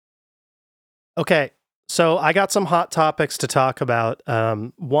Okay. So I got some hot topics to talk about.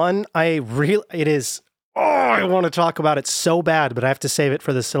 One, I want to talk about it so bad, but I have to save it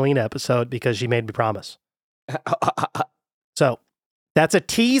for the Selena episode because she made me promise. So that's a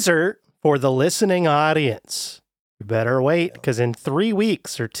teaser for the listening audience. You better wait because in 3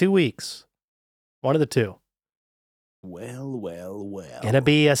 weeks or 2 weeks, one of the two. Well. Gonna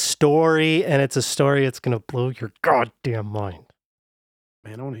be a story, and it's a story that's gonna blow your goddamn mind.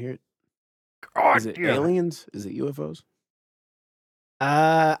 Man, I want to hear it. Is it Goddamn. aliens? Is it UFOs?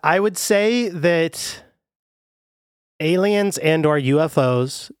 I would say that aliens and or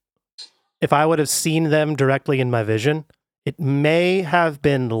UFOs, if I would have seen them directly in my vision, it may have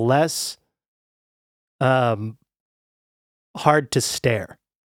been less hard to stare.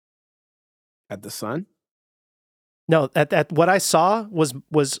 At the sun? No, at what I saw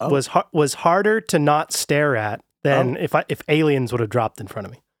was harder to not stare at than if aliens would have dropped in front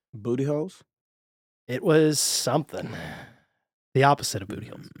of me. Booty holes? It was something. The opposite of booty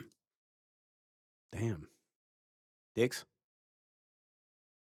holes. Damn. Dicks?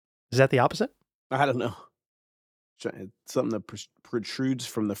 Is that the opposite? I don't know. It's something that protrudes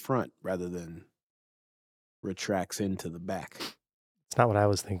from the front rather than retracts into the back. It's not what I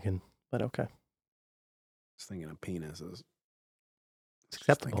was thinking, but okay. I was thinking of penises. It's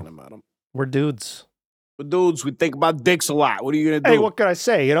acceptable. Thinking about them. We're dudes. We're dudes. We think about dicks a lot. What are you going to do? Hey, what can I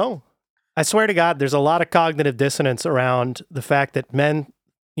say, you know? I swear to God, there's a lot of cognitive dissonance around the fact that men,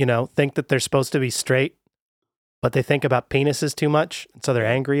 think that they're supposed to be straight, but they think about penises too much, and so they're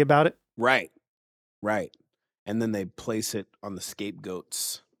angry about it. Right. And then they place it on the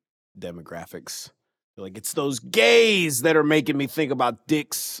scapegoats demographics. They're like, it's those gays that are making me think about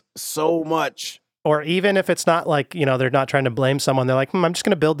dicks so much. Or even if it's not like, they're not trying to blame someone. They're like, I'm just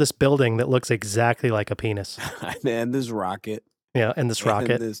going to build this building that looks exactly like a penis. And this rocket. Yeah, and this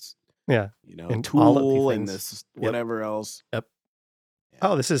rocket. And this, yeah. And tool and this whatever else. Yep. Yeah.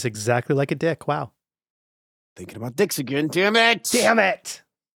 Oh, this is exactly like a dick. Wow. Thinking about dicks again. Damn it. Damn it.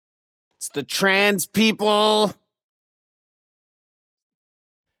 It's the trans people.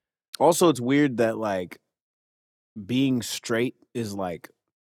 Also, it's weird that, like, being straight is like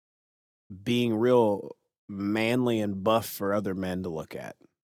being real manly and buff for other men to look at.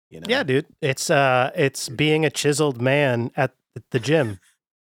 Yeah, dude. It's being a chiseled man at the gym.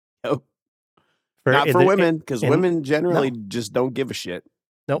 Nope. Not for women, because women generally just don't give a shit.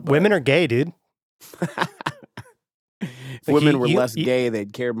 Nope, women are gay, dude. If women were less gay,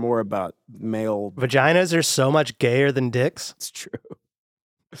 they'd care more about male. Vaginas are so much gayer than dicks. It's true.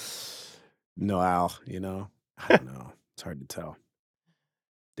 No, Al, I don't know. It's hard to tell.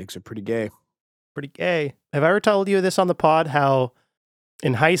 Dicks are pretty gay. Pretty gay. Have I ever told you this on the pod, how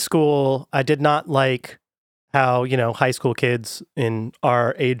in high school, I did not like how, high school kids in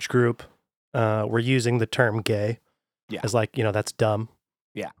our age group were using the term gay as like, that's dumb.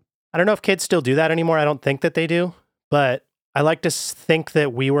 Yeah. I don't know if kids still do that anymore. I don't think that they do, but I like to think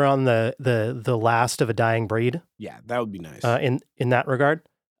that we were on the last of a dying breed. Yeah, that would be nice. In that regard.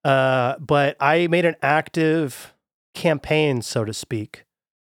 But I made an active campaign, so to speak,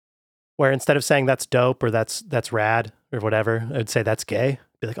 where instead of saying that's dope or that's rad or whatever, I'd say that's gay.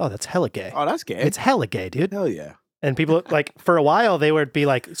 Be like, oh, that's hella gay. Oh, that's gay. It's hella gay, dude. Hell yeah. And people, like, for a while, they would be,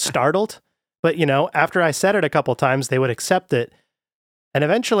 like, startled. But, after I said it a couple times, they would accept it. And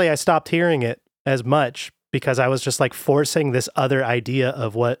eventually I stopped hearing it as much because I was just, like, forcing this other idea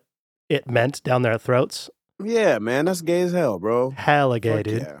of what it meant down their throats. Yeah, man. That's gay as hell, bro. Hella gay, Fuck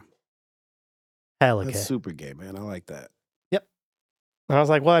dude. Yeah. Hella That's gay. super gay, man. I like that. Yep. And I was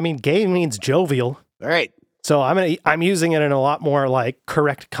like, well, I mean, gay means jovial. All right. So I'm using it in a lot more like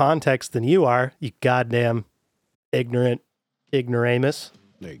correct context than you are, you goddamn ignoramus.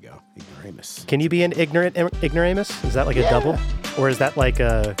 There you go. Ignoramus. Can you be an ignoramus? Is that like a double? Or is that like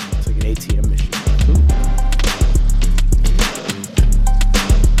a... It's like an ATM machine.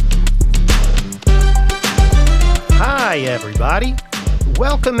 Hi, everybody.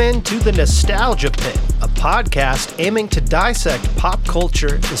 Welcome into the Nostalgia Pit, a podcast aiming to dissect pop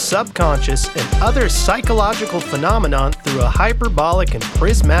culture, the subconscious, and other psychological phenomenon through a hyperbolic and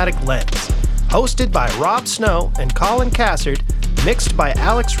prismatic lens. Hosted by Rob Snow and Colin Cassard, mixed by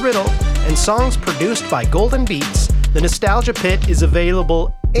Alex Riddle, and songs produced by Golden Beats, the Nostalgia Pit is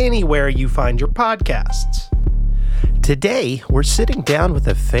available anywhere you find your podcasts. Today, we're sitting down with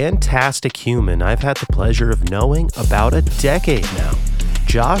a fantastic human I've had the pleasure of knowing about a decade now,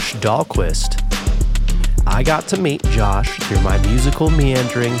 Josh Dahlquist. I got to meet Josh through my musical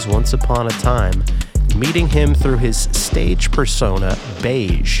meanderings once upon a time, meeting him through his stage persona,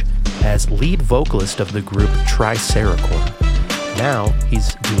 Beige, as lead vocalist of the group Triceracorn. Now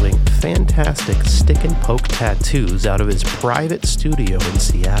he's doing fantastic stick and poke tattoos out of his private studio in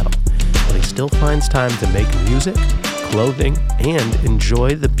Seattle. But he still finds time to make music, clothing, and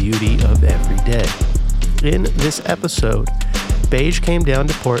enjoy the beauty of every day. In this episode, Beige came down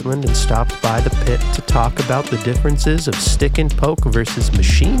to Portland and stopped by the pit to talk about the differences of stick and poke versus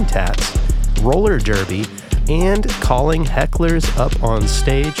machine tats, roller derby, and calling hecklers up on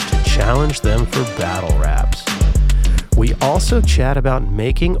stage to challenge them for battle raps. We also chat about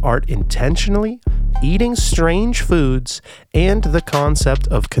making art intentionally, eating strange foods, and the concept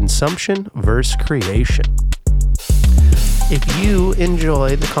of consumption versus creation. If you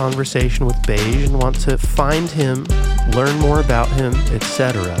enjoy the conversation with Beige and want to find him, learn more about him,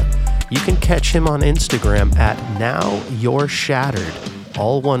 etc., you can catch him on Instagram at NowYourShattered,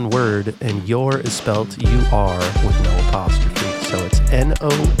 all one word, and your is spelled U-R with no apostrophe. So it's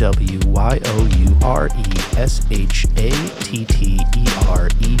NowYourShattered.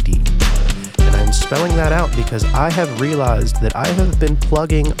 And I'm spelling that out because I have realized that I have been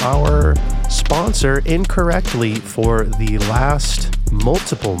plugging our sponsor incorrectly for the last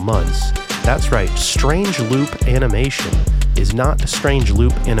multiple months. That's right, Strange Loop Animation is not Strange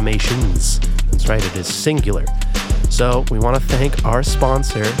Loop Animations. That's right, it is singular. So we want to thank our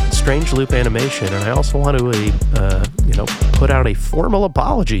sponsor, Strange Loop Animation, and I also want to, put out a formal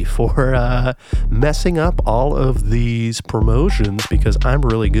apology for messing up all of these promotions because I'm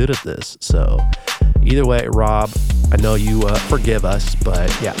really good at this. So either way, Rob, I know you forgive us,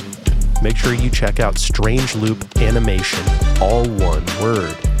 but yeah, make sure you check out Strange Loop Animation, all one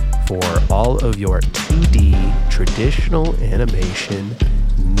word, for all of your 2D traditional animation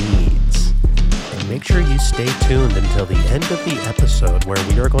needs. Make sure you stay tuned until the end of the episode where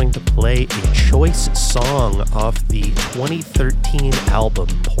we are going to play a choice song off the 2013 album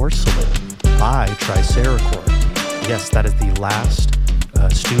Porcelain by Triceracorn. Yes, that is the last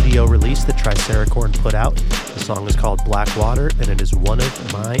studio release that Triceracorn put out. The song is called Black Water, and it is one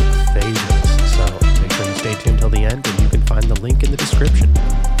of my favorites. So make sure you stay tuned till the end, and you can find the link in the description.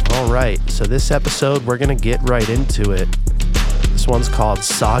 All right, so this episode, we're going to get right into it. This one's called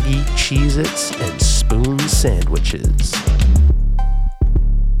Soggy, Cheeze-Itz, and Spoon Sandwiches.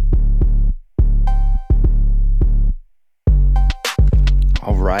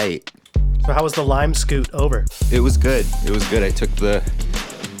 All right. So how was the lime scoot over? It was good. I took the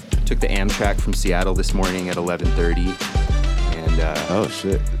Amtrak from Seattle this morning at 11:30, and oh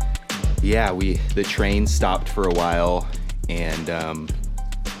shit. Yeah, the train stopped for a while, and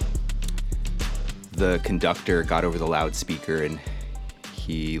the conductor got over the loudspeaker and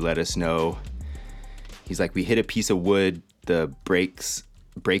he let us know. He's like, we hit a piece of wood, the brake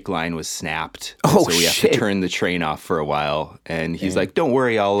line was snapped. Oh, so we have to turn the train off for a while. And he's like, don't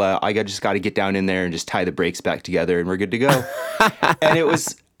worry, I just got to get down in there and just tie the brakes back together and we're good to go. And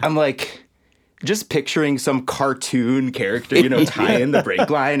I'm like, just picturing some cartoon character, tying the brake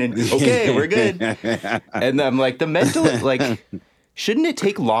line and okay, we're good. And I'm like, the mental, like, shouldn't it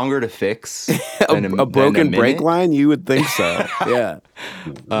take longer to fix a broken brake line? You would think so. Yeah.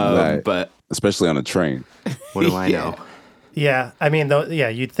 Right. But especially on a train. What do I know? Yeah, I mean,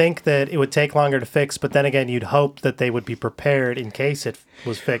 you'd think that it would take longer to fix, but then again, you'd hope that they would be prepared in case it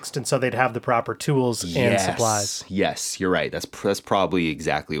was fixed, and so they'd have the proper tools and supplies. Yes, you're right. That's probably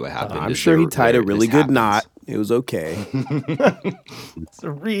exactly what happened. I'm sure he tied a really good knot. It was okay. It's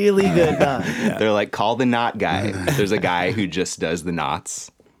a really good knot. Yeah. They're like, call the knot guy. There's a guy who just does the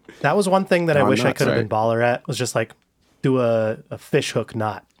knots. That was one thing that I wish I could have been baller at, was just like do a fish hook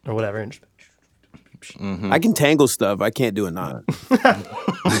knot or whatever. And just... I can tangle stuff. I can't do a knot.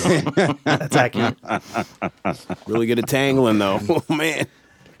 That's accurate. Really good at tangling, though. Oh, man.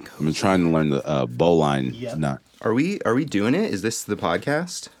 I've been trying to learn the bowline knot. Are we doing it? Is this the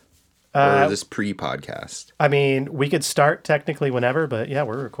podcast? Or is this pre-podcast? I mean, we could start technically whenever, but yeah,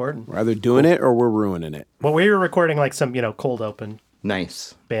 we're recording. We're either doing it or we're ruining it. Well, we were recording like some, cold open.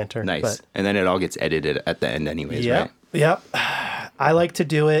 Nice. Banter. Nice. But... And then it all gets edited at the end anyways, right? Yep. I like to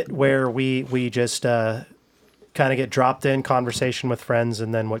do it where we just kind of get dropped in conversation with friends,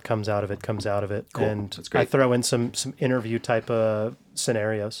 and then what comes out of it comes out of it. Cool. And That's great. I throw in some interview type of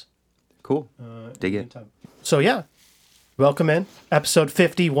scenarios. Cool. Dig it. So yeah, welcome in episode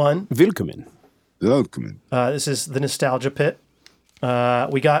 51. Willkommen. This is the Nostalgia Pit.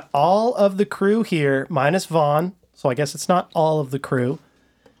 We got all of the crew here minus Vaughn, so I guess it's not all of the crew.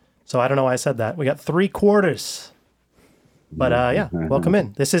 So I don't know why I said that. We got 3/4. But yeah, welcome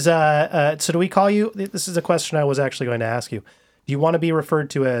in. This is so do we call you? This is a question I was actually going to ask you. Do you want to be referred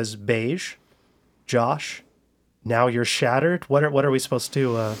to as Beige, Josh? Now you're shattered. What are we supposed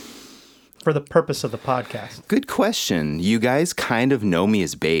to? for the purpose of the podcast? Good question. You guys kind of know me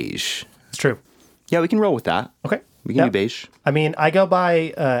as Beige. It's true. Yeah, we can roll with that. Okay. We can Yep. do Beige. I mean, I go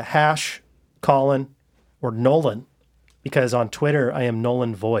by Hash, Colin, or Nolan because on Twitter I am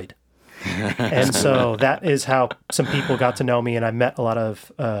Nolan Void. And so that is how some people got to know me, and I met a lot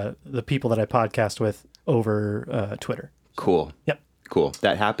of the people that I podcast with over Twitter. Cool. Yep. Cool.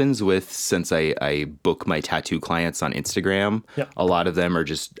 That happens since I book my tattoo clients on Instagram. Yep. A lot of them are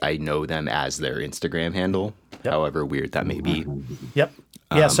just, I know them as their Instagram handle, however weird that may be. Yep.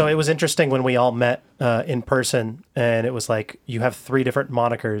 Yeah, so it was interesting when we all met in person, and it was like you have 3 different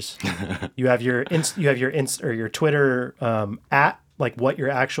monikers. You have your Twitter at, like what your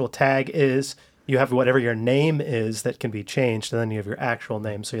actual tag is. You have whatever your name is that can be changed, and then you have your actual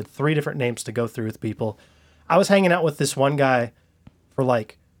name. So you had 3 different names to go through with people. I was hanging out with this one guy for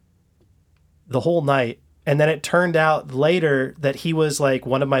like the whole night, and then it turned out later that he was like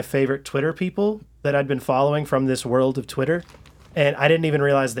one of my favorite Twitter people that I'd been following from this world of Twitter. And I didn't even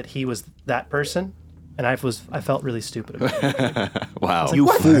realize that he was that person, and I felt really stupid about it. Wow. Like, you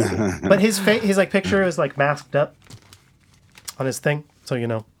fool! But his like picture is like masked up on his thing, so you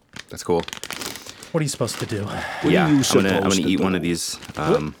know. That's cool. What are you supposed to do? Yeah, I'm gonna eat one of these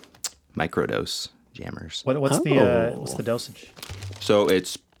microdose jammers. What's the dosage? So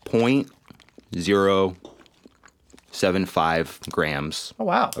it's 0.075 grams. Oh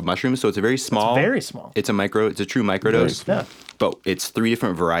wow! Of mushrooms. So it's a very small. It's very small. It's a true microdose. Yeah. But it's 3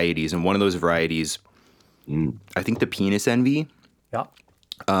 different varieties, and one of those varieties, I think the penis envy, Yeah.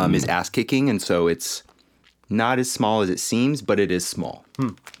 is ass kicking, and so it's not as small as it seems, but it is small.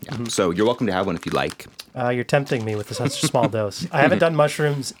 Yeah. So you're welcome to have one if you'd like. You're tempting me with such a small dose. I haven't done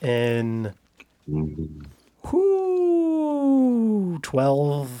mushrooms in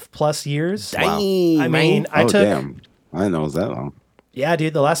 12 plus years. Wow. I mean, I took. Damn. I didn't know it was that long. Yeah,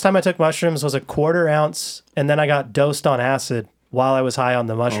 dude. The last time I took mushrooms was a 1/4 ounce, and then I got dosed on acid while I was high on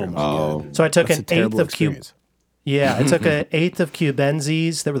the mushrooms. Oh. So I took That's an a terrible eighth of cube. experience. Yeah, I took an eighth of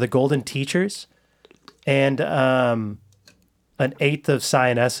cubenzes that were the golden teachers, and an eighth of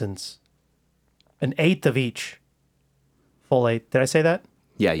cyanescens, an eighth of each. Full eighth. Did I say that?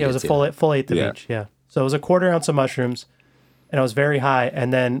 Yeah, Yeah, it was a full eighth of Yeah. each. Yeah. So it was a 1/4 ounce of mushrooms, and I was very high.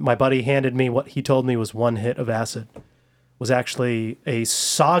 And then my buddy handed me what he told me was 1 hit of acid. Was actually a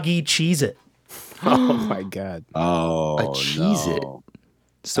Soggy Cheeze-It. Oh my god! Oh, A Cheeze-It. no.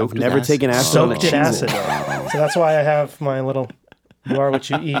 Soaked I've never with acid. taken acid on a Soaked in acid. Cheez-It. So that's why I have my little "You are what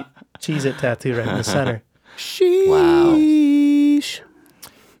you eat" Cheeze-It tattoo right in the center. Sheesh.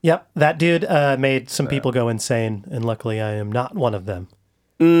 Yep, that dude made some people go insane, and luckily I am not one of them.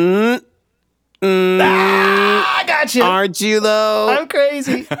 I got you. Aren't you though? I'm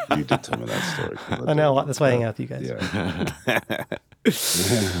crazy. You did tell me that story. I know. That's why I hang out with you guys. Yeah.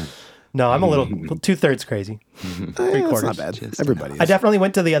 No, I'm a little 2/3 crazy. 3/4. That's not bad. Everybody is. I definitely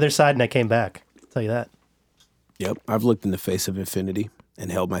went to the other side and I came back. I'll tell you that. Yep. I've looked in the face of infinity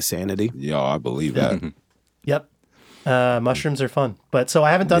and held my sanity. Yo, I believe that. Yep. Mushrooms are fun, but so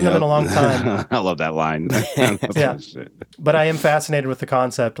I haven't done them in a long time. I love that line. Yeah. But I am fascinated with the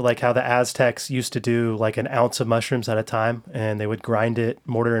concept, like how the Aztecs used to do like an ounce of mushrooms at a time, and they would grind it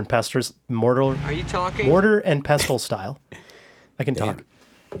mortar and pestle style. I can talk.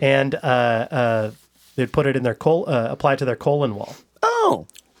 And they'd put it in their apply it to their colon wall. Oh.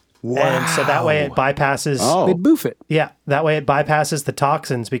 Wow. And so that way it bypasses. They boof it. Yeah, that way it bypasses the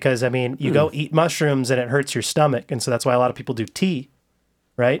toxins because, I mean, you go eat mushrooms and it hurts your stomach. And so that's why a lot of people do tea,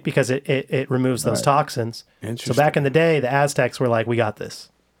 right? Because it removes those toxins. So back in the day, the Aztecs were like, we got this.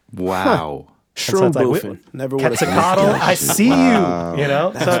 Wow. so it's like, boofing. Never would have Quetzalcoatl, I see you, you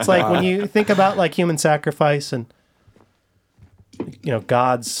know? So it's like when you think about like human sacrifice and, you know,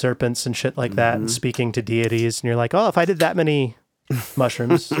 gods, serpents and shit like that, and speaking to deities, and you're like, oh, if I did that many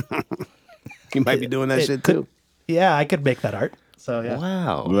mushrooms, You might be doing that shit too. yeah, I could make that art. So yeah.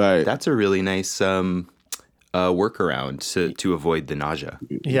 Wow. Right. That's a really nice workaround to avoid the nausea.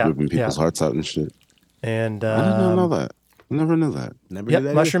 Yeah, Ripping people's hearts out and shit. And I didn't know that. I never knew that. Never yep, did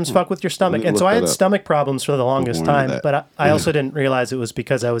that mushrooms either. fuck with your stomach. Let me And so look I that had up. stomach problems for the longest more into time, that. but I also didn't realize it was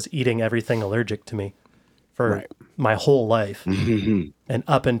because I was eating everything allergic to me for Right. my whole life. And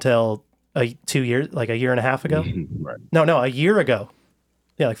up until 2 years, like a year and a half ago. Right. No, a year ago.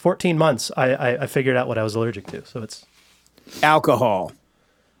 Yeah, like 14 months, I figured out what I was allergic to. So it's Alcohol,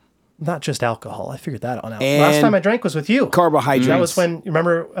 not just alcohol. I figured that out. And Last time I drank was with you. carbohydrates. That was when,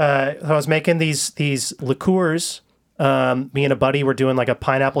 remember, I was making these liqueurs. Me and a buddy were doing like a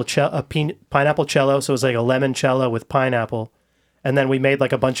pineapple cello. So it was like a limoncello with pineapple. And then we made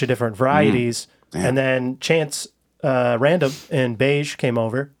like a bunch of different varieties. And then Chance Random and Beige came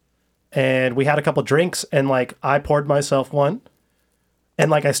over. and we had a couple drinks, and like I poured myself one, and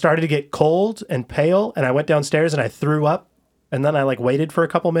like I started to get cold and pale, and I went downstairs and I threw up, and then I like waited for a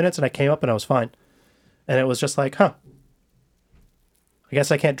couple minutes and I came up and I was fine. And it was just like, I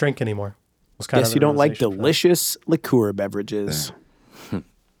guess I can't drink anymore. Guess you don't like delicious liqueur beverages.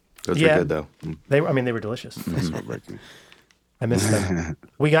 Those were good though. They were delicious. I missed them.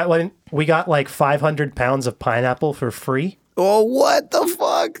 We got like 500 pounds of pineapple for free. Oh, what the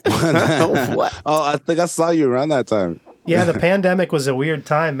fuck? What? Oh, I think I saw you around that time. Yeah, the pandemic was a weird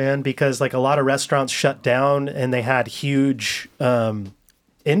time, man, because like a lot of restaurants shut down and they had huge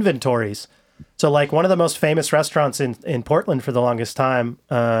inventories. So like one of the most famous restaurants in Portland for the longest time,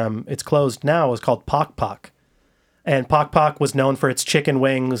 it's closed now, was called Pok Pok. And Pok Pok was known for its chicken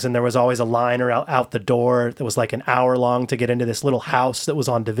wings, and there was always a line out the door that was like an hour long to get into this little house that was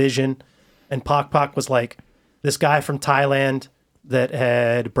on Division. And Pok Pok was like this guy from Thailand that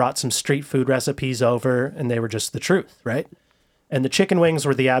had brought some street food recipes over, and they were just the truth, right? And the chicken wings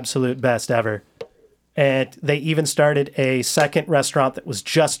were the absolute best ever. And they even started a second restaurant that was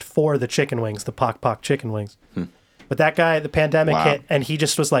just for the chicken wings, the Pok Pok chicken wings. But that guy, the pandemic hit, and he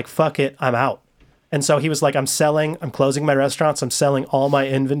just was like, fuck it, I'm out. And so he was like, I'm closing my restaurants, I'm selling all my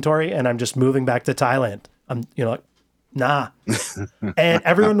inventory, and I'm just moving back to Thailand. I'm, like, nah. And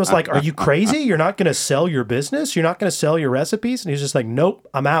everyone was like, are you crazy? You're not going to sell your business? You're not going to sell your recipes? And he's just like, nope,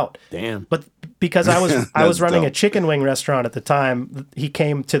 I'm out. Damn. But because I was running dope. a chicken wing restaurant at the time, he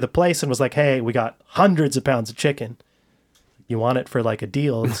came to the place and was like, hey, we got hundreds of pounds of chicken. You want it for like a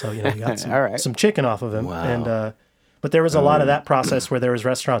deal? And so, we got some chicken off of him. Wow. And, but there was a lot of that process where there was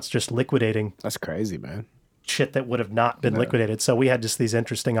restaurants just liquidating That's crazy, man. shit that would have not been liquidated. So we had just these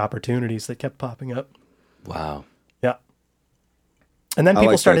interesting opportunities that kept popping up. Wow. Yeah. And then I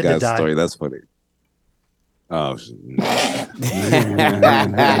people like started that to guy's die. story. That's funny. Oh, He's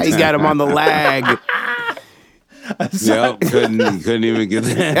got him on the lag. yep, couldn't even get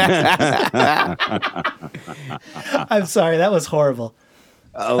that. I'm sorry. That was horrible.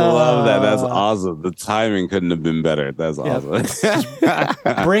 I love that. That's awesome. The timing couldn't have been better. That's awesome.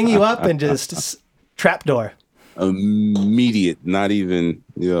 Bring you up and just trapdoor. Immediate, not even,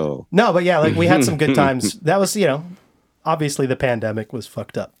 No, but yeah, like we had some good times. That was, obviously the pandemic was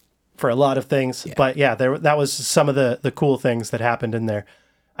fucked up for a lot of things. Yeah. But yeah, that was some of the cool things that happened in there.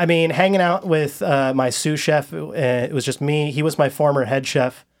 I mean, hanging out with my sous chef, it was just me. He was my former head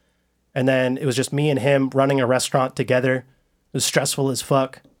chef. And then it was just me and him running a restaurant together. It was stressful as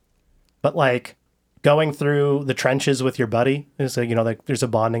fuck. But like going through the trenches with your buddy is like there's a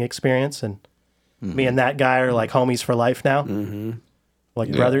bonding experience, and me and that guy are like homies for life now. Mm-hmm.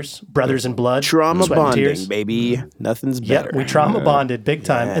 Like brothers in blood. Trauma bonding, baby. Nothing's better. Yeah, we trauma bonded big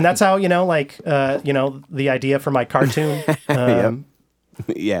time. And that's how, the idea for my cartoon.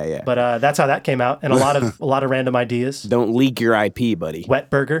 Yeah. But that's how that came out. And a lot of random ideas. Don't leak your IP, buddy. Wet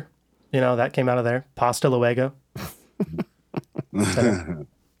burger. That came out of there. Pasta luego.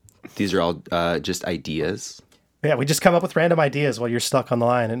 These are all just ideas. Yeah, we just come up with random ideas while you're stuck on the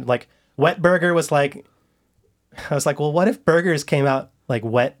line. And like wet burger was like, I was like, well, what if burgers came out like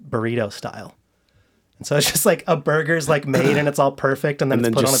wet burrito style? And so it's just like a burger's like made and it's all perfect, and then it's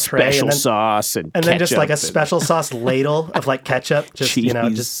put on a tray, special sauce and then just like a special sauce ladle of like ketchup, just cheese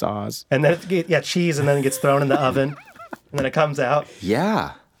just sauce, and then cheese, and then it gets thrown in the oven, and then it comes out.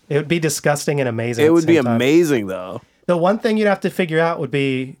 Yeah, it would be disgusting and amazing. It would be amazing though. The one thing you'd have to figure out would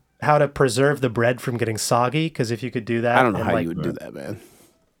be how to preserve the bread from getting soggy, because if you could do that, I don't know how you would do that, man.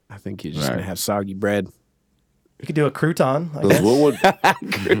 I think you're just gonna have soggy bread. You could do a crouton, I guess. What would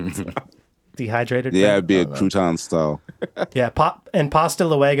dehydrated bread? It'd be a crouton style. Yeah, pasta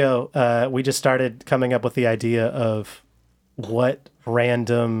luego. We just started coming up with the idea of what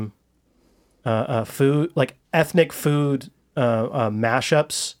random food, like ethnic food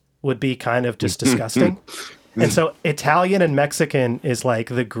mashups would be kind of just disgusting. And so Italian and Mexican is like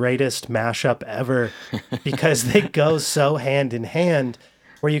the greatest mashup ever, because they go so hand in hand,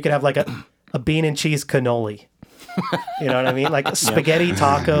 where you could have like a bean and cheese cannoli. You know what I mean? Like spaghetti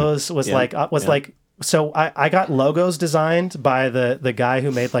tacos was so I got logos designed by the guy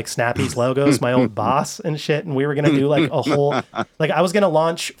who made like Snappy's logos, my old boss and shit. And we were going to do like a whole, like I was going to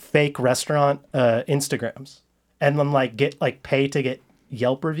launch fake restaurant Instagrams, and then like pay to get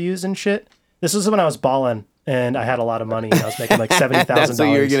Yelp reviews and shit. This was when I was balling and I had a lot of money, and I was making like $70,000. That's what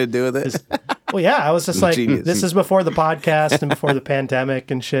you were going to do with it? Well, yeah, I was just like, Genius. This is before the podcast and before the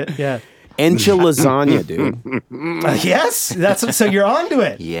pandemic and shit. Yeah. Enchil lasagna, dude. Yes, so you're onto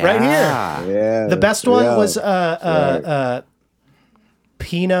it. Yeah. Right here. Yeah. The best one was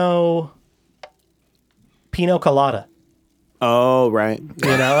Pino Colada. Oh, right.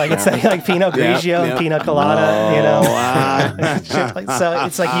 You know, like it's like Pinot Grigio and Pina Colada. You know, so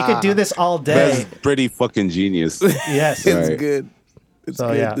it's like you could do this all day. That's pretty fucking genius. Yes, It's good. It's So,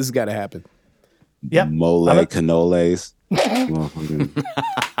 good. yeah. This has got to happen. Yep. Mole cannoles.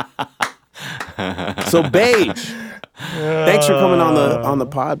 So Beige, thanks for coming on the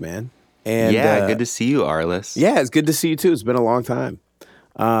pod, man. And good to see you, Arliss. yeah, it's good to see you too. It's been a long time.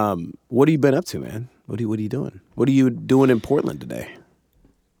 What have you been up to, man? What are you doing? What are you doing in Portland today?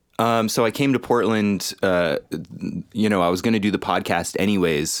 So I came to Portland. I was going to do the podcast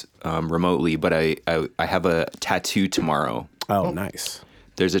anyways, remotely, but I have a tattoo tomorrow. Oh, nice.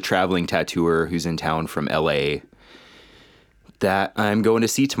 There's a traveling tattooer who's in town from LA that I'm going to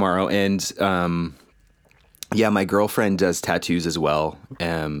see tomorrow. And my girlfriend does tattoos as well.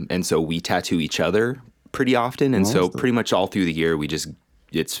 And so we tattoo each other pretty often. And so pretty much all through the year, we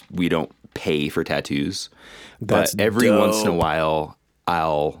don't pay for tattoos. That's but every dope. once in a while,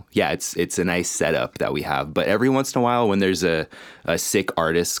 it's a nice setup that we have. But every once in a while when there's a sick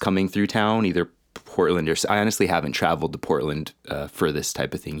artist coming through town, either Portland or I honestly haven't traveled to Portland for this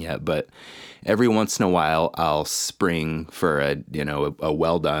type of thing yet, but every once in a while I'll spring for a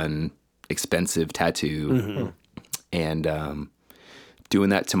well done, expensive tattoo, and doing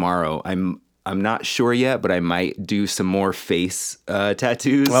that tomorrow. I'm not sure yet, but I might do some more face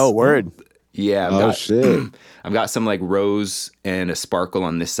tattoos. Oh, word. Yeah. Shit. I've got some like rose and a sparkle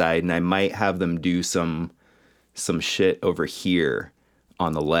on this side, and I might have them do some shit over here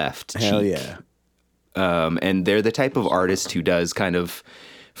on the left Hell cheek. yeah. And they're the type of artist who does kind of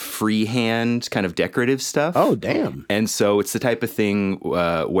freehand, kind of decorative stuff. Oh, damn. And so it's the type of thing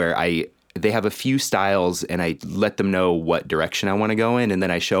where they have a few styles, and I let them know what direction I want to go in, and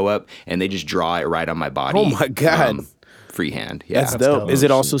then I show up, and they just draw it right on my body. Oh my God. Freehand. Yeah. That's dope. Is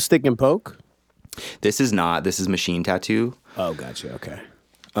it also stick and poke? This is not. This is machine tattoo. Oh, gotcha. Okay.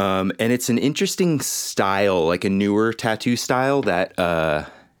 And it's an interesting style, like a newer tattoo style that I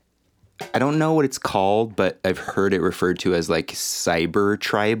don't know what it's called, but I've heard it referred to as like cyber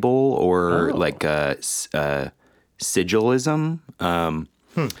tribal or like sigilism. And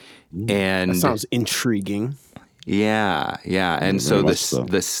That sounds intriguing. yeah. And so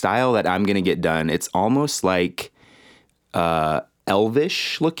the style that I'm gonna get done, it's almost like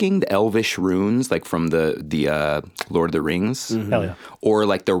elvish looking, the elvish runes, like from the Lord of the Rings. Hell yeah. Or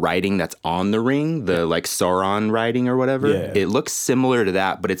like the writing that's on the ring, the like Sauron writing or whatever. Yeah. It looks similar to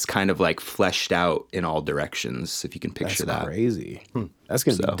that, but it's kind of like fleshed out in all directions, if you can picture That's that. crazy. That's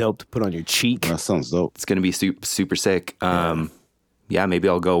going to be dope to put on your cheek. That sounds dope. It's going to be super sick. Maybe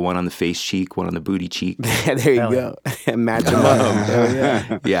I'll go one on the face cheek, one on the booty cheek. There you go. And match them up.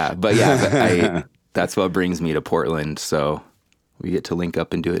 Hell yeah. but that's what brings me to Portland. So we get to link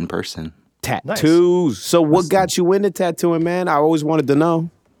up and do it in person. Tattoos. Nice. So what got you into tattooing, man? I always wanted to know.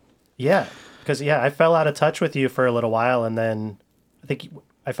 Yeah, because I fell out of touch with you for a little while, and then I think,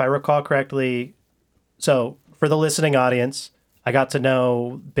 if I recall correctly, so for the listening audience, I got to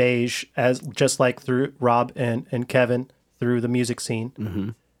know Beige as just like through Rob and Kevin through the music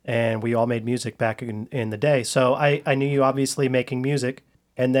scene, and we all made music back in the day. So I knew you obviously making music,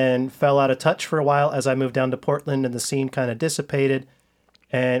 and then fell out of touch for a while as I moved down to Portland, and the scene kind of dissipated.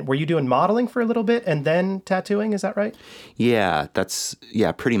 And were you doing modeling for a little bit and then tattooing? Is that right? Yeah,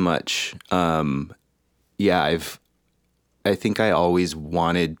 pretty much. I think I always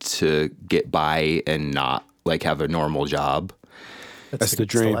wanted to get by and not like have a normal job. That's the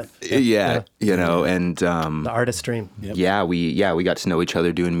dream. life. Yeah, and the artist dream. Yep. We got to know each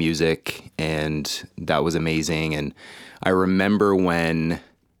other doing music, and that was amazing. And I remember when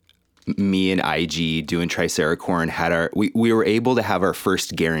me and IG doing Triceracorn had we were able to have our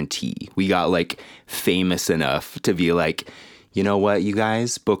first guarantee. We got like famous enough to be like, you know what, you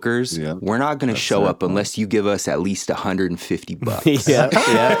guys, bookers, we're not going to show up unless you give us at least $150. yeah.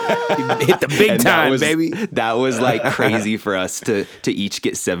 Hit the big time, baby. That was like crazy for us to each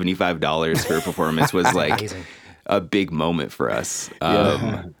get $75 for a performance was like amazing. A big moment for us.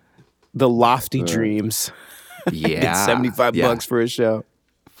 The lofty dreams. Yeah. $75 for a show.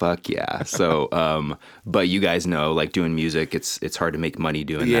 Fuck yeah. So, but you guys know, like doing music, it's hard to make money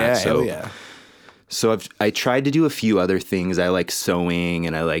doing that. So, hell yeah. So I tried to do a few other things. I like sewing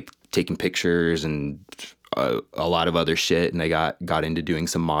and I like taking pictures and a lot of other shit. And I got into doing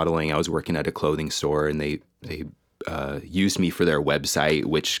some modeling. I was working at a clothing store, and they used me for their website,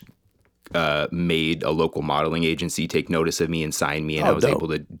 which made a local modeling agency take notice of me and sign me. And I was able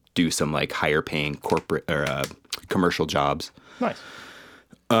to do some like higher paying corporate or commercial jobs. Nice.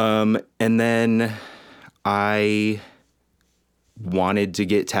 And then I wanted to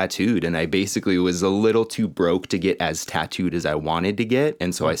get tattooed, and I basically was a little too broke to get as tattooed as I wanted to get,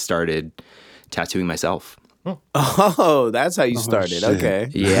 and so I started tattooing myself. Oh, that's how you started. shit. Okay.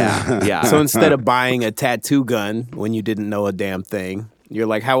 Yeah. So instead of buying a tattoo gun when you didn't know a damn thing, you're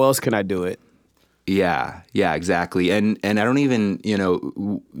like, how else can I do it? Yeah, exactly. And I don't even,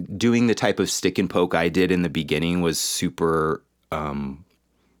 doing the type of stick and poke I did in the beginning was super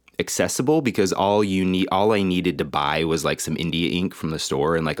accessible, because all I needed to buy was like some India ink from the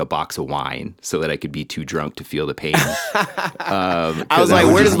store and like a box of wine so that I could be too drunk to feel the pain. I was like,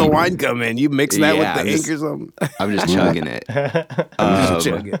 where does the wine come in? You mix that with the ink or something? I'm just chugging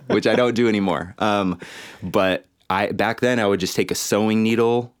it, which I don't do anymore. But back then I would just take a sewing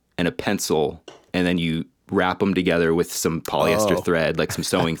needle and a pencil, and then you wrap them together with some polyester thread, like some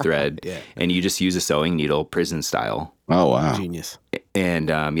sewing thread, and you just use a sewing needle, prison style. Oh, wow. Genius. And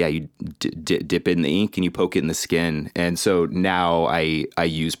you dip it in the ink and you poke it in the skin. And so now I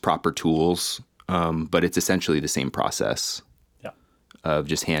use proper tools, but it's essentially the same process of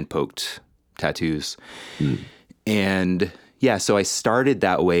just hand poked tattoos. And so I started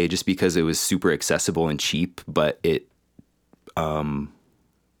that way just because it was super accessible and cheap, but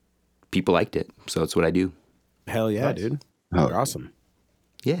people liked it. So that's what I do. Hell yeah, dude. You're awesome.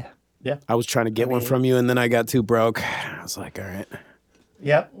 Yeah. I was trying to get one from you, and then I got too broke. I was like, all right.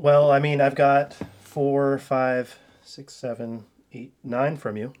 Yep. Well, I mean, I've got 4, 5, 6, 7, 8, 9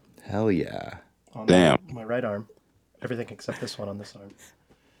 from you. Hell yeah. On Damn. my right arm. Everything except this one on this arm.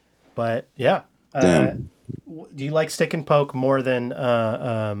 But yeah. Damn. Do you like stick and poke more than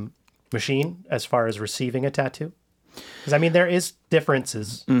machine as far as receiving a tattoo? Because I mean, there is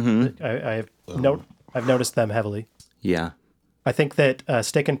differences. I've noticed them heavily. Yeah. I think that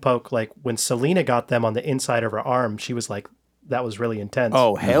stick and poke, like when Selena got them on the inside of her arm, she was like, that was really intense.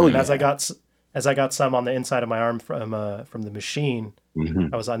 Oh, hell and yeah. as I got some on the inside of my arm from the machine,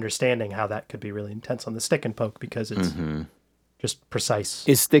 I was understanding how that could be really intense on the stick and poke, because it's just precise.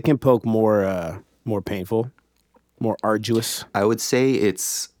 Is stick and poke more painful, more arduous? I would say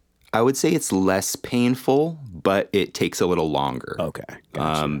it's less painful, but it takes a little longer. Okay.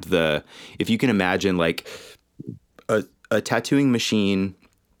 Gotcha. If you can imagine, like a tattooing machine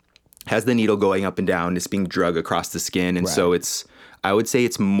has the needle going up and down, it's being drug across the skin, and so I would say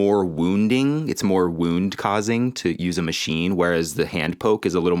it's more wounding, it's more wound causing to use a machine, whereas the hand poke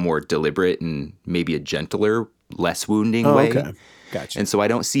is a little more deliberate and maybe a gentler, less wounding way. Okay. Gotcha. And so I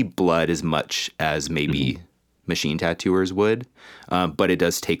don't see blood as much as maybe machine tattooers would, but it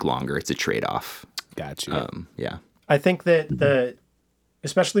does take longer. It's a trade-off. Gotcha. Yeah. I think that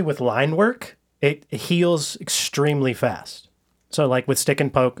especially with line work, it heals extremely fast. So like with stick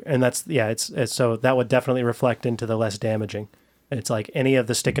and poke, and it's so that would definitely reflect into the less damaging. It's like any of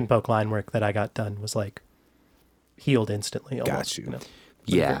the stick and poke line work that I got done was like healed instantly. Almost, Got you.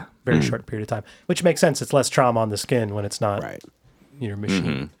 Yeah. Very short period of time, which makes sense. It's less trauma on the skin when it's not your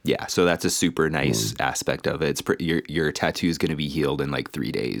machine. Yeah. So that's a super nice aspect of it. It's your tattoo is going to be healed in like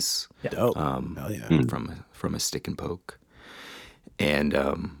 3 days. Yeah. Dope. Hell yeah. From a stick and poke. And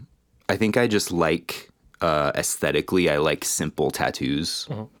I think I just like aesthetically, I like simple tattoos,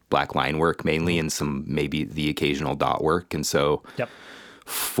 black line work mainly, and some maybe the occasional dot work. And so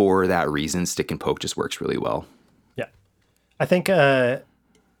for that reason, stick and poke just works really well. Yeah. I think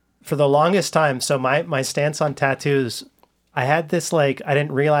for the longest time, so my stance on tattoos, I had this I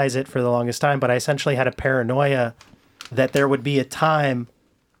didn't realize it for the longest time, but I essentially had a paranoia that there would be a time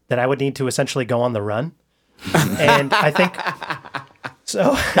that I would need to essentially go on the run. And I think...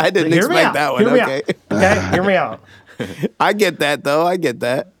 So I didn't expect that one. Okay. Okay, hear me out. I get that though. I get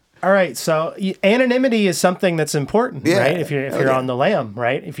that. All right. So anonymity is something that's important, right? If you're on the lam,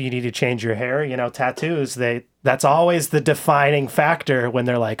 right? If you need to change your hair, tattoos, that's always the defining factor when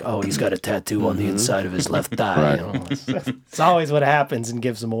they're like, oh, he's got a tattoo on the inside of his left thigh. It's always what happens and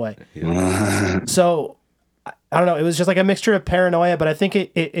gives them away. So I don't know. It was just like a mixture of paranoia, but I think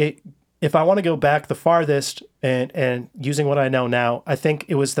it if I want to go back the farthest and using what I know now, I think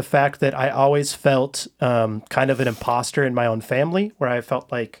it was the fact that I always felt kind of an imposter in my own family, where I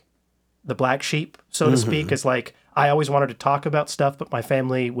felt like the black sheep, so to speak, is like I always wanted to talk about stuff, but my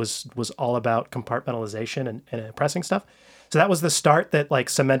family was all about compartmentalization and oppressing stuff. So that was the start that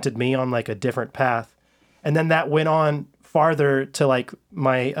cemented me on a different path. And then that went on farther to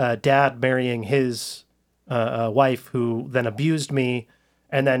my dad marrying his wife, who then abused me.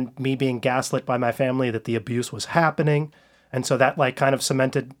 And then me being gaslit by my family that the abuse was happening. And so that kind of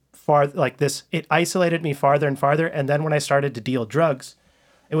cemented it isolated me farther and farther. And then when I started to deal drugs,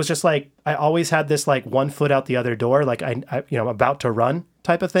 it was just I always had this 1 foot out the other door, I about to run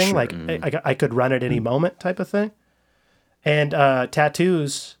type of thing. Sure. I could run at any moment type of thing. And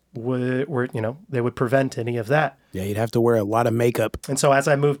tattoos were, they would prevent any of that. Yeah, you'd have to wear a lot of makeup. And so as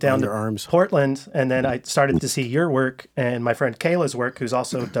I moved down On to your arms. Portland, and then I started to see your work and my friend Kayla's work, who's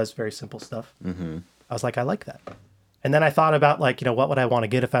also does very simple stuff. I was like, I like that. And then I thought about what would I want to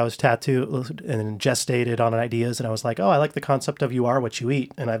get if I was tattooed, and gestated on ideas. And I was like, oh, I like the concept of you are what you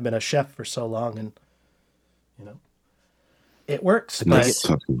eat. And I've been a chef for so long, and it works. But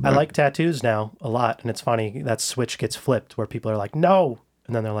I like tattoos now a lot. And it's funny, that switch gets flipped where people are like, no.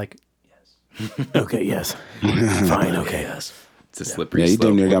 And then they're like, yes. Okay, yes. Fine, okay. Yes. It's a slippery Yeah, you slope.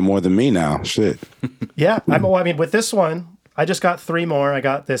 damn near got more than me now. Shit. Yeah. With this one, I just got 3 more. I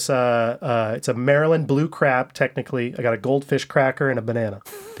got this, it's a Maryland blue crab, technically. I got a goldfish cracker and a banana.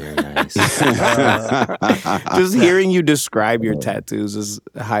 Very nice. Just hearing you describe your tattoos is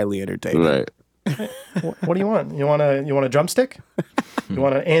highly entertaining. Right. What do you want? You want a drumstick? You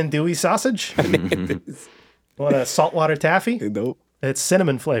want an andouille sausage? You want a saltwater taffy? Nope. It's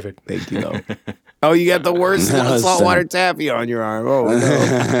cinnamon flavored. Thank you, though. Oh, you got the worst saltwater taffy on your arm. Oh, no.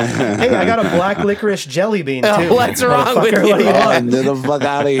 Hey, I got a black licorice jelly bean, too. What's wrong with Motherfucker, you? what do you want? Get the fuck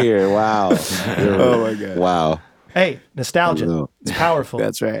out of here. Wow. Oh, my God. Wow. Hey, nostalgia. No. It's powerful.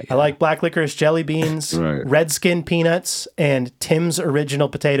 That's right. I like black licorice jelly beans, Right. Redskin peanuts, and Tim's original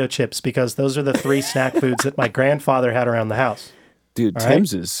potato chips, because those are the 3 snack foods that my grandfather had around the house. Dude, All right?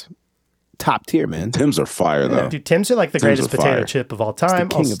 Tim's is top tier, man. Tim's are fire, though. Dude, Tim's are like the Tim's greatest are potato fire. chip of all The time.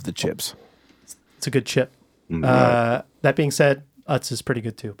 king of the chips. It's a good chip. Right. That being said, Utz is pretty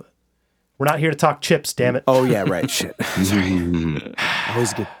good too, but we're not here to talk chips, damn it. Oh, yeah, right. Shit. Sorry. I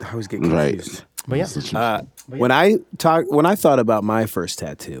always get Right. confused. But yeah, When I thought about my first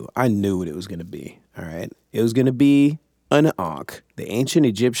tattoo, I knew what it was going to be. All right, it was going to be an ankh, the ancient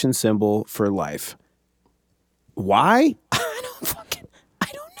Egyptian symbol for life. Why?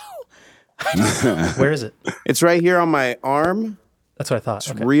 I don't know. where is it? It's right here on my arm. That's what I thought.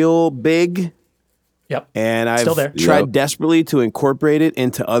 It's Okay. real big, Yep. and I've Still there. tried Yep. desperately to incorporate it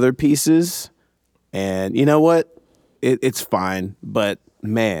into other pieces. And you know what? It's fine, but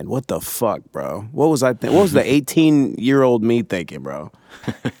man, what the fuck, bro? What was I thinking? What was the 18-year-old me thinking, bro?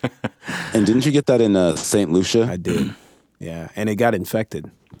 And didn't you get that in St. Lucia? I did. Yeah, and it got infected.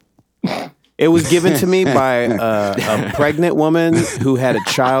 It was given to me by a pregnant woman who had a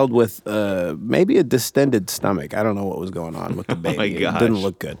child with maybe a distended stomach. I don't know what was going on with the baby. my It gosh. didn't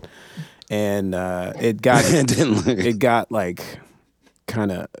look good, and it got It didn't look- it got like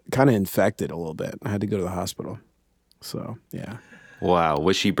kind of infected a little bit. I had to go to the hospital. So yeah. Wow.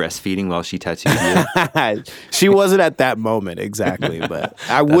 Was she breastfeeding while she tattooed you? She wasn't at that moment exactly, but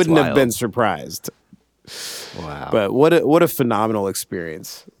I wouldn't have wild. been surprised. Wow. But what a phenomenal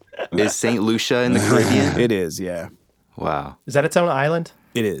experience. Is St. Lucia in the Caribbean? It is, yeah. Wow. Is that its own island?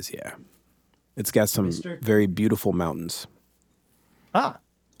 It is, yeah. It's got some very beautiful mountains. Ah.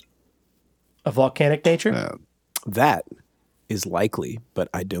 Of volcanic nature? That is likely, but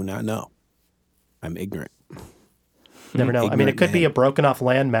I do not know. I'm ignorant. Never know. I mean, ignorant it could be man. a broken off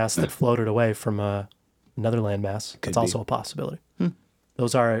landmass that floated away from another landmass. Could It's be. also a possibility.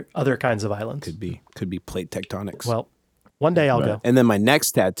 Those are other kinds of islands. Could be plate tectonics. Well, one day I'll go. And then my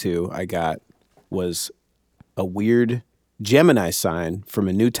next tattoo I got was a weird Gemini sign from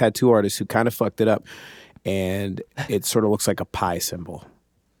a new tattoo artist who kind of fucked it up, and it sort of looks like a pie symbol.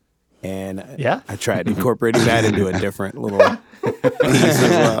 And Yeah? I tried incorporating that into a different little piece as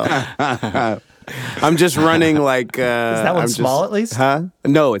well. I'm just running like. Is that one small at least? Huh?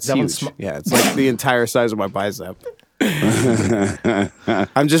 No, it's that one huge. small? Yeah, it's like the entire size of my bicep.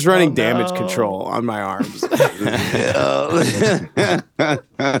 I'm just running damage control on my arms. I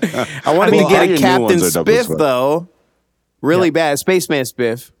wanted to all get your a new Captain ones are dope as Spiff fuck. though, really bad, Spaceman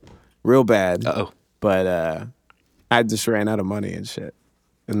Spiff, real bad. Uh-oh. But I just ran out of money and shit,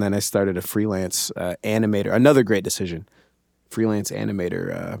 and then I started a freelance animator. Another great decision, freelance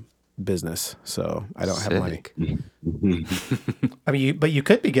animator business. So I don't have money. Sick. I mean, but you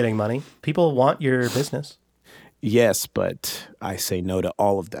could be getting money. People want your business. Yes, but I say no to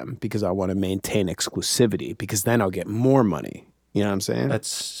all of them because I want to maintain exclusivity because then I'll get more money. You know what I'm saying?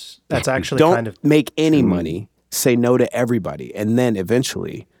 That's actually Don't kind of make any money. Say no to everybody. And then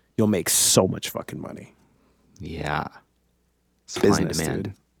eventually you'll make so much fucking money. Yeah. Supply and Business,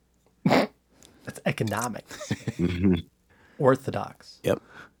 demand. dude. that's economics. Orthodox. Yep.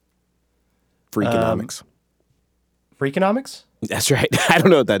 Freakonomics. Freakonomics? That's right. I don't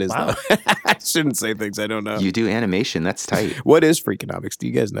know what that is, Wow. though. I shouldn't say things I don't know. You do animation. That's tight. What is freakonomics? Do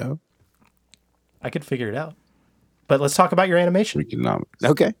you guys know? I could figure it out. But let's talk about your animation. Economics.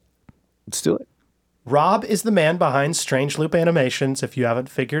 Okay. Let's do it. Rob is the man behind Strange Loop Animations, if you haven't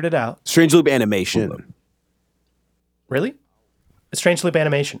figured it out. Strange Loop Animation. Really? A Strange Loop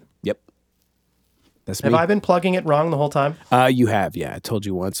animation. Yep. That's Have me. I been plugging it wrong the whole time? You have, yeah. I told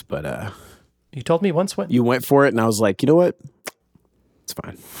you once, but You told me once when? you went for it, and I was like, you know what? It's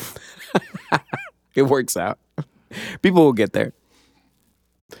fine. It works out. People will get there.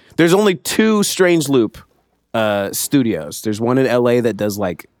 There's only 2 Strange Loop studios. There's one in LA that does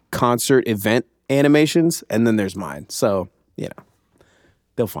like concert event animations, and then there's mine. So,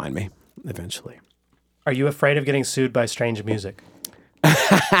 they'll find me eventually. Are you afraid of getting sued by Strange Music?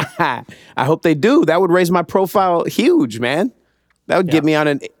 I hope they do. That would raise my profile huge, man. That would get me on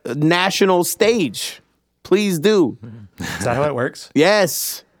a national stage. Please do. Is that how it works?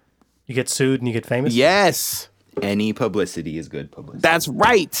 Yes. You get sued and you get famous? Yes. Any publicity is good publicity. That's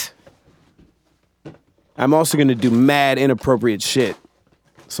right. I'm also going to do mad inappropriate shit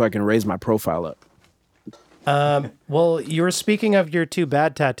so I can raise my profile up. Well, you were speaking of your 2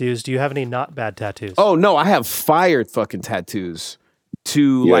 bad tattoos. Do you have any not bad tattoos? Oh, no, I have fire fucking tattoos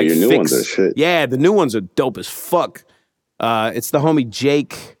to Yeah, like your new fix. ones are shit. Yeah, the new ones are dope as fuck. It's the homie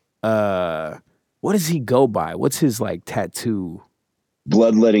Jake. What does he go by? What's his like tattoo?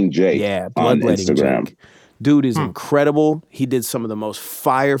 Bloodletting Jake. Yeah, on Bloodletting Instagram. Jake. Dude is incredible. He did some of the most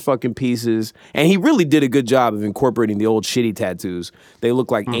fire fucking pieces. And he really did a good job of incorporating the old shitty tattoos. They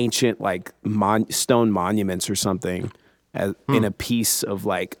look like ancient like stone monuments or something in a piece of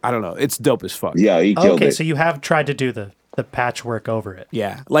like, I don't know. It's dope as fuck. Yeah, he killed Okay, it. so you have tried to do the patchwork over it.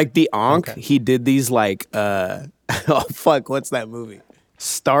 Yeah. Like the Ankh, he did these like, oh fuck, what's that movie?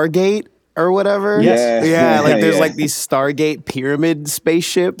 Stargate or whatever? Yes. Yeah, like there's Yeah. like these Stargate pyramid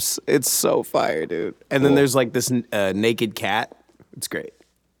spaceships. It's so fire, dude. And then there's like this naked cat. It's great.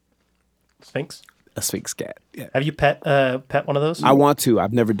 Sphinx? A Sphinx cat. Yeah. Have you pet one of those? I want to.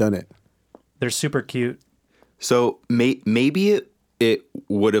 I've never done it. They're super cute. So maybe it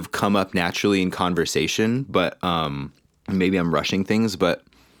would have come up naturally in conversation, but maybe I'm rushing things. But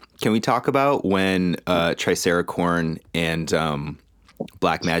can we talk about when Triceracorn and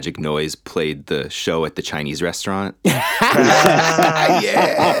Black Magic Noise played the show at the Chinese restaurant? Yeah.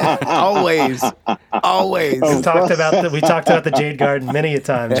 Always. Always. We talked about the Jade Garden many a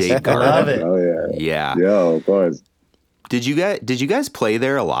time. Jade Garden. Love it. Oh yeah. Yeah. Yeah, of course. Did you guys play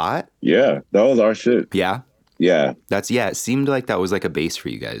there a lot? Yeah, that was our shit. Yeah. Yeah. It seemed like that was like a base for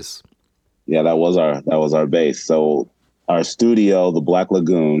you guys. Yeah, that was our base. So our studio, the Black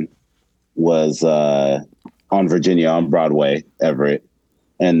Lagoon, was on Virginia on Broadway, Everett.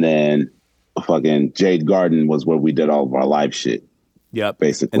 And then fucking Jade Garden was where we did all of our live shit. Yep.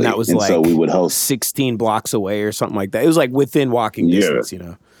 Basically. And that was like so we would host 16 blocks away or something like that. It was like within walking distance, you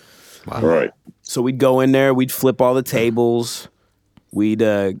know. Wow. Right. So we'd go in there, we'd flip all the tables, we'd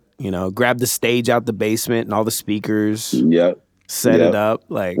grab the stage out the basement and all the speakers, Yep. set it up.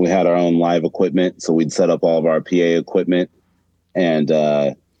 Like We had our own live equipment, so we'd set up all of our PA equipment, and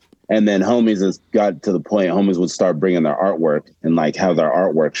then homies got to the point. Homies would start bringing their artwork and like have their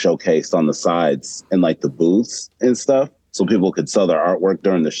artwork showcased on the sides and like the booths and stuff, so people could sell their artwork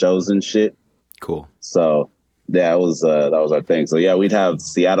during the shows and shit. Cool. So yeah, that was our thing. So yeah, we'd have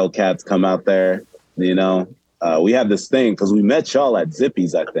Seattle cats come out there. You know, we had this thing because we met y'all at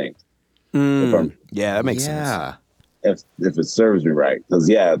Zippy's, I think. yeah, that makes sense. If it serves me right, because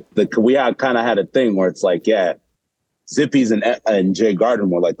we kind of had a thing where it's like, Zippy's and Jay Garden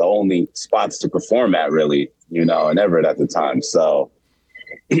were like the only spots to perform at, really, you know, and Everett at the time. So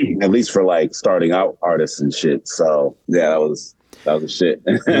at least for like starting out artists and shit. So yeah, that was the shit.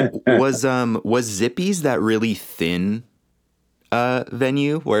 Was Zippy's that really thin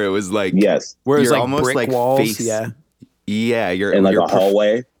venue where it was like Yes, Where it was you're like almost brick like walls, you're in like you're a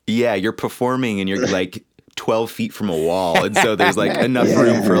hallway. you're performing and you're like 12 feet from a wall, and so there's like enough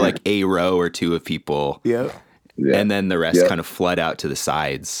room for like a row or two of people. Yep. Yeah. And then the rest kind of flood out to the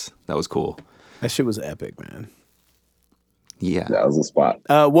sides. That was cool. That shit was epic, man. Yeah. That was a spot.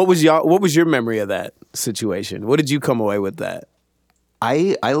 What was your memory of that situation? What did you come away with that?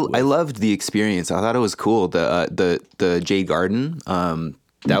 I loved the experience. I thought it was cool. The Jade Garden.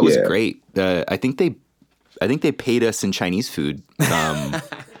 That was great. I think they paid us in Chinese food,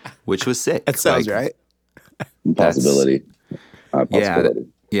 which was sick. That sounds right. Possibility.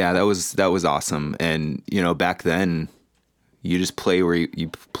 Yeah, that was awesome. And you know, back then, you just play where you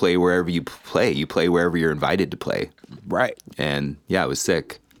play wherever you play. You play wherever you're invited to play. Right. And yeah, it was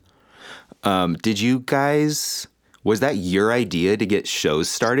sick. Did you guys? Was that your idea to get shows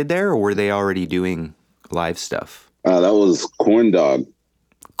started there, or were they already doing live stuff? That was Corn Dog.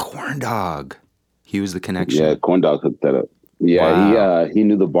 Corn Dog. He was the connection. Yeah, Corn Dog hooked that up. Yeah, Wow. he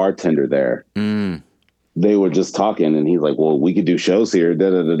knew the bartender there. Mm. They were just talking, and he's like, "Well, we could do shows here." Da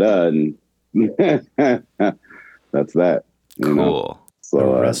da da da. And that's that. You know? Cool. So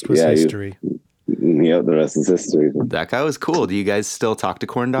The rest was history. The rest is history. That guy was cool. Do you guys still talk to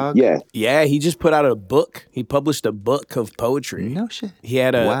Corn Dog? Yeah, he just put out a book. He published a book of poetry. No shit. He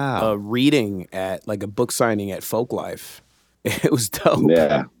had a reading at like a book signing at Folk Life. It was dope.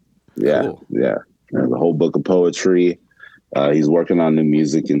 Yeah. Cool. Yeah. There's a whole book of poetry. He's working on new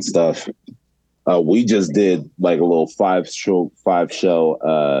music and stuff. We just did like a little five show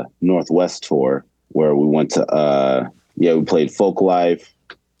Northwest tour where we went to we played Folk Life.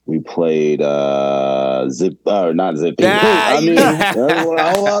 We played not Zippy. I mean,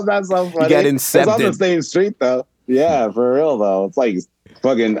 hold on, that's so funny. You got It's on the incepted. same street though. Yeah, for real though. It's like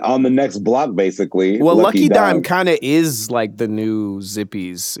fucking on the next block basically. Well, Lucky Dime kind of is like the new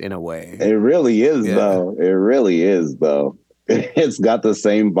Zippies in a way. It really is though. It really is though. It's got the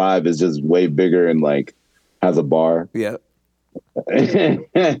same vibe. It's just way bigger and like has a bar. Yeah.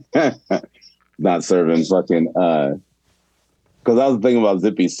 Not serving fucking because I was thinking about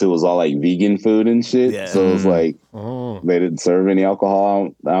Zippy's too. It was all like vegan food and shit. Yeah. So it was like they didn't serve any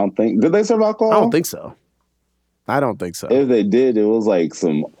alcohol. I don't think. Did they serve alcohol? I don't think so. If they did, it was like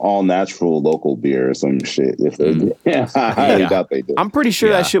some all natural local beer or some shit. If they did. I highly doubt they did. I'm pretty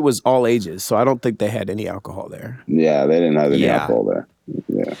sure that shit was all ages, so I don't think they had any alcohol there. Yeah, they didn't have any alcohol there.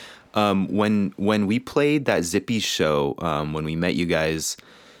 Yeah. When we played that Zippy show, when we met you guys,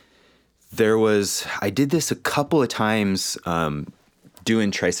 I did this a couple of times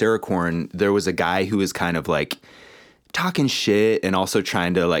doing Triceracorn. There was a guy who was kind of like talking shit and also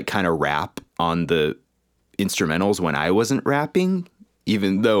trying to like kind of rap on the instrumentals when I wasn't rapping,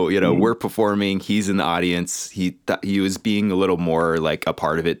 even though, we're performing, he's in the audience. He thought he was being a little more like a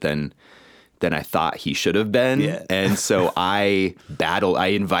part of it than I thought he should have been. Yeah. And so I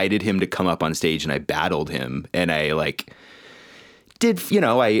invited him to come up on stage and I battled him and I like did,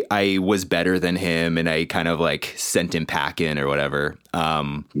 I was better than him and I kind of like sent him packing or whatever.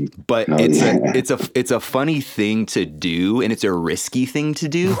 But it's a funny thing to do and it's a risky thing to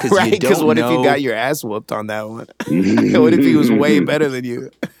do because right? Because what if you got your ass whooped on that one? What if he was way better than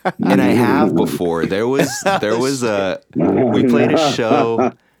you? And I have before. There was we played a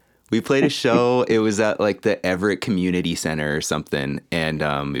show. It was at like the Everett Community Center or something, and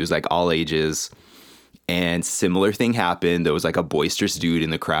it was like all ages. And similar thing happened. There was like a boisterous dude in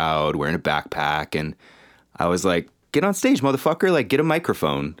the crowd wearing a backpack. And I was like, get on stage, motherfucker. Like, get a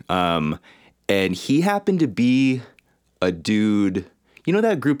microphone. And he happened to be a dude. You know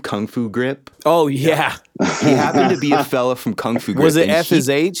that group Kung Fu Grip? Oh, yeah. He happened to be a fella from Kung Fu Grip. Was it F is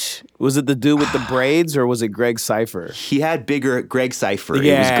H? Was it the dude with the braids or was it Greg Cypher? He had bigger Greg Cypher.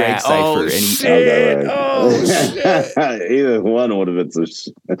 Yeah. It was Greg Cypher. Shit. Either one would have been some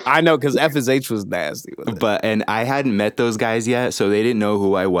shit. I know, because F is H was nasty. And I hadn't met those guys yet, so they didn't know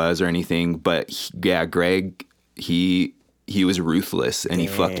who I was or anything. But Greg, he was ruthless and he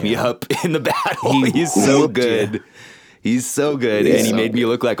fucked me up in the battle. He's so good. You. He's so good, and he made me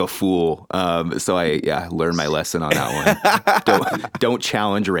look like a fool. So I learned my lesson on that one. Don't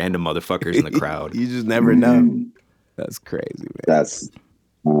challenge random motherfuckers in the crowd. You just never know. That's crazy, man. That's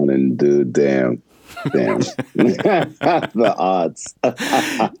on, dude. Damn. The odds.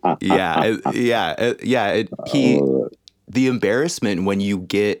 The embarrassment when you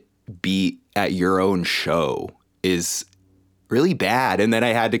get beat at your own show is really bad, and then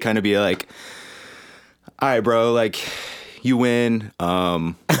I had to kind of be like, all right, bro, like, you win.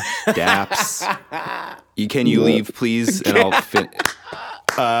 Daps. Can you leave, please? And I'll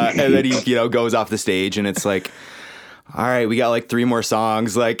and then he, goes off the stage and it's like, all right, we got like 3 more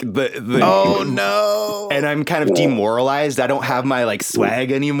songs. Like oh no. And I'm kind of demoralized. I don't have my like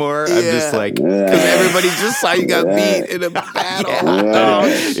swag anymore. I'm just like, because everybody just saw you got beat in a battle. Oh,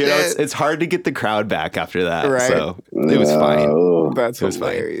 shit. It's hard to get the crowd back after that. Right. So it was fine. That's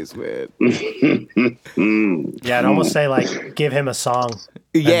hilarious, man. Yeah, I'd almost say like give him a song.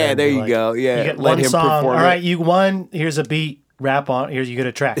 Yeah, there you go. Yeah, you get let one song. All right, you won. Here's a beat. Rap on. Here's you get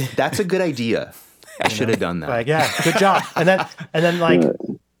a track. That's a good idea. I should have done that. Like, yeah, good job. And then like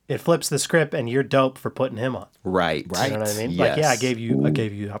it flips the script and you're dope for putting him on. Right. You know what I mean? Yes. Like, I gave you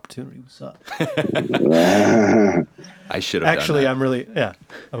the opportunity. What's up? I should have Actually, done that.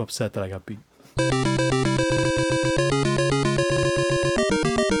 I'm upset that I got beat.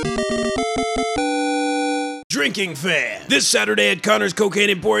 Drinking Fan. This Saturday at Connor's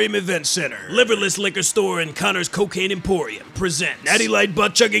Cocaine Emporium Event Center, Liverless Liquor Store and Connor's Cocaine Emporium present Natty Light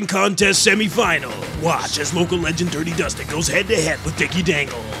Butt Chugging Contest Semifinal. Watch as local legend Dirty Dustin goes head to head with Dickie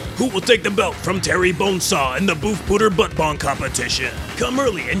Dangle. Who will take the belt from Terry Bonesaw in the Boof Pooter Butt Bong competition? Come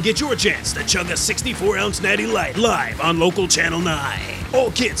early and get your chance to chug a 64-ounce Natty Light live on local Channel 9.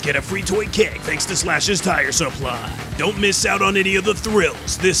 All kids get a free toy keg thanks to Slash's Tire Supply. Don't miss out on any of the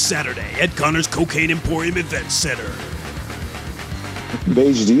thrills this Saturday at Connor's Cocaine Emporium Event Center.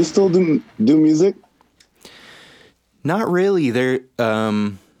 Beige, do you still do music? Not really.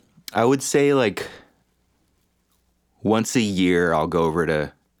 I would say like once a year I'll go over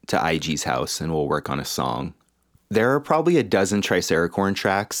to IG's house and we'll work on a song. There are probably a dozen Triceracorn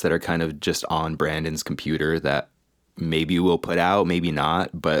tracks that are kind of just on Brandon's computer that maybe we'll put out, maybe not,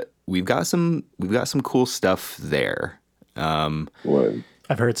 but we've got some cool stuff there. What?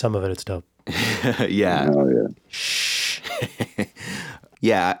 I've heard some of it. It's dope. Yeah. Oh yeah. Shh.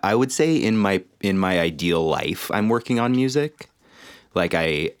 Yeah, I would say in my ideal life, I'm working on music. Like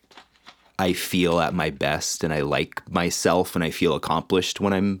I feel at my best and I like myself and I feel accomplished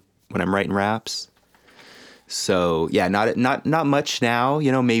when I'm writing raps. So yeah, not much now.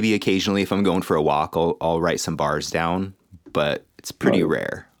 You know, maybe occasionally if I'm going for a walk, I'll write some bars down, but it's pretty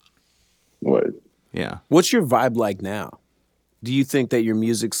rare. What? Yeah. What's your vibe like now? Do you think that your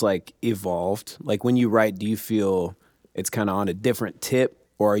music's like evolved? Like when you write, do you feel it's kind of on a different tip?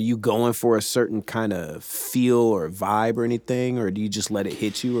 Or are you going for a certain kind of feel or vibe or anything? Or do you just let it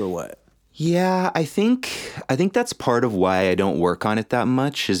hit you or what? Yeah, I think that's part of why I don't work on it that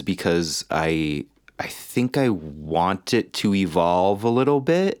much is because I think I want it to evolve a little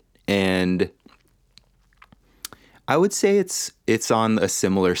bit, and I would say it's on a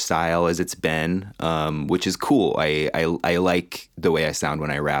similar style as it's been, which is cool. I like the way I sound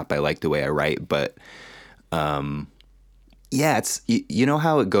when I rap. I like the way I write, but yeah, it's you know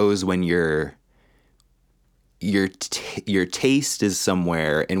how it goes when your taste is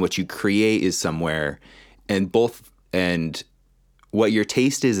somewhere and what you create is somewhere, and what your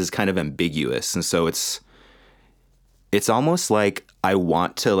taste is kind of ambiguous, and so it's almost like I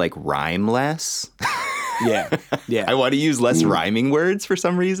want to like rhyme less. Yeah. I want to use less rhyming words for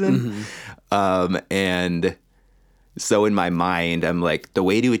some reason. And so in my mind, I'm like, the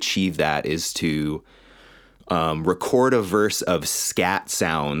way to achieve that is to record a verse of scat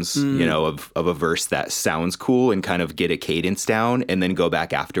sounds, you know, of a verse that sounds cool and kind of get a cadence down, and then go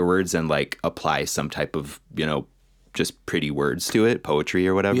back afterwards and like apply some type of, you know, just pretty words to it, poetry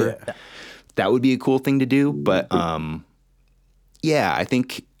or whatever. Yeah. That would be a cool thing to do. But yeah, I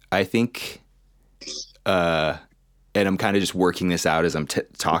think and I'm kind of just working this out as I'm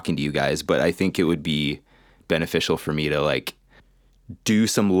talking to you guys, but I think it would be beneficial for me to like do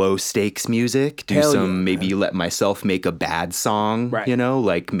some low stakes music, maybe let myself make a bad song, right. You know,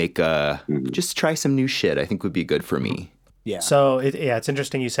 like just try some new shit. I think would be good for me. Yeah. So it's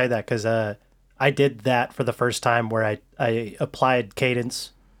interesting you say that because I did that for the first time where I applied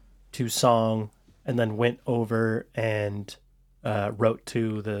cadence to song and then went over and wrote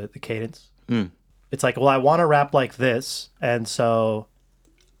to the cadence. It's like, well, I want to rap like this, and so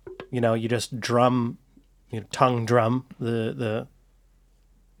you know, you just drum, tongue drum the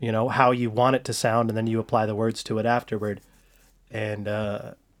you know, how you want it to sound, and then you apply the words to it afterward. And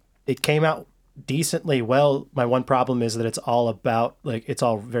it came out decently well. My one problem is that it's all about, like, it's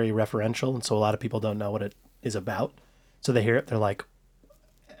all very referential, and so a lot of people don't know what it is about. So they hear it, they're like,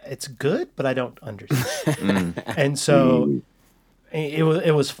 it's good, but I don't understand. And so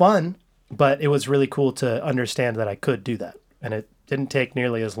it was fun, but it was really cool to understand that I could do that. And it didn't take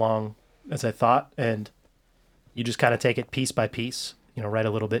nearly as long as I thought, and you just kind of take it piece by piece. You know, write a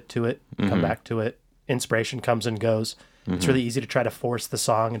little bit to it, come back to it. Inspiration comes and goes. It's really easy to try to force the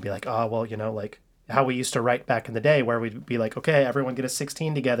song and be like, oh, well, you know, like how we used to write back in the day where we'd be like, okay, everyone get a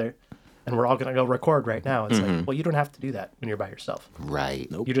 16 together and we're all going to go record right now. It's like, well, you don't have to do that when you're by yourself. Right.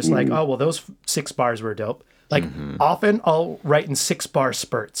 Nope. You're just like, oh, well, those 6 bars were dope. Like often I'll write in 6-bar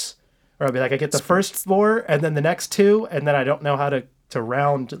spurts. Or I'll be like, I get the first 4 and then the next 2, and then I don't know how to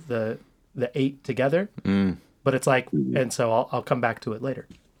round the 8 together. But it's like, and so I'll come back to it later.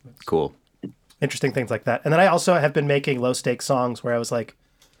 Cool. Interesting things like that. And then I also have been making low stakes songs where I was like,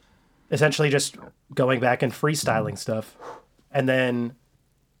 essentially just going back and freestyling stuff, and then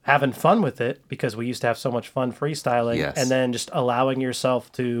having fun with it because we used to have so much fun freestyling. Yes. And then just allowing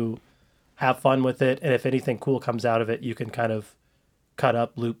yourself to have fun with it. And if anything cool comes out of it, you can kind of cut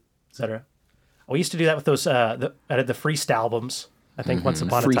up, loop, etc. We used to do that with those. I did the freestyle albums. I think once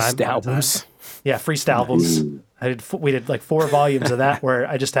upon a time. Freestyle albums. Yeah, freestyle albums. We did like 4 volumes of that where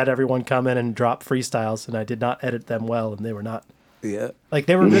I just had everyone come in and drop freestyles, and I did not edit them well, and they were not. Yeah. Like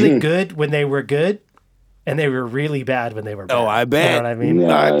they were really good when they were good, and they were really bad when they were bad. Oh, I bet. You know what I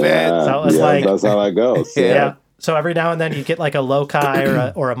mean? I bet. So it was like that's how it goes. Yeah. So every now and then you get like a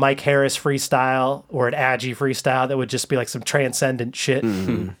Lokai or a Mike Harris freestyle or an Agi freestyle that would just be like some transcendent shit.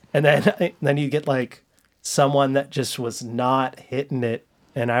 And then you get like someone that just was not hitting it.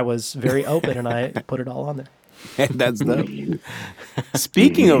 And I was very open and I put it all on there. That's dope.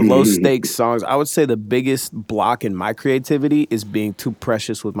 Speaking of low stakes songs, I would say the biggest block in my creativity is being too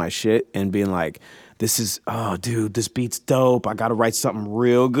precious with my shit and being like, this beat's dope. I got to write something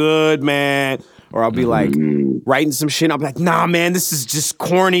real good, man. Or I'll be like writing some shit. And I'll be like, nah, man, this is just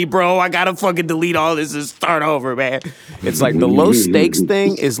corny, bro. I got to fucking delete all this and start over, man. It's like the low stakes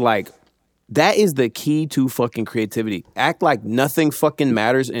thing is like, that is the key to fucking creativity. Act like nothing fucking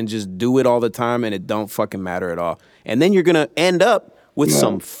matters and just do it all the time and it don't fucking matter at all. And then you're going to end up with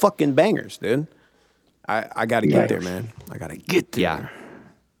some fucking bangers, dude. I got to get there, man. I got to get there. Yeah.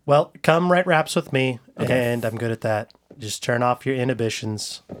 Well, come write raps with me, and I'm good at that. Just turn off your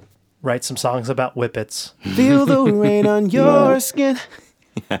inhibitions. Write some songs about whippets. Feel the rain on your skin.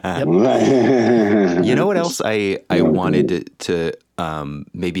 You know what else I wanted to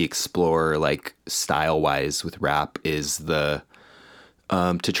maybe explore, like style-wise with rap, is the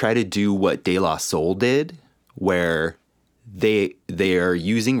to try to do what De La Soul did, where they are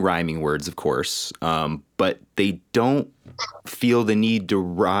using rhyming words, of course, but they don't feel the need to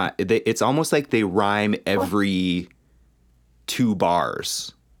rhyme. It's almost like they rhyme every 2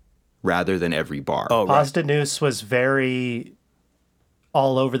 bars rather than every bar. Oh, right. Paz de Noose was very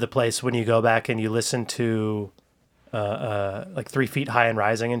all over the place when you go back and you listen to like 3 Feet High and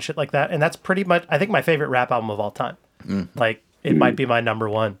Rising and shit like that. And that's pretty much, I think, my favorite rap album of all time. Like, it might be my number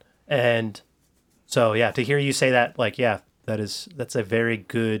one. And so, yeah, to hear you say that, like, yeah, that's a very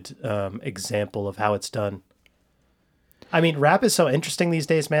good example of how it's done. I mean, rap is so interesting these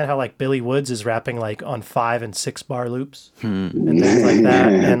days, man, how like Billy Woods is rapping like on 5 and 6 bar loops and things like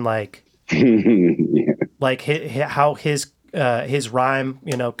that. And like, like how his rhyme,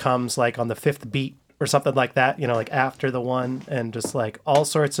 you know, comes like on the 5th beat or something like that, you know, like after the one, and just like all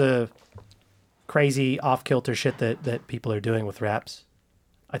sorts of crazy off kilter shit that people are doing with raps.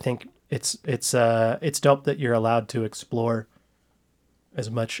 I think it's dope that you're allowed to explore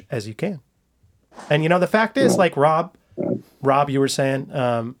as much as you can. And you know, the fact is, like Rob, you were saying,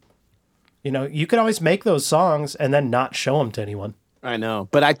 you know, you could always make those songs and then not show them to anyone. I know,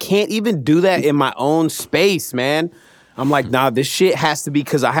 but I can't even do that in my own space, man. I'm like, nah, this shit has to be,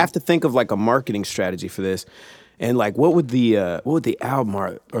 because I have to think of like a marketing strategy for this. And like, what would the album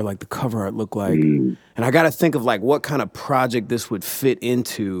art or like the cover art look like? And I got to think of like what kind of project this would fit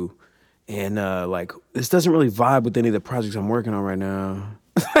into. And like, this doesn't really vibe with any of the projects I'm working on right now.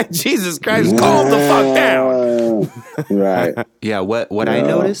 Like, Jesus Christ, calm the fuck down. Right. Yeah, what I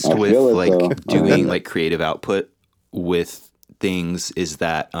noticed I with feel it, like though. doing like creative output with things is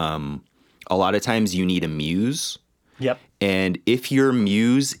that a lot of times you need a muse. Yep. And if your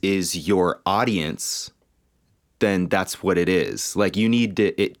muse is your audience, then that's what it is. Like, you need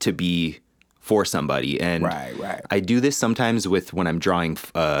it to be for somebody. And Right. I do this sometimes with when I'm drawing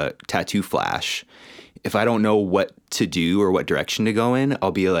tattoo flash. If I don't know what to do or what direction to go in,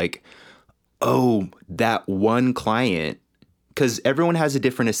 I'll be like, oh, that one client, because everyone has a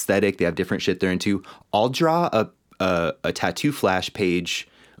different aesthetic. They have different shit they're into. I'll draw a tattoo flash page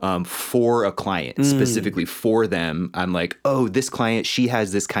for a client, specifically for them. I'm like, oh, this client, she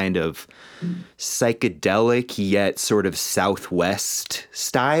has this kind of psychedelic yet sort of Southwest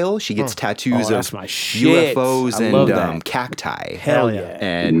style. She gets tattoos of that's my shit. UFOs I love and that. cacti. Hell yeah.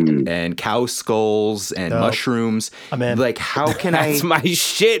 And cow skulls and mushrooms. I'm in. Like, how can I? That's my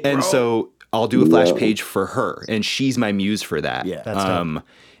shit, bro. And so I'll do a flash page for her, and she's my muse for that. Yeah. That's dope.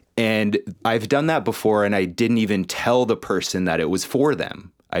 And I've done that before, and I didn't even tell the person that it was for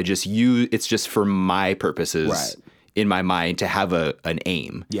them. I just it's just for my purposes in my mind to have an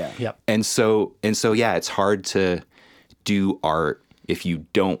aim. Yeah. Yep. And so yeah, it's hard to do art if you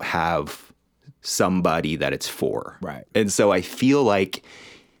don't have somebody that it's for. Right. And so I feel like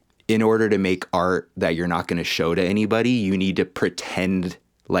in order to make art that you're not going to show to anybody, you need to pretend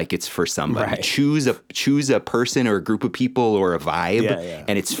like it's for somebody. Right. Choose a person or a group of people or a vibe,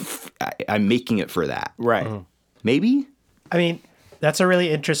 and I'm making it for that. Right. Maybe? I mean, that's a really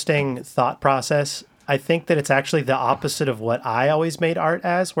interesting thought process. I think that it's actually the opposite of what I always made art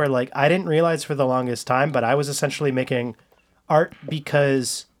as, where like I didn't realize for the longest time, but I was essentially making art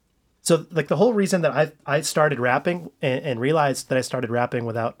because, so like the whole reason that I started rapping and realized that I started rapping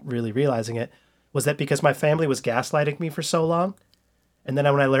without really realizing it was that because my family was gaslighting me for so long. And then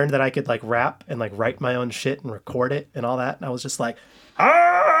when I learned that I could like rap and like write my own shit and record it and all that, and I was just like,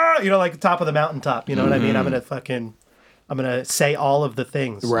 you know, like the top of the mountaintop, you know what I mean? I'm going to say all of the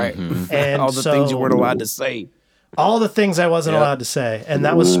things. Right. And All the things you weren't allowed to say. all the things I wasn't allowed to say, and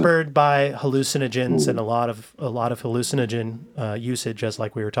that was spurred by hallucinogens and a lot of hallucinogen usage, as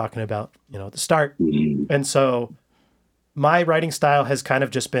like we were talking about, at the start. And so my writing style has kind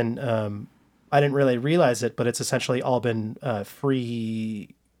of just been, I didn't really realize it, but it's essentially all been free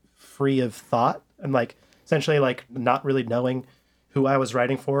of thought, and like essentially like not really knowing who I was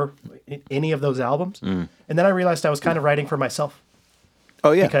writing for in any of those albums. And then I realized I was kind of writing for myself.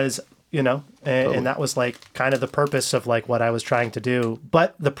 Oh yeah, because and that was like kind of the purpose of like what I was trying to do.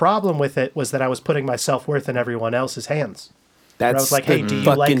 But the problem with it was that I was putting my self-worth in everyone else's hands. that's I was like, hey, do you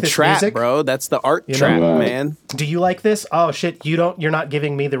fucking like this trap, music? bro. That's the art trap, man. Do you like this? Oh shit, you're not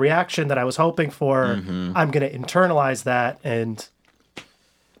giving me the reaction that I was hoping for. I'm going to internalize that. And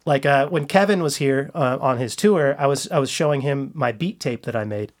like when Kevin was here on his tour, I was showing him my beat tape that I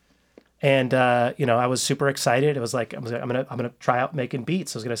made. And I was super excited. It was like I'm gonna try out making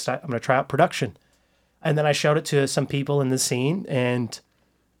beats. I'm gonna try out production, and then I showed it to some people in the scene, and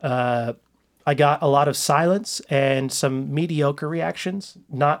I got a lot of silence and some mediocre reactions,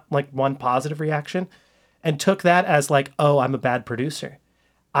 not like one positive reaction, and took that as like, oh, I'm a bad producer.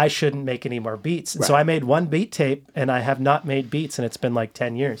 I shouldn't make any more beats. And so I made one beat tape, and I have not made beats, and it's been like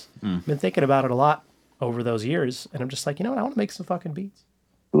 10 years. I've been thinking about it a lot over those years, and I'm just like, you know what? I want to make some fucking beats.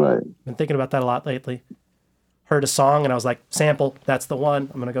 Right. Been thinking about that a lot lately. Heard a song and I was like, sample, that's the one.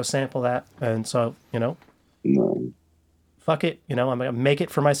 I'm going to go sample that. And so, fuck it. I'm going to make it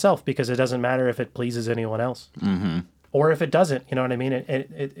for myself because it doesn't matter if it pleases anyone else. Or if it doesn't, you know what I mean?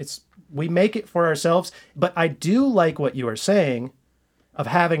 It's we make it for ourselves. But I do like what you are saying of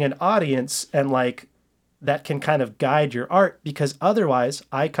having an audience and like that can kind of guide your art, because otherwise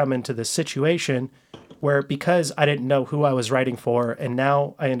I come into this situation where, because I didn't know who I was writing for, and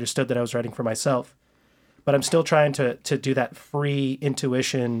now I understood that I was writing for myself, but I'm still trying to do that free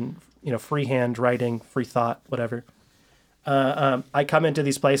intuition, freehand writing, free thought, whatever. I come into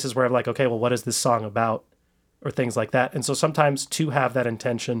these places where I'm like, okay, well, what is this song about? Or things like that. And so sometimes to have that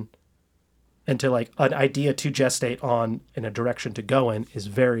intention and to like an idea to gestate on in a direction to go in is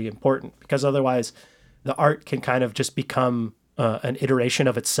very important, because otherwise the art can kind of just become an iteration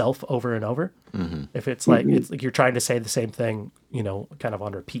of itself over and over. If it's like you're trying to say the same thing, kind of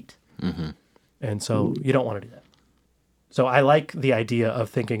on repeat. And so you don't want to do that. So I like the idea of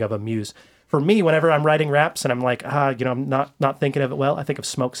thinking of a muse. For me, whenever I'm writing raps and I'm like, I'm not thinking of it well, I think of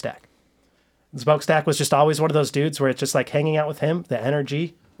Smokestack. Smokestack was just always one of those dudes where it's just like hanging out with him, the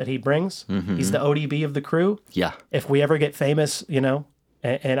energy that he brings. He's the ODB of the crew. Yeah. If we ever get famous,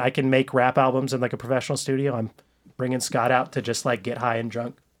 and I can make rap albums in like a professional studio, I'm bringing Scott out to just like get high and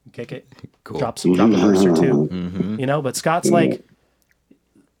drunk, kick it, cool. drop a verse or two, But Scott's like,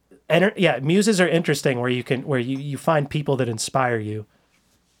 muses are interesting where you find people that inspire you,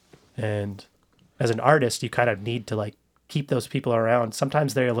 and as an artist, you kind of need to like keep those people around.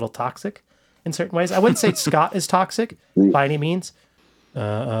 Sometimes they're a little toxic in certain ways. I wouldn't say Scott is toxic by any means,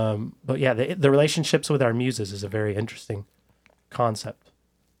 but yeah, the relationships with our muses is a very interesting concept.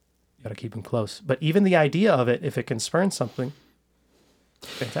 You got to keep them close. But even the idea of it, if it can spurn something,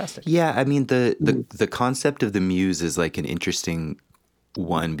 fantastic. Yeah, I mean, the concept of the muse is like an interesting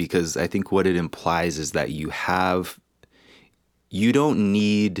one, because I think what it implies is that you don't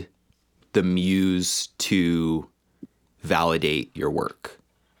need the muse to validate your work.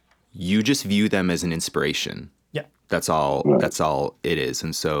 You just view them as an inspiration. Yeah. That's all it is.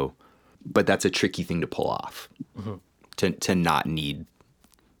 And so, but that's a tricky thing to pull off, to not need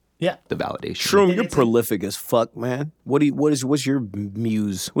the validation. Shroom, you're prolific as fuck, man. What's your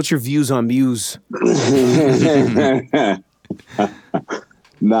muse? What's your views on muse?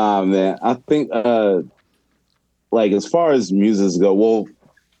 Nah, man. I think like as far as muses go, well,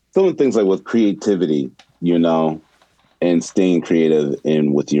 some of the things like with creativity, and staying creative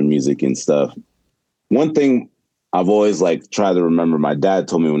and with your music and stuff. One thing I've always like tried to remember, my dad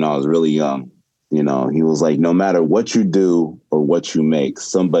told me when I was really young, he was like, no matter what you do or what you make,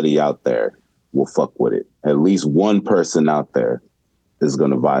 somebody out there will fuck with it. At least one person out there is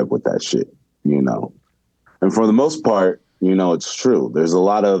going to vibe with that shit, And for the most part, it's true. There's a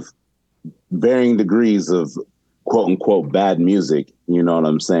lot of varying degrees of quote unquote bad music, you know what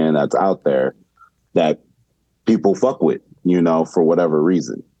I'm saying, that's out there that people fuck with, for whatever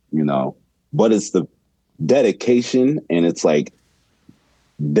reason, but it's the dedication and it's like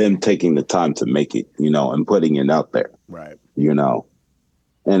them taking the time to make it, and putting it out there. Right.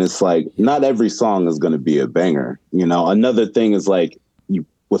 And it's like, not every song is going to be a banger. Another thing is like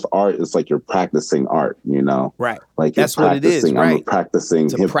with art, it's like you're practicing art, Right. Like that's what it is. Right. I'm practicing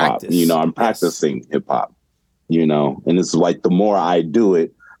hip hop, I'm practicing hip hop, and it's like the more I do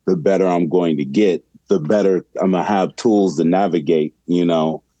it, the better I'm going to get the better I'm gonna have tools to navigate, you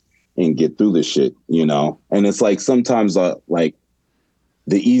know, and get through the shit, you know. And it's like sometimes like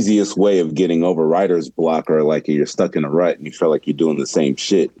the easiest way of getting over writer's block, or like you're stuck in a rut and you feel like you're doing the same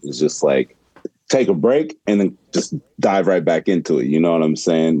shit, is just like take a break and then just dive right back into it. You know what I'm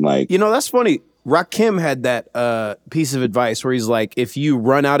saying? Like, you know, that's funny. Rakim had that piece of advice where he's like, if you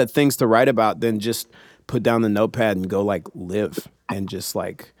run out of things to write about, then just put down the notepad and go like live and just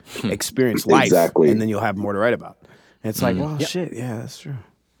like experience life. Exactly. And then you'll have more to write about. And it's like, well, shit. Yeah, that's true.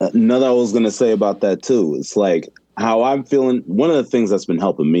 Another I was going to say about that too, it's like how I'm feeling. One of the things that's been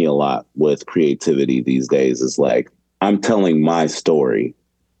helping me a lot with creativity these days is like, I'm telling my story.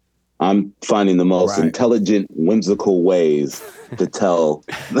 I'm finding the most intelligent, whimsical ways to tell,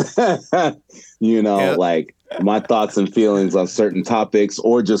 you know, like my thoughts and feelings on certain topics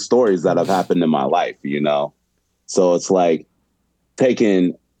or just stories that have happened in my life, you know? So it's like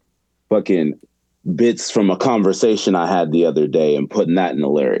taking fucking bits from a conversation I had the other day and putting that in a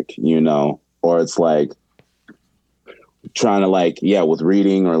lyric, you know? Or it's like trying to like, with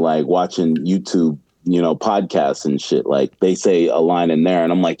reading or like watching YouTube, you know, podcasts and shit. Like they say a line in there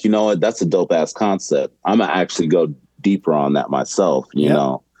and I'm like, you know what? That's a dope ass concept. I'm gonna actually go deeper on that myself, you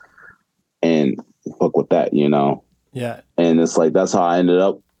know, and fuck with that, you know? Yeah. And it's like, that's how I ended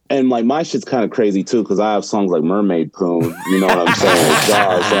up. And like my shit's kind of crazy too, because I have songs like Mermaid Poon, you know what I'm saying? With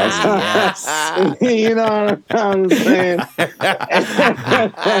Jaws, so you know what I'm saying?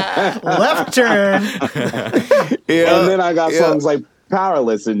 Left turn. And then I got songs like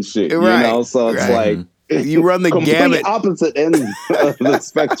Powerless and shit, you know? So it's like, you run the gamut. Opposite ends of the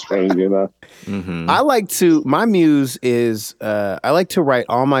spectrum, you know? My muse is, I like to write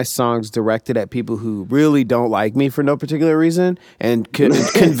all my songs directed at people who really don't like me for no particular reason and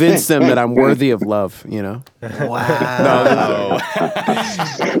convince them that I'm worthy of love, you know? Wow.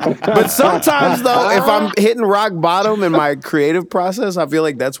 But sometimes, though, if I'm hitting rock bottom in my creative process, I feel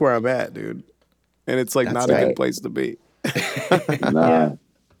like that's where I'm at, dude. And it's like not a good place to be. Yeah.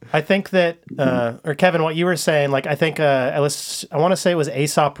 I think that, or Kevin, what you were saying, like, I think I want to say it was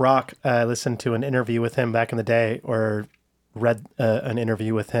Aesop Rock. I listened to an interview with him back in the day, or read an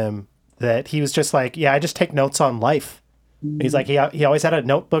interview with him, that he was just like, I just take notes on life. He's like, he always had a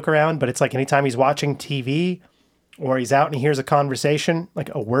notebook around, but it's like anytime he's watching TV or he's out and he hears a conversation,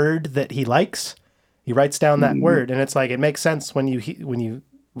 like a word that he likes, he writes down that word. And it's like, it makes sense when you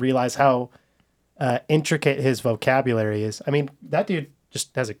realize how intricate his vocabulary is. I mean, that dude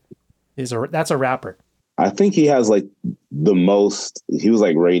just that's a rapper. I think he has like he was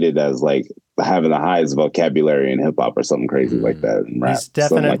like rated as like having the highest vocabulary in hip hop or something crazy like that. In rap, he's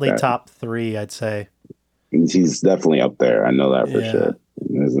definitely like top 3, I'd say. He's definitely up there. I know that for sure.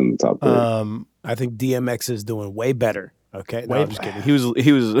 He's in the top 3. I think DMX is doing way better. Okay, no, I'm just kidding. He was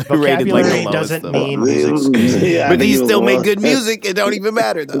rated like the lowest. Doesn't mean music, but he still made good music. It don't even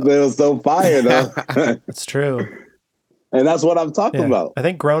matter though. It was so fire though. It's true. And that's what I'm talking about. I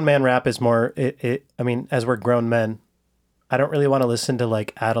think grown man rap is more, I mean, as we're grown men, I don't really want to listen to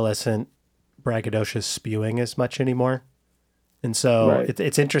like adolescent braggadocious spewing as much anymore. And so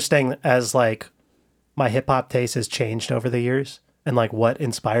it's interesting as like my hip hop taste has changed over the years and like what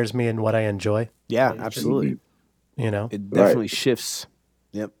inspires me and what I enjoy. Yeah, absolutely. You know, it definitely shifts.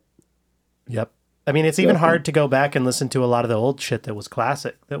 Yep. I mean, it's even hard to go back and listen to a lot of the old shit that was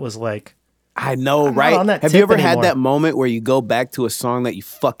classic. That was like, I know, right? Have you ever had that moment where you go back to a song that you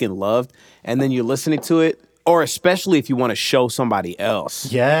fucking loved and then you're listening to it, or especially if you want to show somebody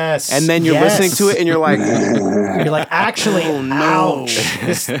else? Yes. And then you're listening to it and you're like, actually, ouch.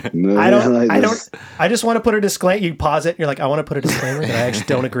 I just want to put a disclaimer. You pause it. You're like, I want to put a disclaimer that I actually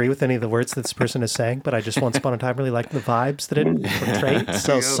don't agree with any of the words that this person is saying, but I just once upon a time really liked the vibes that it portrayed.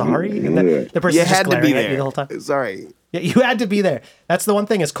 So sorry. And then the person just glaring at you the whole time. Sorry. Yeah, you had to be there. That's the one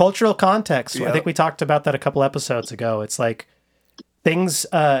thing is cultural context. Yep. I think we talked about that a couple episodes ago. It's like things,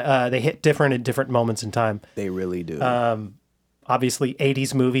 they hit different at different moments in time. They really do. Obviously,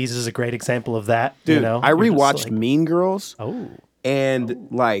 80s movies is a great example of that. Dude, you know? I rewatched Mean Girls. Oh. And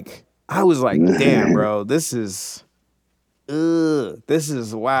like, I was like, damn, bro, this is, and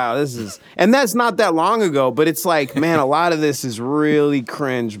that's not that long ago, but it's like, man, a lot of this is really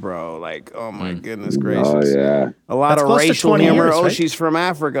cringe, bro. Like, oh my goodness gracious. Oh, yeah. A lot of racial humor. Years, right? She's from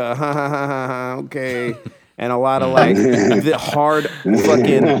Africa. Okay. And a lot of like the hard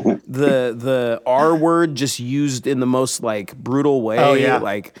fucking, the R word just used in the most like brutal way. Oh, yeah.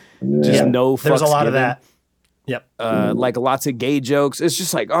 Like, just no fucks There's a lot given. of that. Yep. Like lots of gay jokes. It's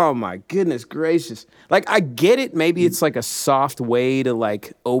just like, oh my goodness gracious. Like I get it. Maybe it's like a soft way to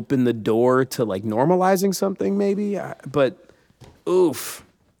like open the door to like normalizing something maybe. But oof.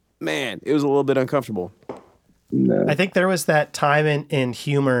 man, it was a little bit uncomfortable. No. I think there was that time in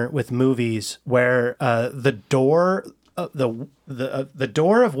humor with movies where the door the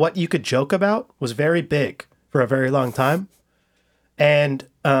door of what you could joke about was very big for a very long time. And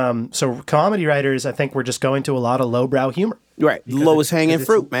so comedy writers, I think, were just going to a lot of lowbrow humor. Right. Lowest hanging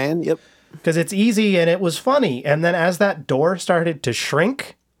fruit, man. Yep. Because it's easy and it was funny. And then as that door started to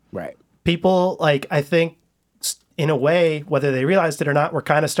shrink, Right. people, like, I think, in a way, whether they realized it or not, were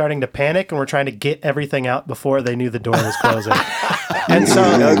kind of starting to panic and were trying to get everything out before they knew the door was closing. And so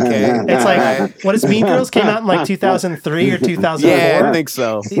it's like, what is Mean Girls came out in like 2003 or 2004? Yeah, I think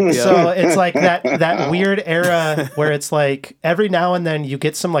so. So it's like that weird era where it's like every now and then you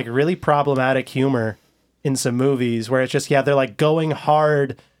get some like really problematic humor in some movies where it's just, they're like going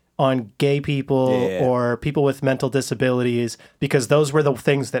hard on gay people or people with mental disabilities because those were the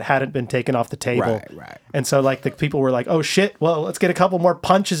things that hadn't been taken off the table. Right. And so like the people were like, oh shit, well, let's get a couple more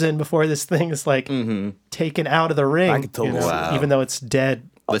punches in before this thing is like taken out of the ring. I could totally Wow. Even though it's dead.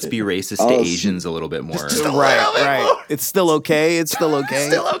 Let's be racist to Asians a little bit more. Right. It's still okay. It's still okay.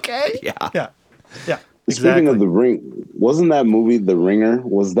 Still okay. Yeah. Yeah. Speaking of The Ring, wasn't that movie The Ringer?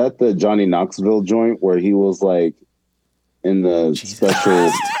 Was that the Johnny Knoxville joint where he was like in the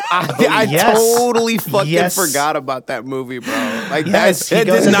special? I yes. totally fucking Yes. forgot about that movie, bro. Like Yes, he I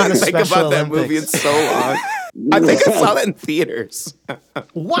goes did not into the think Special about that movie in Olympics. so long. I think I saw that in theaters.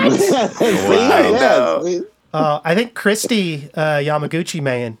 What? Yeah. I think Christy Yamaguchi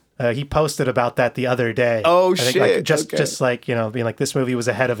man, he posted about that the other day. Oh, I think, shit. Like, just like, being like, this movie was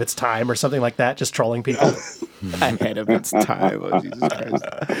ahead of its time or something like that, just trolling people. Ahead of its time. Oh, Jesus Christ.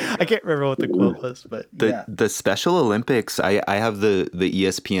 I can't remember what the quote was, but The Special Olympics, I have the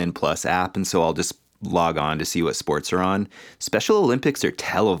ESPN Plus app, and so I'll just log on to see what sports are on. Special Olympics are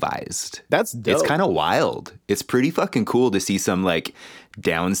televised. That's dope. It's kind of wild. It's pretty fucking cool to see some like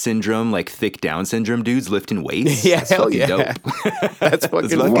Down syndrome, like thick Down syndrome dudes lifting weights. Yeah, That's hell fucking yeah. dope. That's fucking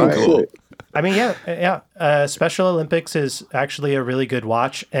fucking wild. cool. I mean, Special Olympics is actually a really good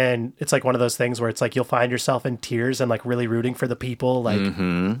watch, and it's like one of those things where it's like you'll find yourself in tears and like really rooting for the people. Like,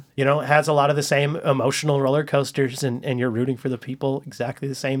 it has a lot of the same emotional roller coasters, and you're rooting for the people exactly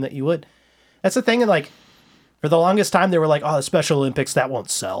the same that you would. That's the thing, and like for the longest time, they were like, "Oh, the Special Olympics that won't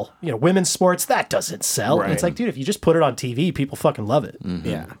sell." Women's sports that doesn't sell. Right. And it's like, dude, if you just put it on TV, people fucking love it.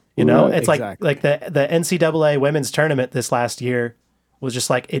 Yeah. Right, It's exactly. like the NCAA women's tournament this last year was just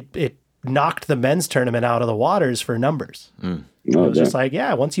like it knocked the men's tournament out of the waters for numbers. It was just like,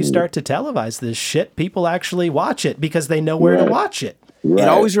 once you start to televise this shit, people actually watch it because they know where to watch it. It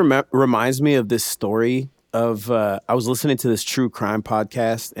always reminds me of this story of I was listening to this true crime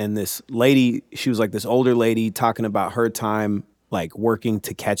podcast, and this lady, she was like this older lady talking about her time like working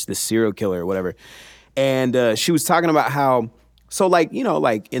to catch this serial killer or whatever. And she was talking about how, so like,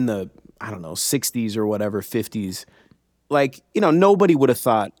 like in the, I don't know, 60s or whatever, 50s, like, nobody would have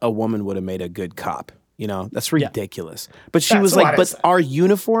thought a woman would have made a good cop. That's ridiculous. But she was like, but our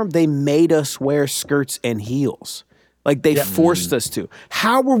uniform, they made us wear skirts and heels. Like they forced us to.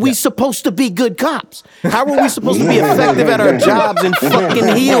 How were we supposed to be good cops? How were we supposed to be effective at our jobs in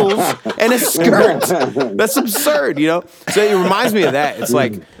fucking heels and a skirt? That's absurd, So it reminds me of that. It's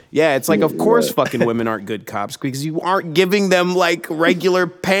like, of course fucking women aren't good cops because you aren't giving them like regular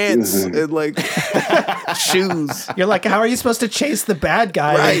pants and like shoes. You're like, how are you supposed to chase the bad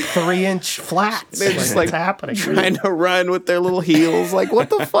guy in 3-inch flats? They're just like what's happening? trying to run with their little heels. Like,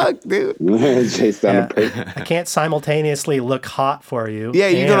 what the fuck, dude? Chase down a pig. I can't simultaneously look hot for you. Yeah,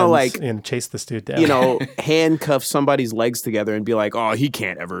 you're gonna like and chase this dude down. handcuff somebody's legs together and be like, oh, he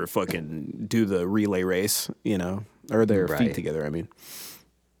can't ever fucking do the relay race, or their feet together. I mean,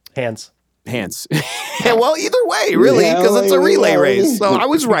 hands. Yeah, well, either way, really, because it's a relay race. So I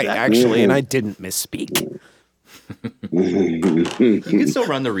was right, actually, and I didn't misspeak. You can still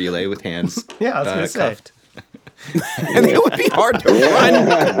run the relay with hands. Yeah, I was gonna say. cuffed. And it would be hard to run.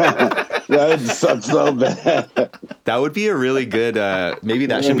 That would suck so bad. That would be a really good. Maybe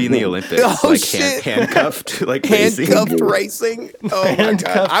that should be in the Olympics. Oh, like shit. handcuffed, like racing. Handcuffed racing. Oh my god,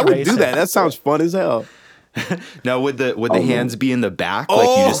 Handcuffed I would do racing. that. That sounds fun as hell. Now, would the hands be in the back, like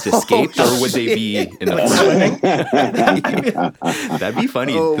you just escaped, or would they be in the front? That'd be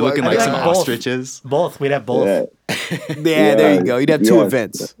funny, Oh my looking like God. some Both. ostriches. Both. We'd have both. Yeah. Yeah, there you go. You'd have two Yeah.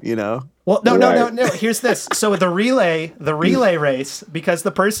 events, Well, no. Right. Here's this. So the relay race, because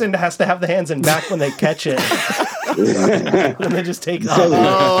the person has to have the hands in back when they catch it, and they just take off.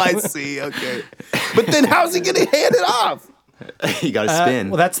 Oh, I see. Okay, but then how's he gonna hand it off? You got to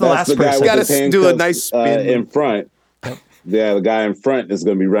spin. Well, that's the That's last the guy person. with Gotta the do a handcuffs, nice spin. in front. Yeah, the guy in front is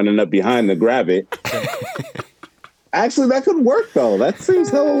going to be running up behind to grab it. Actually, that could work though. That seems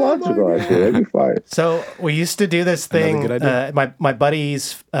hella logical. Actually, that'd be fire. So we used to do this thing. good idea. My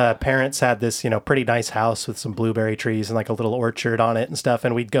buddy's parents had this, pretty nice house with some blueberry trees and like a little orchard on it and stuff.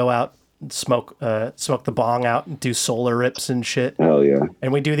 And we'd go out and smoke the bong out and do solar rips and shit. Hell yeah.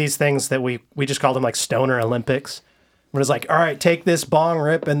 And we do these things that we just call them like stoner Olympics. Where it's like, all right, take this bong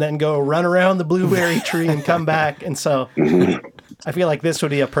rip and then go run around the blueberry tree and come back. And so I feel like this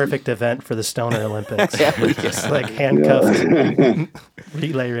would be a perfect event for the stoner Olympics. Just like handcuffed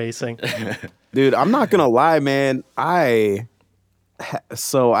relay racing. Dude, I'm not gonna lie, man. I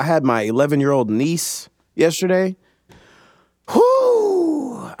had my 11-year-old niece yesterday.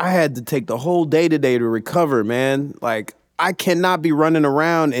 Whoo! I had to take the whole day today to recover, man. Like, I cannot be running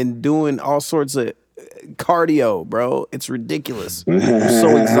around and doing all sorts of cardio, bro. It's ridiculous. I'm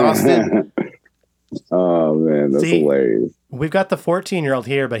so exhausted. Oh man, that's hilarious. We've got the 14-year-old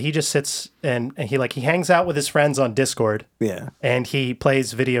here, but he just sits and he hangs out with his friends on Discord. Yeah. And he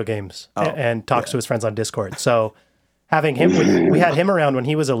plays video games and talks to his friends on Discord. So having him, we had him around when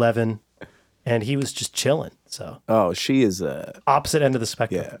he was 11 and he was just chilling. So she is opposite end of the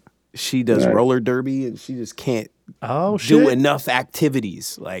spectrum. Yeah. She does roller derby and she just can't do enough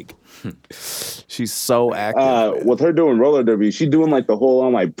activities. Like, she's so active. With her doing roller derby, she doing like the whole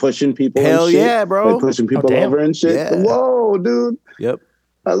on like pushing people. Hell and shit. Yeah, bro! Like pushing people over and shit. Yeah. Whoa, dude! Yep,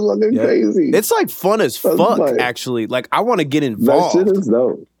 that's looking crazy. It's like fun as fuck. Actually, like I want to get involved. That shit is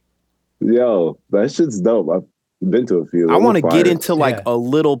dope. Yo, that shit's dope. I've been to a few. I want to get into like a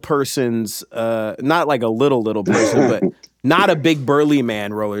little person's, not like a little person, but not a big burly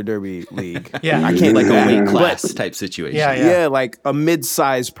man roller derby league. Yeah, I can't like do a that. weight class type situation. Yeah, like a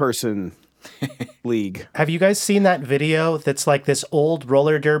mid-sized person league. Have you guys seen that video that's like this old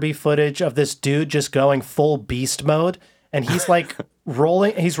roller derby footage of this dude just going full beast mode? And he's like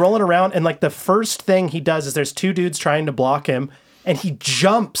rolling around, and like the first thing he does is there's two dudes trying to block him, and he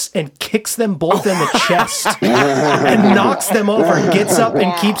jumps and kicks them both in the chest and knocks them over, gets up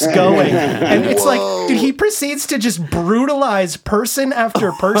and keeps going. And it's like, dude, he proceeds to just brutalize person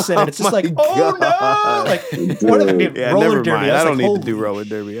after person. And it's just like, oh no! Like, what are they doing? Roller derby. I don't need to do roller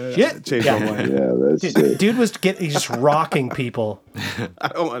derby. Change my mind. Yeah, that's shit. Dude he's just rocking people. I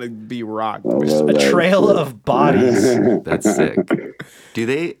don't want to be rocked. A trail of bodies. That's sick.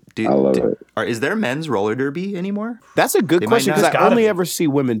 Is there men's roller derby anymore? That's a good question because I only ever see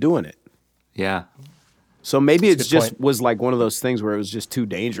women doing it. Yeah. So maybe it just was like one of those things where it was just too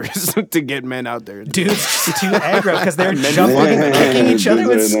dangerous to get men out there. Dudes just too aggro because they're jumping and kicking each other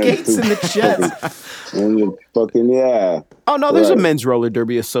with skates in the chest. Fucking yeah. Oh no, there's a men's roller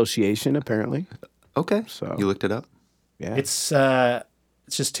derby association apparently. Okay. So you looked it up? Yeah. It's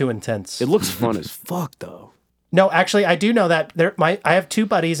just too intense. It looks fun as fuck though. No, actually, I do know that I have two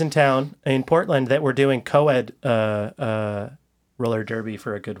buddies in town in Portland that were doing co-ed roller derby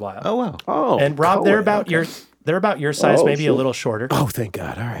for a good while. Oh wow! Oh, and Rob, they're about your size, maybe a little shorter. Oh, thank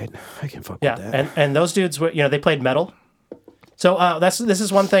God! All right, I can fuck with that. and those dudes were, they played metal. So this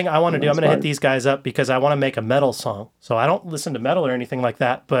is one thing I want to do. I'm going to hit these guys up because I want to make a metal song. So I don't listen to metal or anything like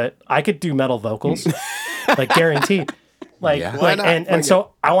that, but I could do metal vocals, like guaranteed.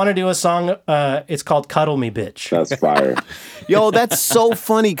 So I want to do a song. It's called "Cuddle Me, Bitch." That's fire. Yo, that's so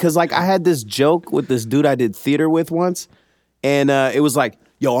funny because like I had this joke with this dude I did theater with once, and it was like,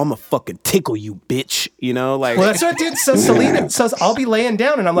 "Yo, I'm gonna fucking tickle you, bitch." Well, that's what dude. So Selena says, "I'll be laying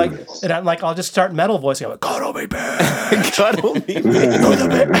down," and I'm like, I'll just start metal voicing. I'm like, "Cuddle me, bitch." Cuddle me,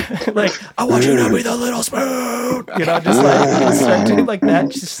 bitch. Like, I want you to be the little spoon. Just like start doing like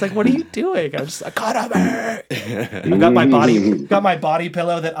that. She's just like, "What are you doing?" I'm just like, "Cuddle me." I've got my body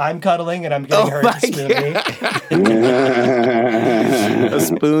pillow that I'm cuddling, and I'm getting her to spoon me. A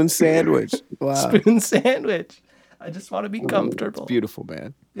spoon sandwich. Wow. Spoon sandwich. I just want to be comfortable. It's beautiful,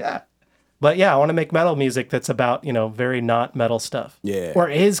 man. Yeah. But yeah, I want to make metal music that's about, very not metal stuff. Yeah. Or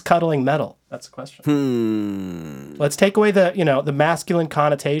is cuddling metal? That's the question. Let's take away the, the masculine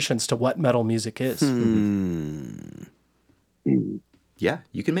connotations to what metal music is. Yeah,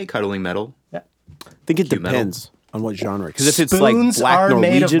 you can make cuddling metal. Yeah. I think it depends on what genre. Because if it's Spoons like black are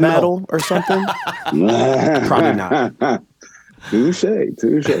made of Norwegian metal or something, probably not. Touche.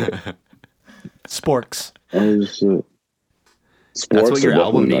 Sporks. Oh shit. That's what your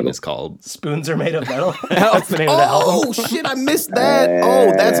album name is called. Spoons are made of metal. That's the name of the album. Oh shit, I missed that.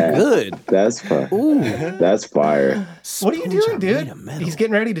 Oh, that's good. That's fire. Ooh, that's fire. What are you doing, dude? He's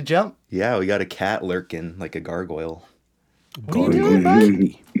getting ready to jump. Yeah, we got a cat lurking like a gargoyle. What are you doing,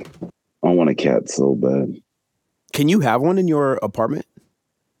 bud? I want a cat so bad. Can you have one in your apartment?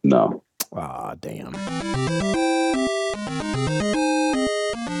 No. Ah, damn.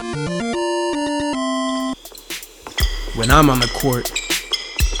 When I'm on the court,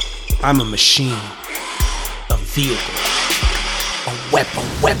 I'm a machine, a vehicle, a weapon.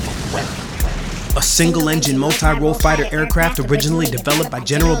 A single-engine, multi-role fighter aircraft originally developed by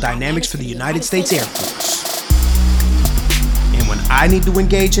General Dynamics for the United States Air Force. And when I need to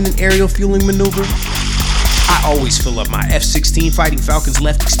engage in an aerial fueling maneuver, I always fill up my F-16 Fighting Falcon's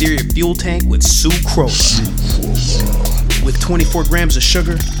left exterior fuel tank with sucrose. With 24 grams of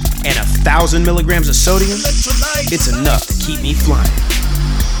sugar and 1,000 milligrams of sodium, it's enough to keep me flying.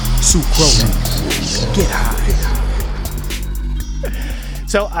 Sucrose. Get high.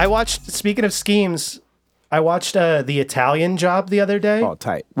 So I watched, speaking of schemes, I watched The Italian Job the other day. Oh,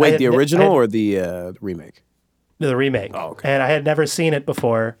 tight. Wait, the original or the remake? The remake. Oh, okay. And I had never seen it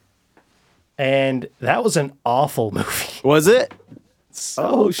before. And that was an awful movie. Was it?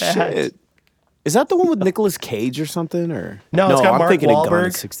 So bad. Shit. Is that the one with Nicolas Cage or something? Or No, it's got I'm Mark thinking of Gone in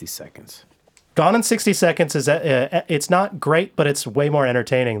Wahlberg. 60 Seconds. Gone in 60 Seconds is it's not great, but it's way more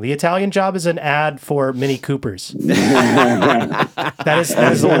entertaining. The Italian Job is an ad for Mini Coopers. that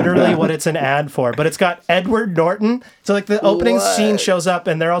is literally what it's an ad for. But it's got Edward Norton. So like the opening scene shows up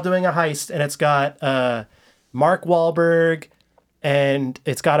and they're all doing a heist, and it's got Mark Wahlberg, and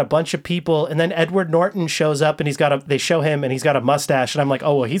it's got a bunch of people, and then Edward Norton shows up and they show him and he's got a mustache, and I'm like,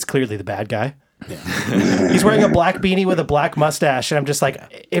 oh well, he's clearly the bad guy. Yeah. He's wearing a black beanie with a black mustache, and I'm just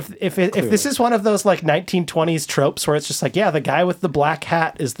like, if this is one of those like 1920s tropes where it's just like, yeah, the guy with the black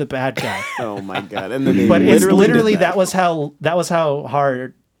hat is the bad guy. Oh my god! And then but it's literally that was how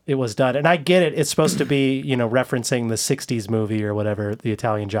hard it was done. And I get it; it's supposed to be referencing the 60s movie or whatever The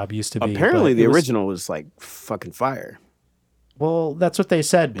Italian Job used to be. Apparently, the original was like fucking fire. Well, that's what they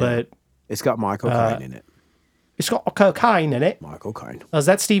said, but it's got Michael Caine in it. It's got cocaine in it. Michael Caine. Is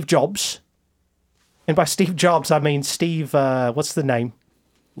that Steve Jobs? And by Steve Jobs, I mean Steve, what's the name?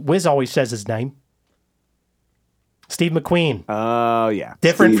 Wiz always says his name. Steve McQueen. Oh, yeah.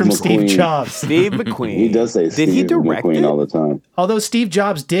 Different Steve from McQueen. Steve Jobs. Steve McQueen. He does say Did Steve he direct McQueen it? all the time. Although Steve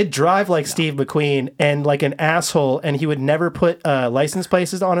Jobs did drive like Steve McQueen and like an asshole, and he would never put license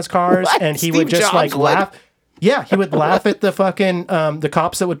plates on his cars, and he would Steve just Jobs like laugh. Yeah, he would laugh at the fucking the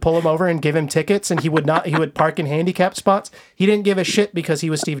cops that would pull him over and give him tickets, and he would park in handicapped spots. He didn't give a shit because he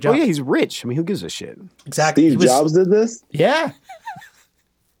was Steve Jobs. Oh yeah, he's rich. I mean, who gives a shit? Exactly. Steve Jobs did this? Yeah.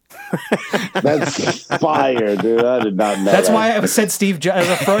 That's fire, dude. I did not know That's that. why I said Steve Jobs.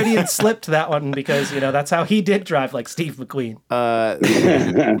 A Freudian slipped that one because, that's how he did drive like Steve McQueen.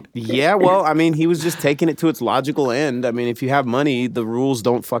 Yeah, well, I mean, he was just taking it to its logical end. I mean, if you have money, the rules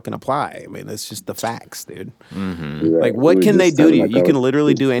don't fucking apply. I mean, that's just the facts, dude. Right. Like, what We can were they just do to saying, you? like, You I can was-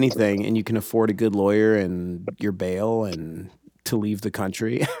 literally do anything, and you can afford a good lawyer and your bail and to leave the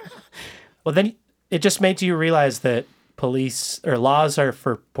country. Well, then it just made you realize that police or laws are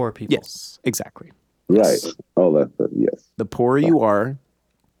for poor people. Yes, exactly. Right. Oh, that's yes. The poorer you are,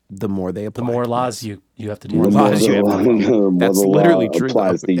 the more they The apply. more laws you have to More do. laws you have to The more That's the law literally true,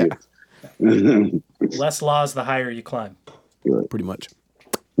 applies though. to you. Less laws, the higher you climb. Pretty much.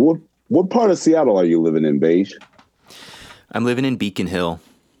 What part of Seattle are you living in, Beige? I'm living in Beacon Hill.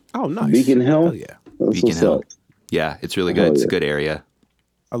 Oh, nice. Beacon Hill? Hell yeah. That's Beacon what's Hill. up. Yeah, it's really Hell good. It's a yeah. good area.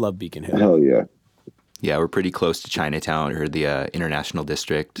 I love Beacon Hill. Hell yeah. Yeah, we're pretty close to Chinatown or the International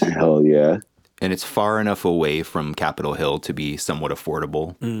District. Hell yeah. And it's far enough away from Capitol Hill to be somewhat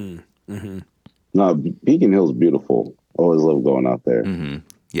affordable. No, Beacon Hill's beautiful. Always love going out there.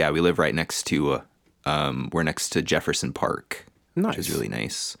 Yeah, we live right next to, we're next to Jefferson Park, Nice. which is really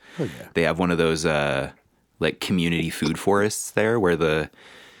nice. Oh, yeah. They have one of those like community food forests there where the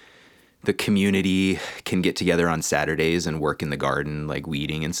community can get together on Saturdays and work in the garden, like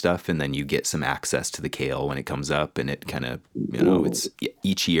weeding and stuff. And then you get some access to the kale when it comes up, and it kind of, it's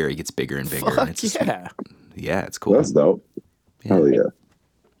each year it gets bigger and bigger. and it's yeah. yeah, it's cool. That's dope. Hell yeah.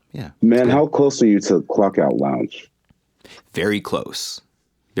 Yeah. Man, how close are you to Clock Out Lounge? Very close.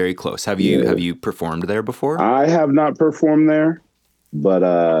 Very close. Have you performed there before? I have not performed there,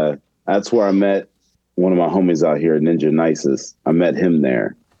 but that's where I met one of my homies out here, Ninja Nisus. I met him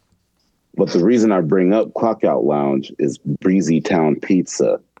there. But the reason I bring up Clock Out Lounge is Breezy Town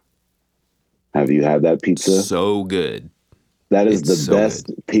Pizza. Have you had that pizza? So good. That is it's the so best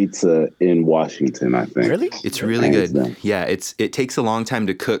pizza in Washington, I think. Really? It's really Hands good. down. Yeah, it takes a long time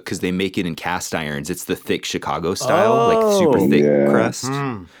to cook because they make it in cast irons. It's the thick Chicago style, like super thick yeah. crust.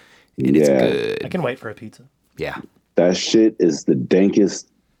 And it's good. I can wait for a pizza. Yeah. That shit is the dankest.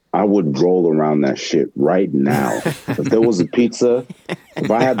 I would roll around that shit right now. If there was a pizza, if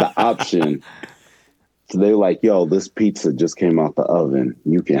I had the option, so they're like, yo, this pizza just came out the oven.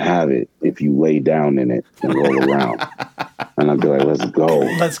 You can have it if you lay down in it and roll around. And I'd be like, let's go.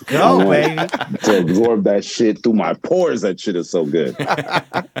 Let's go, baby. To absorb that shit through my pores, that shit is so good.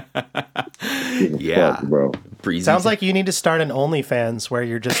 Yeah, Fuck, bro. Breezy. Sounds like you need to start an OnlyFans where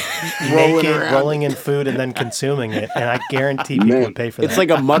you're just naked, rolling in food, and then consuming it. And I guarantee people would pay for that. It's like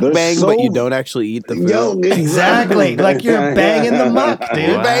a mukbang, but you don't actually eat the food. Yo, exactly. Like you're banging the muck, dude.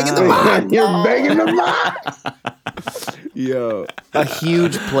 Wow. Banging the muck. You're banging the muck. Yo, a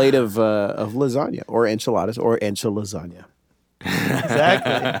huge plate of lasagna or enchiladas or lasagna.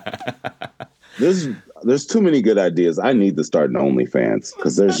 Exactly. There's too many good ideas. I need to start an OnlyFans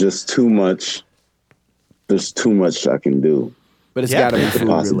because there's just too much. There's too much I can do. But it's got to be The food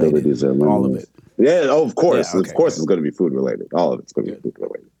possibilities related. are All of limitless. it. Yeah, of course. Yeah, okay. Of course it's going to be food related. All of it's going to be food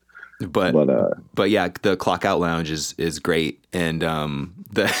related. But yeah, the Clock Out Lounge is great, and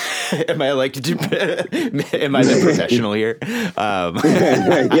the am I like am I the professional here?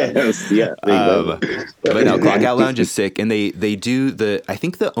 Yes, yeah. But no, Clock Out Lounge is sick, and they do I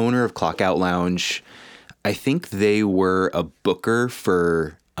think the owner of Clock Out Lounge, I think they were a booker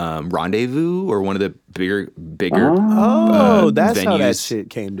for Rendezvous or one of the bigger that's how that venues shit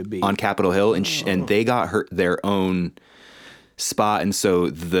came to be. on Capitol Hill, and they got their own spot, and so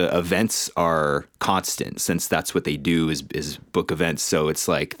the events are constant since that's what they do is book events. So it's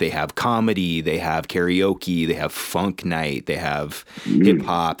like they have comedy, they have karaoke, they have funk night, they have hip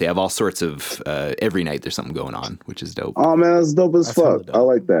hop, they have all sorts of every night there's something going on, which is dope. Oh man, that's dope as fuck. I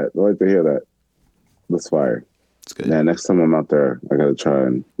like that. I like to hear that. That's fire. It's good. Yeah, next time I'm out there, I gotta try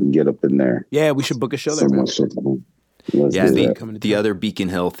and get up in there. Yeah, we should book a show there, So man. much shit to do. Let's Yeah, do that. the other Beacon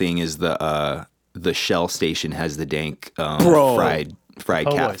Hill thing is the Shell station has the dank Bro. fried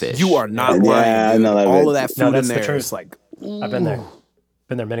Oh, catfish. You are not Yeah, lying, I dude. know that All bitch. of that food No, in that's the there truth. is like, I've been there.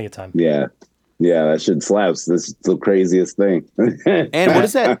 Been there many a time. Yeah, that shit slaps. This is the craziest thing. and what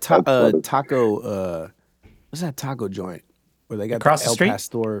is that taco? What's that taco joint where they got Across the El street?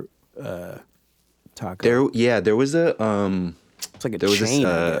 Pastor taco? there was a It's like a there was this, chain,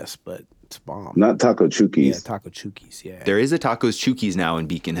 I guess, but it's bomb. Not Taco Yeah, Chukis. Taco Chukis. Yeah, there is a Tacos Chukis now in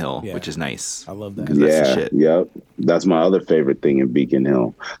Beacon Hill, Yeah. which is nice. I love that. That's the Yeah, shit. yep. That's my other favorite thing in Beacon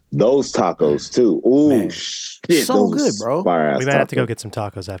Hill. Those tacos too. Ooh, Man. shit, So those are good, bro. fire-ass We might have to go tacos. get some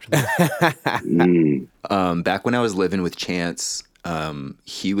tacos after this. Back when I was living with Chance,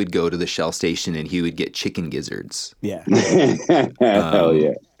 he would go to the Shell station and he would get chicken gizzards. Yeah, Hell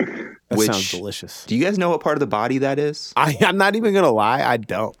yeah. that Which- sounds delicious. Do you guys know what part of the body that is? I'm not even gonna lie, I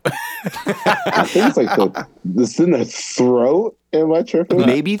don't. I think it's like this in the throat. Am I tripping?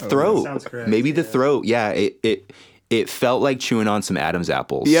 Maybe throat. sounds correct, Maybe the throat. Yeah, it felt like chewing on some Adam's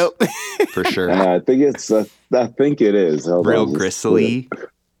apples. Yep. For sure. I think it's. I think it is. Hold Real on, just- gristly.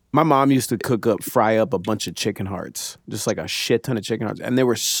 My mom used to fry up a bunch of chicken hearts, just like a shit ton of chicken hearts, and they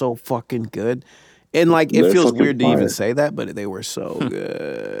were so fucking good. And like, it They're feels fucking weird to even fire. say that, but they were so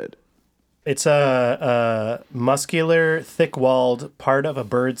good. It's a muscular, thick-walled part of a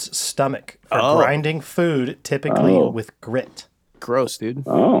bird's stomach for grinding food, typically with grit. Gross, dude.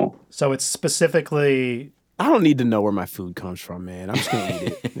 Oh, So it's specifically. I don't need to know where my food comes from, man. I'm just gonna eat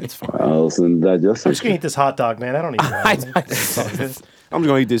it. It's fine. listen, that just. I'm just gonna eat this hot dog, man. I don't need that. I'm just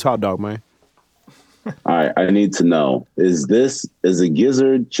gonna eat this hot dog, man. All right, I need to know: is a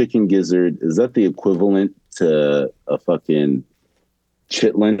gizzard, chicken gizzard? Is that the equivalent to a fucking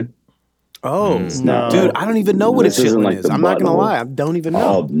chitlin? Oh, No. dude, I don't even know what a This isn't chitlin like is. the I'm not gonna butthole. lie, I don't even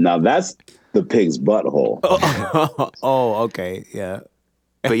Oh, know. now that's the pig's butthole. Oh, okay, yeah.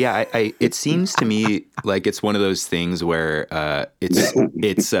 But yeah, it seems to me like it's one of those things where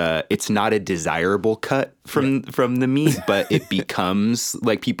it's not a desirable cut from the meat, but it becomes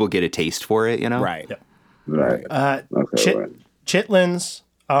like people get a taste for it, you know? Right. Yeah. Right. Okay. Right. Chitlins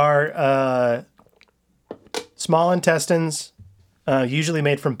are small intestines, usually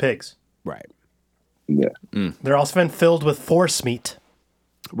made from pigs. Right. Yeah. They're often filled with force meat.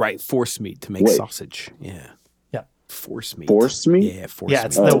 Right. Force meat to make Wait. sausage. Yeah. Yeah. Force meat. Force meat? Yeah, force Yeah, meat.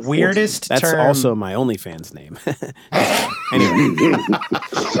 it's the force weirdest That's term. also my OnlyFans name. Anyway,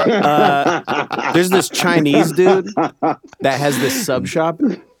 there's this Chinese dude that has this sub shop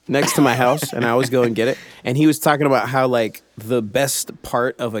next to my house, and I always go and get it. And he was talking about how like the best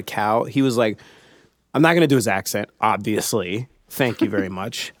part of a cow. He was like, I'm not gonna do his accent, obviously. Thank you very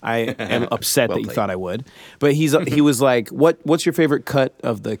much. I am upset that you played. thought I would. But he was like, what's your favorite cut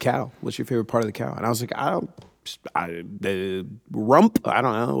of the cow? What's your favorite part of the cow? And I was like, the rump, I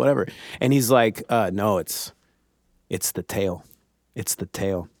don't know, whatever. And he's like, no, it's the tail. It's the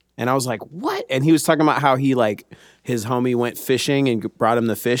tail. And I was like, what? And he was talking about how he like his homie went fishing and brought him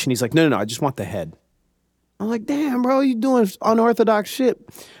the fish, and he's like, no, I just want the head. I'm like, damn, bro, you doing unorthodox shit.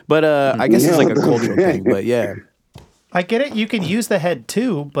 But I guess it's like a cultural thing. But yeah, I get it. You can use the head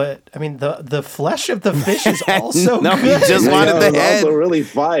too, but I mean the flesh of the fish is also No, good. he just wanted the It's head. also really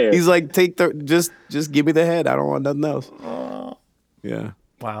fire. He's like, just give me the head. I don't want nothing else. Yeah.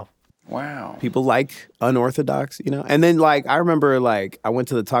 Wow. People like unorthodox, And then like I remember like I went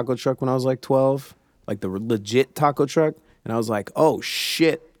to the taco truck when I was like 12, like the legit taco truck, and I was like, oh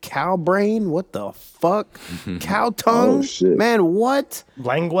shit, cow brain? What the fuck? Cow tongue? Oh, shit. Man, what?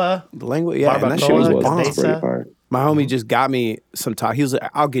 Lengua. The language, yeah, and that shit Barbacoa, was cabeza. bomb. Pretty fire. My homie just got me some tacos. He was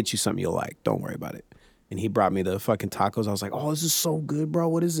like, I'll get you something you'll like. Don't worry about it. And he brought me the fucking tacos. I was like, oh, this is so good, bro.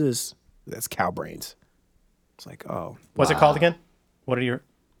 What is this? That's cow brains. It's like, oh. What's it called again? What are your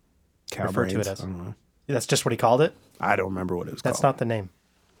Cow refer to brains. it as? I don't know. That's just what he called it? I don't remember what it was That's called. not the name.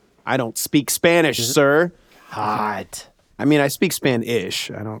 I don't speak Spanish, sir. Hot. I mean, I speak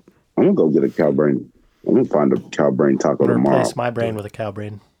Spanish. I don't. I'm gonna go get a cow brain. I'm gonna find a cow brain taco I'm gonna tomorrow. replace my brain with a cow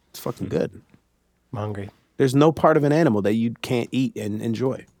brain. It's fucking good. I'm hungry. There's no part of an animal that you can't eat and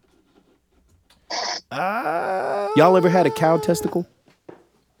enjoy. Y'all ever had a cow testicle?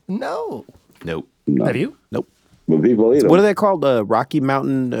 No. Nope. No. Have you? Nope. But people eat them. What are they called? Rocky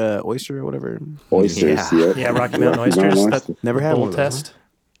Mountain oyster or whatever? Oysters. Yeah. Yeah, Rocky Mountain oysters. That Never had bull one of those, test.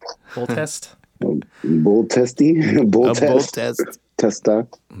 Bull test. Bull testy. Bull A test. bull test. Testa.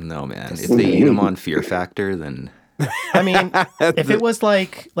 No, man. If they eat them on Fear Factor, then I mean, if it was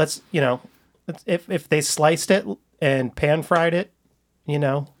like, if they sliced it and pan fried it,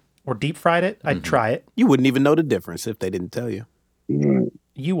 or deep fried it, I'd try it. You wouldn't even know the difference if they didn't tell you.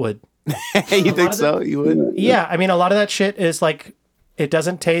 You would. You think so? You would? Yeah, I mean, a lot of that shit is like, it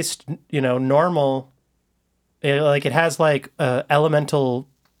doesn't taste, normal. It has like elemental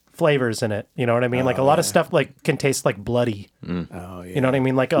flavors in it. You know what I mean? Like a lot of stuff like can taste like bloody. Oh, yeah. You know what I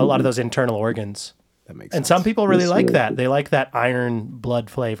mean? Like a lot of those internal organs. That makes And sense. some people really That's like right. that. They like that iron blood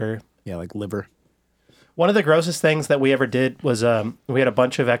flavor. Yeah, like liver. One of the grossest things that we ever did was we had a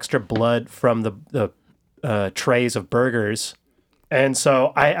bunch of extra blood from the trays of burgers. And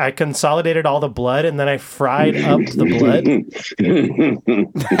so I consolidated all the blood and then I fried up the blood.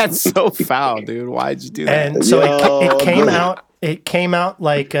 That's so foul, dude. Why'd you do that? And so Yo, it came out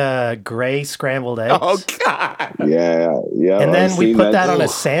like gray scrambled eggs. Oh, God. Yeah. And then I've we seen put that on a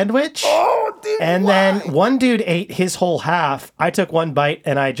sandwich. Oh, dude. And then one dude ate his whole half. I took one bite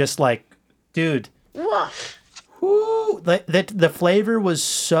and I just like, dude. Whoo, the flavor was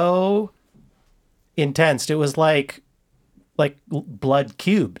so intense. It was like blood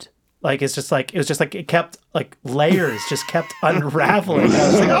cubed. Like it was just like it kept like layers just kept unraveling. I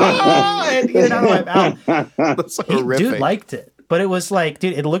was like, oh, I had to get it out of my mouth. That's horrific. Dude liked it, but it was like,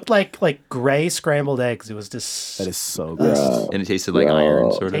 dude, it looked like gray scrambled eggs. It was just That is so gross. and it tasted like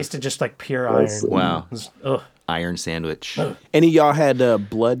iron, sort of. tasted just like pure iron. Wow. It was, ugh. Iron sandwich. Any of y'all had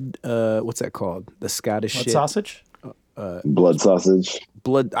blood, what's that called? The Scottish What shit? sausage? blood sausage.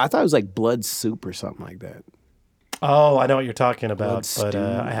 Blood, I thought it was like blood soup or something like that. Oh, I know what you're talking about, Blood but stew.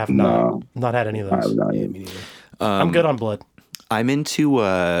 I have No. not had any of I have those. not Yeah, yet. me neither. I'm good on blood. I'm into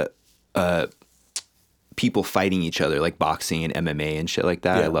people fighting each other, like boxing and MMA and shit like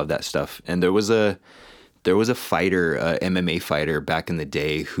that. Yeah. I love that stuff. And there was a fighter, a MMA fighter back in the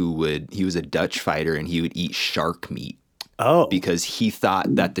day he was a Dutch fighter and he would eat shark meat Oh. because he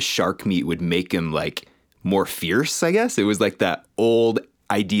thought that the shark meat would make him like more fierce, I guess. It was like that old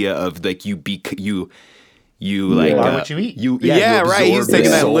idea of like you like Why would you eat? Yeah, right. He's absorb taking the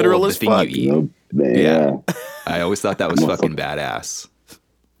that soul literal of as the thing fuck. you eat. Nope, man, Yeah. I always thought that was fucking badass.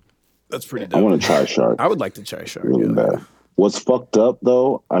 That's pretty I dope. want to try shark. I would like to try shark. Really Yeah. bad. What's fucked up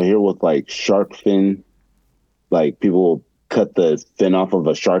though, I hear with like shark fin, like people will cut the fin off of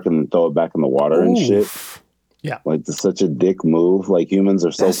a shark and then throw it back in the water and shit. Oof. Like it's such a dick move. Like humans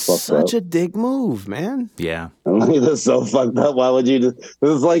are so That's fucked such up. a dick move, man. Yeah. Like, that's so fucked up. Why would you just?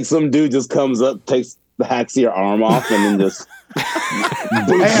 It's like some dude just comes up, hacks your arm off, and then just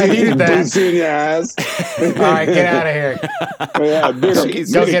I needed that. boots you in your ass. All right, get out of here. Yeah, beat him.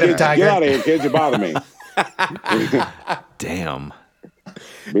 Jeez. Go get him, Get Tiger. out of here, kid. You bother me. Damn.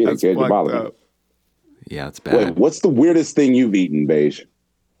 Beat him, That's kid. You fucked bother me. up. Yeah, it's bad. Wait, what's the weirdest thing you've eaten, Beige?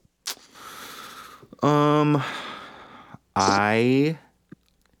 I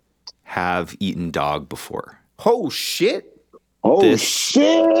have eaten dog before. Oh, shit. Oh This-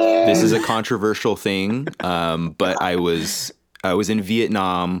 shit! This is a controversial thing, but I was in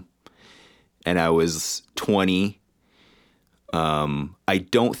Vietnam and I was 20. I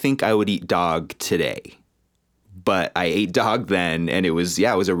don't think I would eat dog today, but I ate dog then, and it was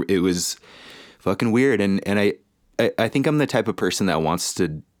fucking weird. And I think I'm the type of person that wants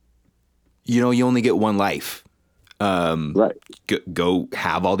to, you only get one life. Right. Go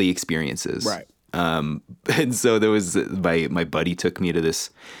have all the experiences. Right. And so there was my buddy took me to this.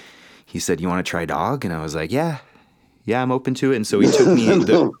 He said, "You want to try dog?" And I was like, "Yeah, I'm open to it." And so he took me.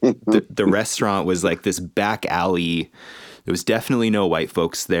 The restaurant was like this back alley. There was definitely no white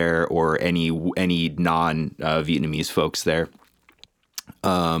folks there or any non Vietnamese folks there.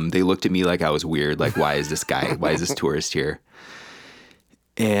 They looked at me like I was weird. Like, why is this tourist here?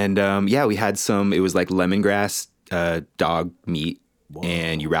 And we had some. It was like lemongrass dog meat. Whoa.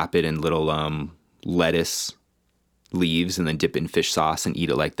 And you wrap it in little lettuce leaves and then dip it in fish sauce and eat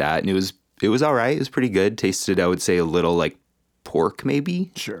it like that. And it was all right. It was pretty good. Tasted, I would say, a little like pork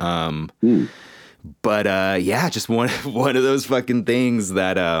maybe. Sure. But just one of those fucking things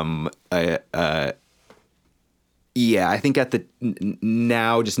that I think at the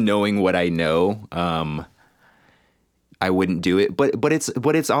now just knowing what I know, I wouldn't do it. But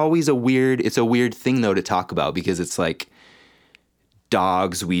it's always a weird thing though to talk about because it's like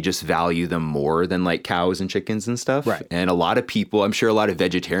dogs, we just value them more than like cows and chickens and stuff. Right. And a lot of people, I'm sure a lot of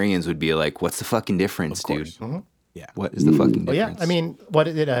vegetarians would be like, what's the fucking difference, dude? Mm-hmm. Yeah. What is the fucking difference? Yeah. I mean,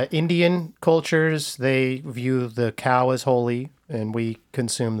 Indian cultures, they view the cow as holy and we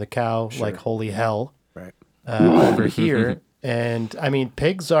consume the cow like holy hell. Right. Over here. And I mean,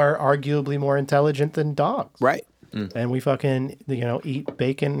 pigs are arguably more intelligent than dogs. Right. Mm. And we fucking, eat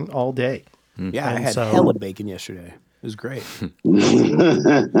bacon all day. Yeah. And I had hella bacon yesterday. It was great.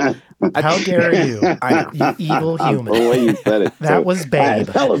 How dare you? You evil human. The way you said it. That was Babe. I had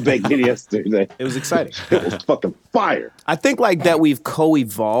hella bacon yesterday. It was exciting. It was fucking fire. I think like that we've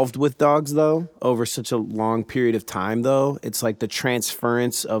co-evolved with dogs though over such a long period of time though. It's like the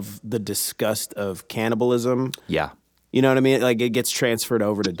transference of the disgust of cannibalism. Yeah. You know what I mean? Like it gets transferred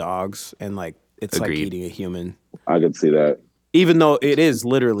over to dogs and like it's like eating a human. I could see that. Even though it is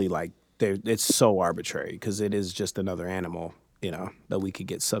literally like it's so arbitrary because it is just another animal, that we could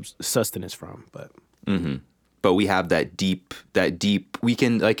get sustenance from. But but we have that deep. We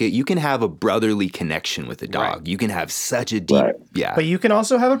can you can have a brotherly connection with a dog. Right. You can have such a deep, But you can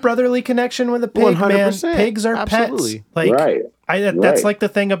also have a brotherly connection with a pig. 100%. Man, pigs are pets. Like, that's like the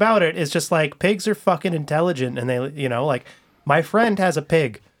thing about it is just like pigs are fucking intelligent, and they, like my friend has a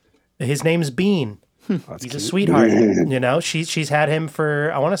pig. His name's Bean. He's a sweetheart. She's had him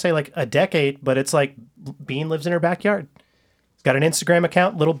for, I want to say like a decade, but it's like Bean lives in her backyard. He's got an Instagram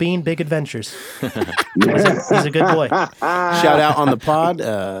account, Little Bean, Big Adventures. He's a good boy. Shout out on the pod,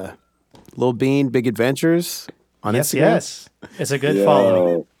 Little Bean, Big Adventures on Instagram. Yes, it's a good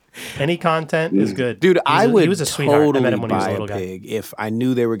follow. Any content is good. Dude, he was a sweetheart. Totally I met him when he was a little pig if I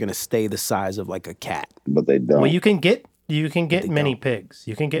knew they were going to stay the size of like a cat. But they don't. Well, you can get mini pigs.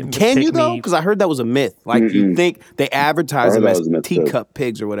 You can get Can you though? Because I heard that was a myth. Like you think they advertise them as teacup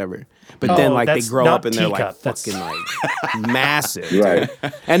pigs or whatever, but then like they grow up and they're like fucking like massive. Right.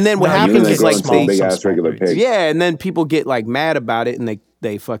 And then what happens is like big ass regular pigs. Yeah, and then people get like mad about it and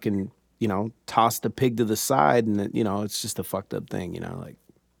they fucking toss the pig to the side and then, it's just a fucked up thing. Like.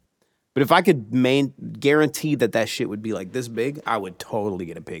 But if I could guarantee that shit would be like this big, I would totally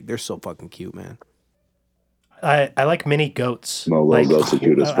get a pig. They're so fucking cute, man. I like mini goats. No, like, goats are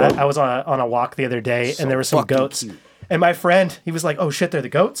cute as fuck. I was on a walk the other day, and there were some goats. Cute. And my friend, he was like, "Oh shit, they're the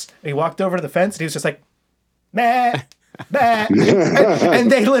goats." And he walked over to the fence, and he was just like, "Meh, meh,"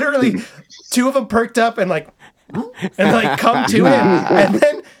 and they literally, two of them perked up and come to him. And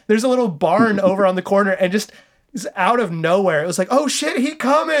then there's a little barn over on the corner, and just out of nowhere, it was like, "Oh shit, he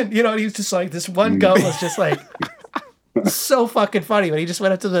coming!" And he was just like, this one goat was just like, so fucking funny. But he just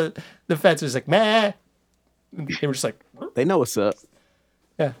went up to the fence, and was like, "Meh." They were just like, they know what's up.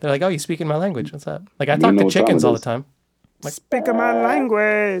 Yeah, they're like, "Oh, you speaking my language? What's up?" Like I talk to chickens all the time. Like, speaking my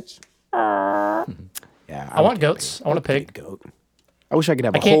language. Yeah, I want goats. I want a pig. Goat. I wish I could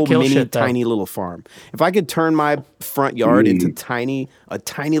have a whole mini tiny little farm. If I could turn my front yard into a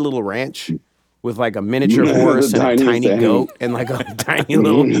tiny little ranch with like a miniature horse and a tiny goat and like a tiny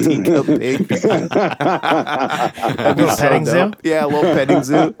little teacup pig. A little petting zoo? Yeah, a little petting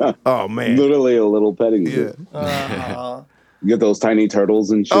zoo. Oh, man. Literally a little petting zoo. You get those tiny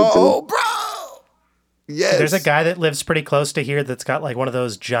turtles and shit too. Bro! Yes. There's a guy that lives pretty close to here that's got like one of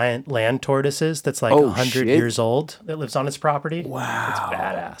those giant land tortoises that's like 100 years old that lives on his property. Wow. It's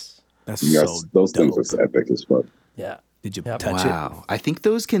badass. That's those things are epic as fuck. Yeah. Did you touch it? Wow. I think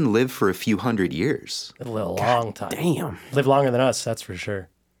those can live for a few hundred years. A long time. Damn. Live longer than us, that's for sure.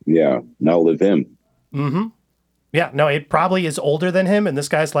 Yeah. Now live him. Mm-hmm. Yeah, no, it probably is older than him. And this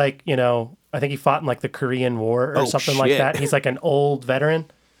guy's like, I think he fought in like the Korean War or something like that. He's like an old veteran.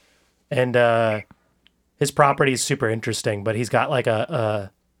 And his property is super interesting, but he's got like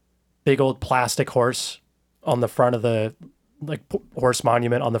a big old plastic horse on the front of the horse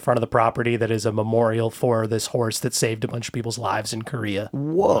monument on the front of the property that is a memorial for this horse that saved a bunch of people's lives in Korea.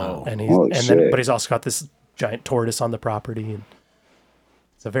 Whoa. And Shit. but he's also got this giant tortoise on the property. And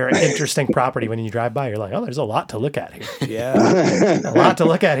it's a very interesting property. When you drive by, you're like, oh, there's a lot to look at here. Yeah. A lot to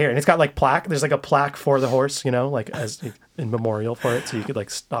look at here. And it's got like plaque. There's like a plaque for the horse, like as in memorial for it. So you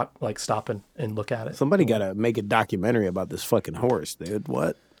could stop and look at it. Somebody got to make a documentary about this fucking horse, dude.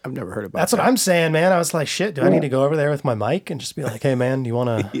 What? I've never heard about That's that. what I'm saying, man. I was like, shit, do I need to go over there with my mic and just be like, hey, man, do you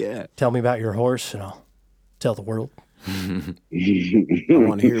want to tell me about your horse? And I'll tell the world. I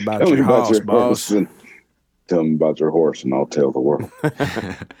want to hear about your horse, boss. Tell me about your horse, and I'll tell the world. I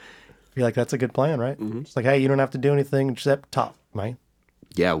feel like that's a good plan, right? It's like, hey, you don't have to do anything except talk, man.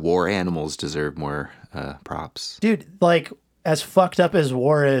 Yeah, war animals deserve more props. Dude, like, as fucked up as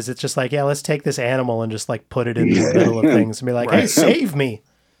war is, it's just like, yeah, let's take this animal and just like put it in the middle of things and be like, hey, save me.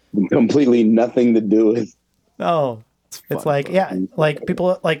 Completely nothing to do with. Oh, it's like, yeah, like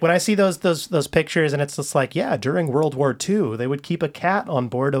people, like when I see those pictures and it's just like, yeah, during World War II, they would keep a cat on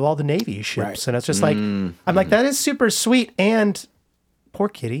board of all the Navy ships. Right. And it's just like, I'm like, that is super sweet. And poor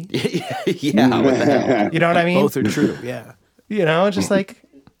kitty. Yeah, what the hell? You know what I mean? Both are true, yeah. Just like,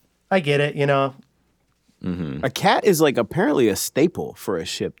 I get it, A cat is like apparently a staple for a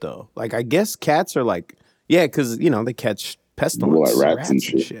ship, though. Like, I guess cats are like, yeah, because, they catch pestilence. What, rats and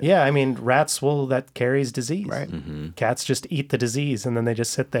shit. Yeah, I mean, rats that carries disease. Right. Cats just eat the disease and then they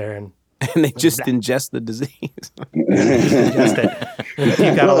just sit there and And they just ingest the disease. ingest it.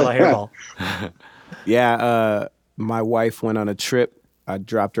 You've got a little hairball. Yeah, my wife went on a trip. I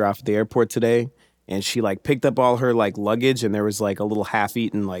dropped her off at the airport today, and she like picked up all her like luggage, and there was like a little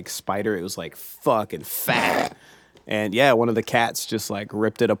half-eaten like spider. It was like fucking fat. And yeah, one of the cats just like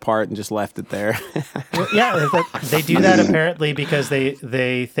ripped it apart and just left it there. Well, yeah, they do that apparently because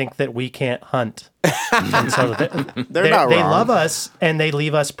they think that we can't hunt. And so They're not they wrong. love us and they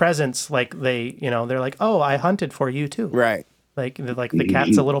leave us presents. Like they're like, oh, I hunted for you too. Right. Like the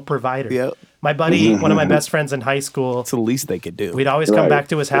cat's a little provider. Yep. My buddy, one of my best friends in high school, It's the least they could do. we'd always come back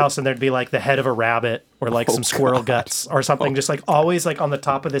to his house and there'd be like the head of a rabbit or like some squirrel guts or something, just like always like on the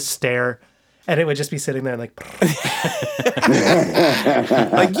top of this stair. And it would just be sitting there like,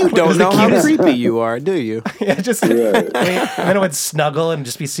 Like, you don't know how creepy you are, do you? yeah, just, and then it would snuggle and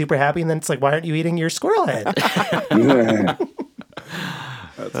just be super happy. And then it's like, why aren't you eating your squirrel head?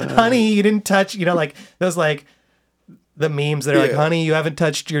 Honey, you didn't touch, like those like the memes that are like, honey, you haven't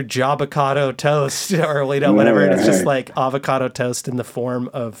touched your Jabba toast or whatever. And it's just like avocado toast in the form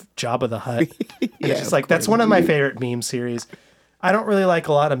of Jabba the Hutt. It's just like, that's one of my favorite meme series. I don't really like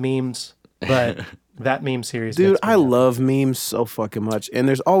a lot of memes, but that meme series. Dude, makes me I happy. love memes so fucking much. And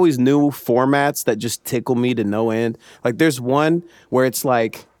there's always new formats that just tickle me to no end. Like there's one where it's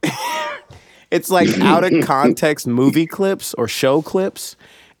like it's like out of context movie clips or show clips.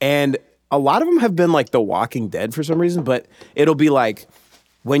 And a lot of them have been like The Walking Dead for some reason, but it'll be like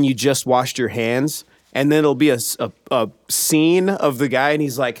when you just washed your hands, and then it'll be a scene of the guy and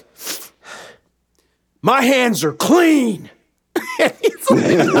he's like, my hands are clean. It's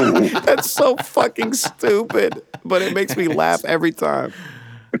like, that's so fucking stupid, but it makes me laugh every time.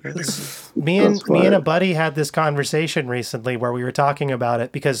 Me and a buddy had this conversation recently where we were talking about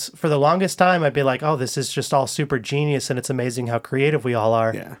it because for the longest time I'd be like, oh, this is just all super genius and it's amazing how creative we all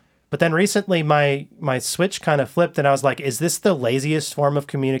are. Yeah. But then recently my switch kind of flipped and I was like, is this the laziest form of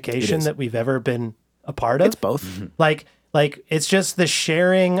communication that we've ever been a part of? It's both. Like it's just the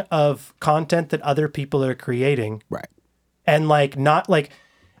sharing of content that other people are creating. Right. And like, not like,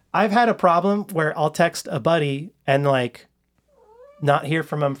 I've had a problem where I'll text a buddy and like not hear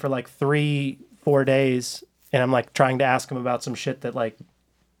from him for like 3-4 days. And I'm like trying to ask him about some shit that like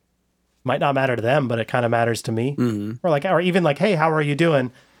might not matter to them, but it kind of matters to me. Mm-hmm. Or even like, hey, how are you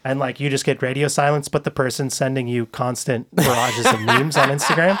doing? And like, you just get radio silence, but the person's sending you constant barrages of memes on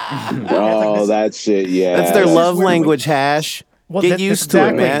Instagram. Oh, that shit, yeah. That's their love language, Hash. Well, Get used to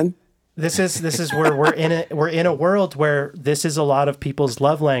it, man. This is where we're in a world where this is a lot of people's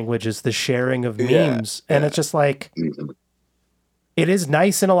love language is the sharing of memes. And it's just like, it is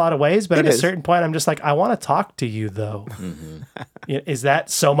nice in a lot of ways, but at a certain point, I'm just like, I want to talk to you though. Is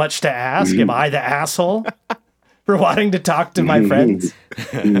that so much to ask? Am I the asshole for wanting to talk to my friends?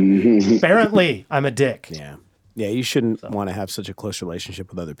 Apparently, I'm a dick. Yeah. Yeah, you shouldn't want to have such a close relationship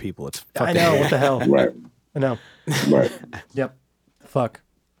with other people. It's I know, what the hell? Right. I know. Right. Yep. Fuck.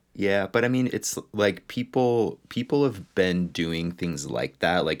 Yeah, but I mean, it's like people have been doing things like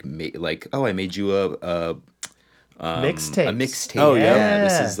that, like oh, I made you a mixtape. A mixtape. Oh, yeah.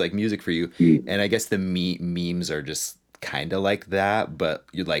 This is like music for you. And I guess the memes are just kind of like that, but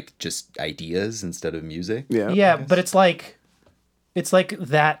you're like just ideas instead of music. Yeah. Yeah, but it's like It's like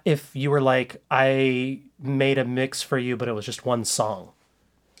that if you were like, I made a mix for you, but it was just one song.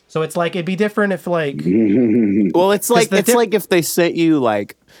 So it's like, it'd be different if like... Well, it's like like if they sent you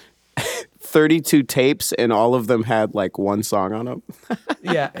like 32 tapes and all of them had like one song on them.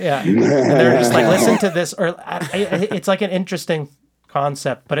 Yeah. And they're just like, listen to this. Or it's like an interesting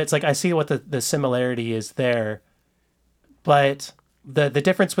concept, but it's like, I see what the similarity is there. But the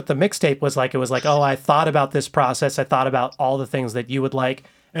difference with the mixtape was like, it was like, oh, I thought about this process. I thought about all the things that you would like.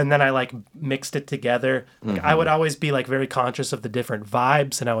 And then I like mixed it together. Like, I would always be like very conscious of the different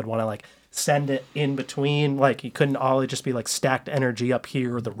vibes, and I would want to like send it in between. Like you couldn't all just be like stacked energy up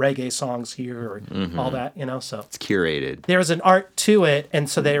here, or the reggae songs here, or all that, you know? So It's curated. there was an art to it. And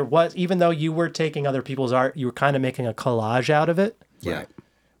so there was, even though you were taking other people's art, you were kind of making a collage out of it. Yeah.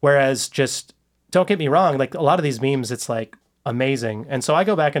 Whereas just, don't get me wrong, like a lot of these memes, it's like amazing. And so I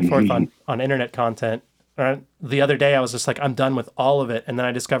go back and forth on internet content. The other day I was just like, I'm done with all of it. And then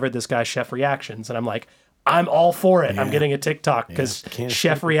I discovered this guy, Chef Reactions. And I'm like, I'm all for it. I'm getting a TikTok because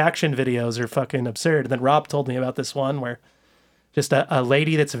chef reaction videos are fucking absurd. And then Rob told me about this one where just a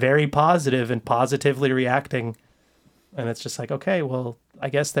lady that's very positive and positively reacting. And it's just like, okay, well, I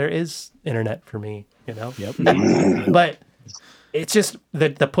guess there is internet for me, you know? Yep. But it's just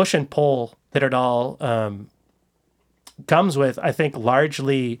the push and pull that it all comes with. I think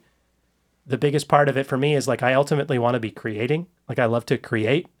largely the biggest part of it for me is like, I ultimately want to be creating. Like I love to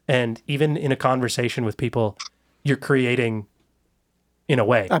create. And even in a conversation with people, you're creating in a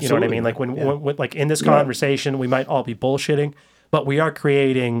way. Absolutely. You know what I mean? Like when like in this conversation, we might all be bullshitting, but we are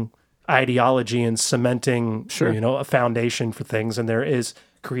creating ideology and cementing, you know, a foundation for things. And there is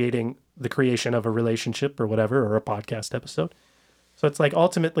creating the creation of a relationship or whatever, or a podcast episode. So it's like,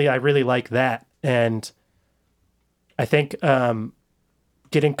 ultimately, I really like that. And I think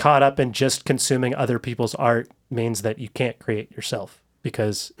getting caught up in just consuming other people's art means that you can't create yourself,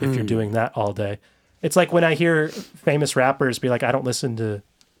 because if you're doing that all day, it's like when I hear famous rappers be like, I don't listen to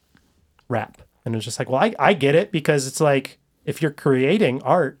rap. And it's just like, well, I get it, because it's like, if you're creating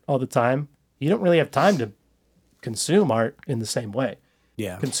art all the time, you don't really have time to consume art in the same way.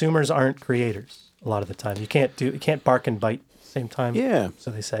 Yeah. Consumers aren't creators a lot of the time. You can't bark and bite at the same time. Yeah.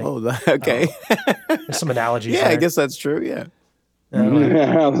 So they say. Oh, okay. There's some analogies Yeah, there. I guess that's true. Yeah.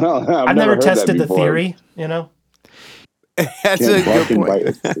 I've never tested the theory, you know? That's a good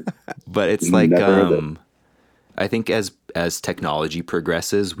point. But it's like, I think as technology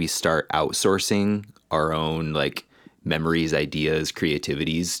progresses, we start outsourcing our own like memories, ideas,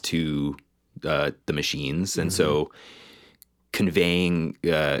 creativities to the machines. And so conveying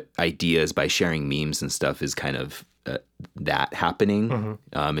ideas by sharing memes and stuff is kind of that happening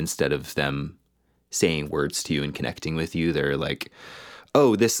instead of them saying words to you and connecting with you. They're like,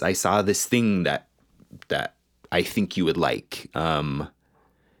 oh, I saw this thing that I think you would like.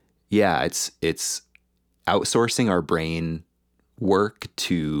 It's outsourcing our brain work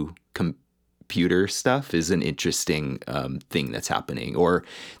to computer stuff is an interesting thing that's happening. Or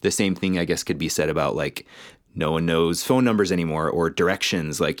the same thing, I guess, could be said about like, no one knows phone numbers anymore, or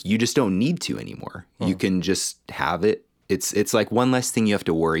directions. Like you just don't need to anymore. You can just have it. It's like one less thing you have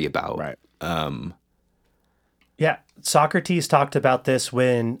to worry about. Right. Yeah, Socrates talked about this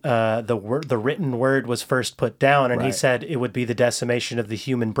when the written word was first put down, and he said it would be the decimation of the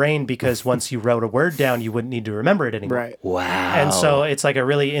human brain, because once you wrote a word down, you wouldn't need to remember it anymore. Right. Wow. And so it's like a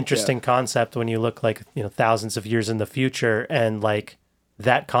really interesting concept when you look like, you know, thousands of years in the future, and like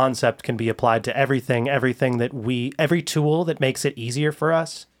that concept can be applied to everything that every tool that makes it easier for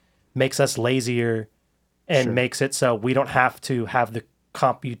us makes us lazier and makes it so we don't have to have the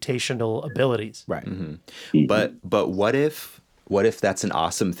computational abilities. Right. But what if that's an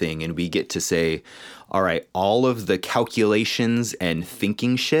awesome thing, and we get to say, all right, all of the calculations and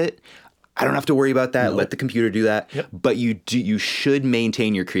thinking shit, I don't have to worry about that. Nope. Let the computer do that. Yep. But you should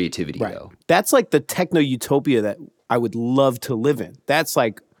maintain your creativity though. That's like the techno utopia that I would love to live in. That's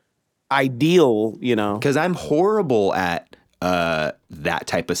like ideal, you know. Because I'm horrible at that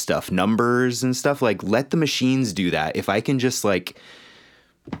type of stuff, numbers and stuff. Like, let the machines do that. If I can just like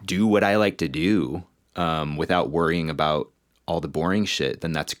do what I like to do without worrying about all the boring shit,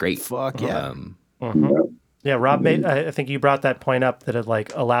 then that's great. Fuck yeah. Yeah, Rob, I think you brought that point up, that it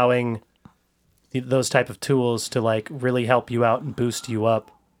like allowing those type of tools to like really help you out and boost you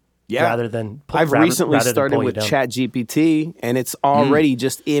up. Yeah. Rather than I've recently started with ChatGPT, and it's already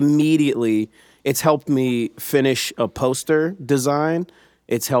just immediately, it's helped me finish a poster design.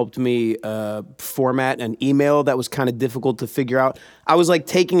 It's helped me format an email that was kind of difficult to figure out. I was like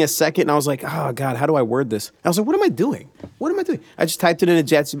taking a second, and I was like, oh God, how do I word this? I was like, what am I doing? I just typed it in a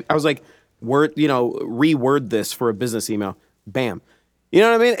ChatGPT. I was like, reword this for a business email. Bam. You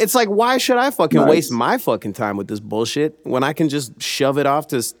know what I mean? It's like, why should I fucking Nice. waste my fucking time with this bullshit when I can just shove it off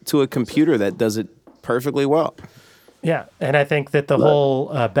to a computer that does it perfectly well? Yeah, and I think that the whole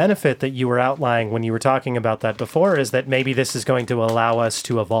benefit that you were outlining when you were talking about that before is that maybe this is going to allow us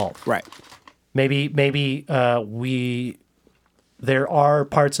to evolve. Right. Maybe there are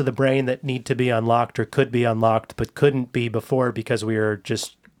parts of the brain that need to be unlocked or could be unlocked, but couldn't be before because we are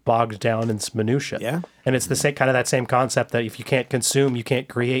just bogged down in minutia. Yeah. And it's the same kind of that same concept that if you can't consume, you can't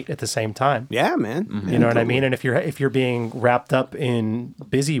create at the same time. Yeah, man. You know what I mean? And if you're being wrapped up in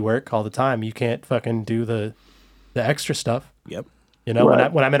busy work all the time, you can't fucking do the extra stuff. Yep. You know,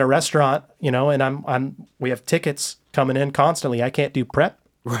 Right. when I'm in a restaurant, you know, and we have tickets coming in constantly, I can't do prep.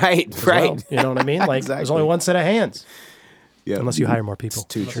 Right. as Right. well. You know what I mean? Like there's Exactly. only one set of hands. Yeah. Unless you hire more people.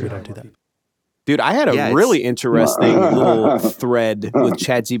 too Sure, we don't do that. Dude, I had a Yeah, really interesting little thread with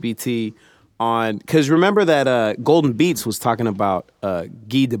ChatGPT on, because remember that Golden Beats was talking about Guy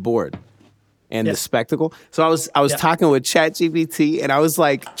Debord and Yeah. the spectacle. So I was Yeah. talking with ChatGPT, and I was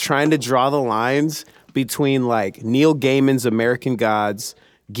like trying to draw the lines between like Neil Gaiman's American Gods,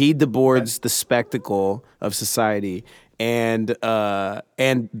 Guy Debord's The Spectacle of Society, and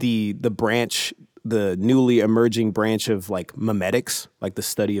the branch, the newly emerging branch of like memetics, like the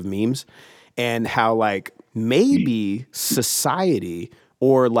study of memes, and how like maybe society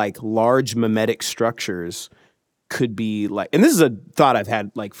or like large memetic structures could be like, and this is a thought I've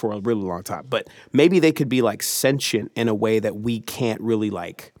had like for a really long time, but maybe they could be like sentient in a way that we can't really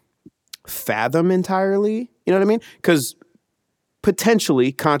like fathom entirely. You know what I mean? Because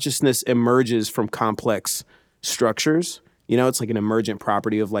potentially consciousness emerges from complex structures. You know, it's like an emergent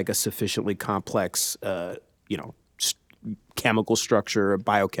property of like a sufficiently complex, chemical structure, or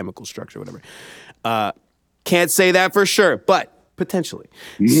biochemical structure, whatever. Can't say that for sure, but potentially.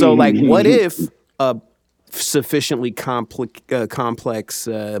 So, like, what if a sufficiently complex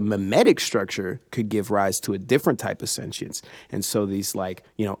memetic structure could give rise to a different type of sentience? And so these, like,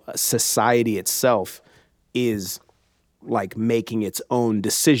 society itself is like making its own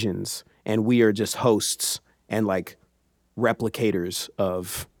decisions, and we are just hosts and like replicators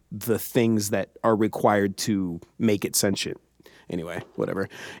of the things that are required to make it sentient. Anyway, whatever.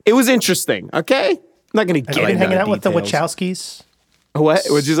 It was interesting. Okay, I'm not gonna Have get you been into hanging out with the details. Wachowskis? What?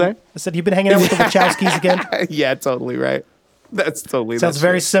 What'd you say? I said you've been hanging out with the Wachowskis again. Yeah, totally right. That's totally. Sounds that's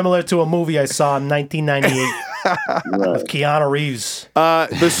very true. similar to a movie I saw in 1998 with Keanu Reeves.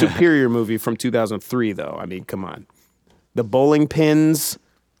 The Superior movie from 2003, though. I mean, come on. The bowling pins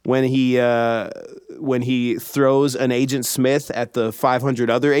when he throws an Agent Smith at the 500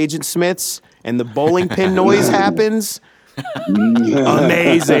 other Agent Smiths, and the bowling pin noise happens.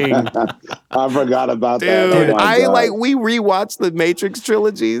 Amazing, I forgot about dude. that. Oh my God. We rewatched the Matrix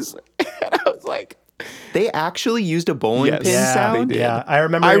trilogies, and I was like, They actually used a bowling Yes. pin Yeah, sound? they did. Yeah, I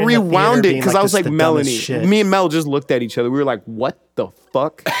remember. I in the rewound theater it being because I was this like, is the dumbest Melanie. shit. Me and Mel just looked at each other. We were like, what the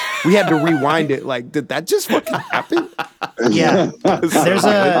fuck? We had to rewind it. Like, did that just fucking happen? Yeah, there's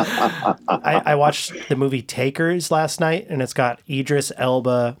I watched the movie Takers last night, and it's got Idris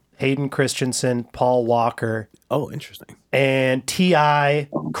Elba, Hayden Christensen, Paul Walker, Oh, interesting. and T.I.,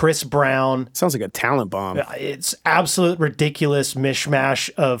 Chris Brown. Sounds like a talent bomb. It's absolute ridiculous mishmash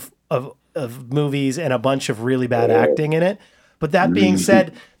of movies and a bunch of really bad acting in it. But that being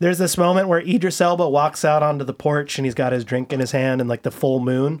said, there's this moment where Idris Elba walks out onto the porch and he's got his drink in his hand and like the full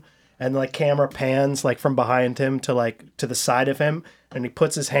moon, and like camera pans like from behind him to like to the side of him, and he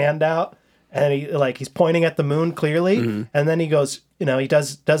puts his hand out and he's pointing at the moon clearly, and then he goes, he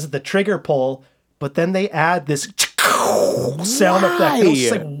does the trigger pull, but then they add this sound effect. And I was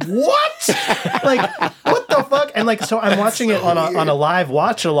just like, what? Like, what the fuck? And like, so I'm watching it on a live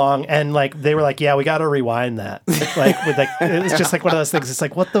watch along, and like they were like, yeah, we got to rewind that. Like, with like, it was just like one of those things. It's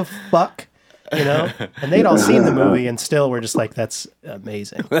like, what the fuck? And they'd all seen the movie, and still we're just like, that's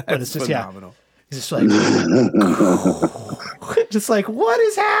amazing. But it's just phenomenal. He's just like, just like, what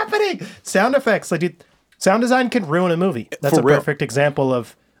is happening? Sound effects, like, dude, sound design can ruin a movie. That's For a real. perfect example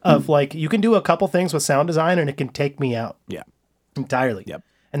of like, you can do a couple things with sound design, and it can take me out Yeah. entirely. Yep.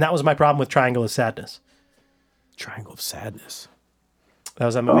 And that was my problem with Triangle of Sadness. Triangle of Sadness. That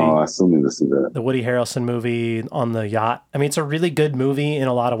was that movie. Oh, I still need to see that. The Woody Harrelson movie on the yacht. I mean, it's a really good movie in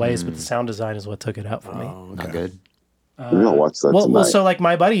a lot of ways, but the sound design is what took it out for me. Not good. We're gonna watch that Well, tonight. so like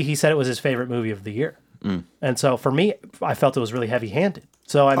my buddy, he said it was his favorite movie of the year. And so for me, I felt it was really heavy-handed.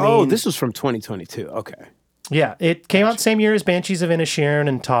 So I mean, Oh, this was from 2022. Okay. yeah, it came out the same year as Banshees of Inisherin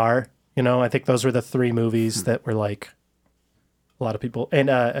and Tar. I think those were the three movies that were like a lot of people, and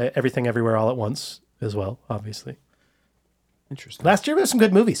Everything Everywhere All at Once as well, obviously. Interesting. Last year was some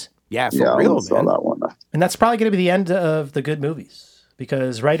good movies. Yeah, for yeah, I real, saw man. that one. And that's probably going to be the end of the good movies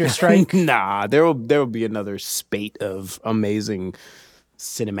because writer's strike. Nah, there will be another spate of amazing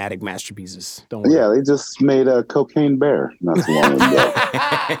cinematic masterpieces. Don't worry. Yeah, they just made a Cocaine Bear not too long ago.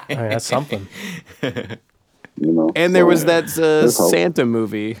 I mean, that's something. You know, And there was that there's hope. Santa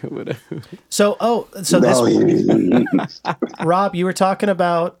movie. So Rob, you were talking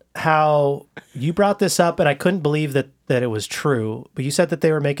about how you brought this up, and I couldn't believe that it was true. But you said that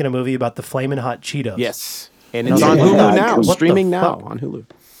they were making a movie about the Flamin' Hot Cheetos. Yes, and it's on Hulu now, What the streaming now fuck? on Hulu.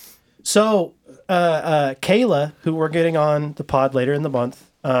 So Kayla, who we're getting on the pod later in the month,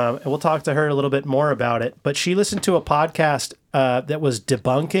 and we'll talk to her a little bit more about it. But she listened to a podcast that was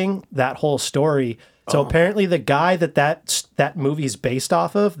debunking that whole story. So apparently the guy that movie is based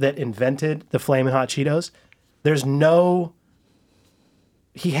off of that invented the Flamin' Hot Cheetos, there's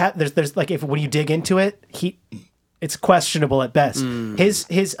like if when you dig into it, it's questionable at best.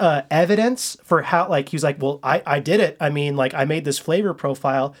 His evidence for how, like, he was like, well, I did it. I mean, like, I made this flavor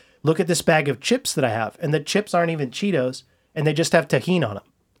profile. Look at this bag of chips that I have. And the chips aren't even Cheetos, and they just have tahini on them.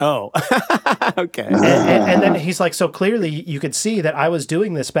 Oh, okay. And then he's like, so clearly you could see that I was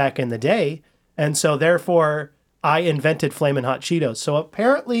doing this back in the day. And so therefore I invented Flamin' Hot Cheetos. So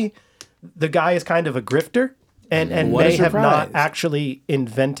apparently the guy is kind of a grifter and may have not actually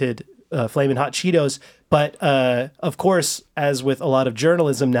invented Flamin' Hot Cheetos. But of course, as with a lot of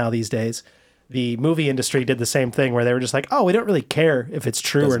journalism now these days, the movie industry did the same thing where they were just like, oh, we don't really care if it's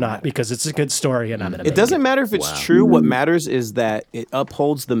true or not because it's a good story and I'm gonna make It doesn't matter if it's true. What matters is that it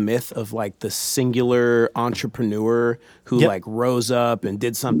upholds the myth of like the singular entrepreneur who like rose up and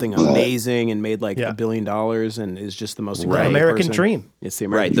did something amazing and made like $1 billion and is just the most incredible American person. dream. It's the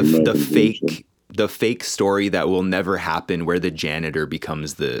American Right. The fake story that will never happen where the janitor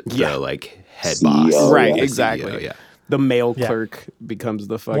becomes the like head CEO. boss. Right, The exactly. CEO, yeah. The mail clerk becomes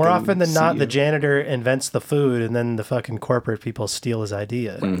the fucking More often than not, CEO. the janitor invents the food, and then the fucking corporate people steal his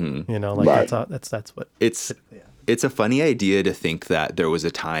idea. You know, like that's what It's a funny idea to think that there was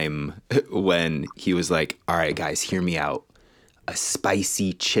a time when he was like, all right, guys, hear me out. A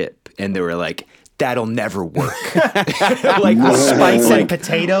spicy chip. And they were like, that'll never work. Like spice and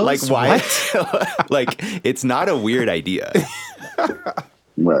potatoes. Like why? Like it's not a weird idea.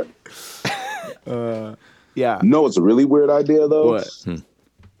 Right. Yeah. No, it's a really weird idea though. What?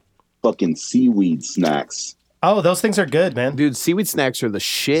 Fucking seaweed snacks. Oh, those things are good, man. Dude, seaweed snacks are the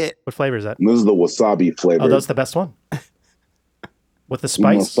shit. What flavor is that? This is the wasabi flavor. Oh, that's the best one. With the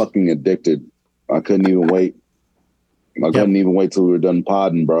I'm spice. fucking addicted. I couldn't even wait. I couldn't even wait till we were done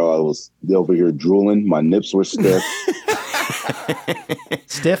podding, bro. I was over here drooling. My nips were stiff.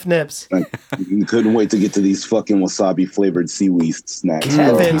 Stiff nips. I couldn't wait to get to these fucking wasabi flavored seaweed snacks.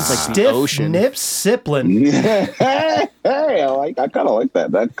 Kevin, bro. stiff nips sippling. Hey, I kind of like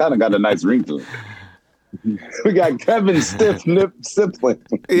that. That kind of got a nice ring to it. We got Kevin Stiff Nip Sipling.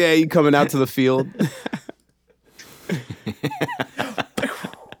 Yeah, you coming out to the field.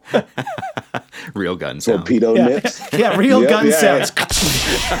 Real gun sound. Torpedo nips. Yeah, real gun sounds.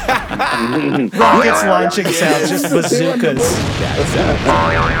 Rockets launching sounds, just bazookas.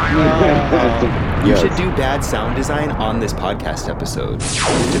 You should do bad sound design on this podcast episode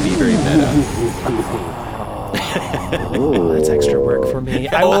to be very meta. That's extra work for me.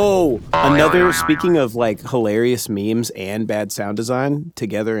 Speaking of like hilarious memes and bad sound design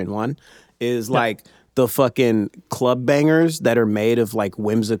together in one is like the fucking club bangers that are made of like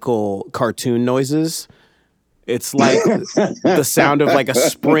whimsical cartoon noises. It's like the sound of like a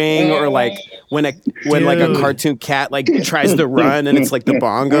spring or like when like a cartoon cat like tries to run and it's like the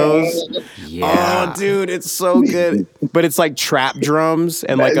bongos. Yeah. Oh, dude, it's so good. But it's like trap drums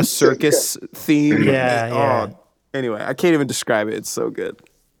and like a circus theme. Yeah. Oh, anyway, I can't even describe it. It's so good.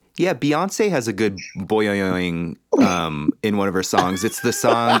 Yeah, Beyonce has a good boing in one of her songs. It's the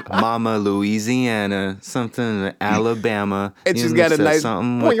song "Mama Louisiana," something Alabama. It's just got a nice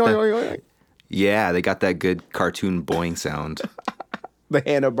something. Yeah, they got that good cartoon boing sound. The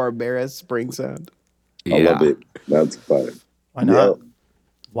Hanna-Barbera spring sound. Yeah. I love it. That's fun. Why not?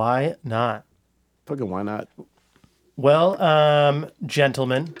 Why not? Fucking why not? Well,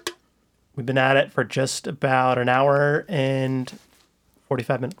 gentlemen, we've been at it for just about an hour and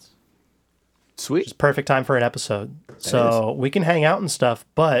 45 minutes. Sweet. It's perfect time for an episode. So we can hang out and stuff,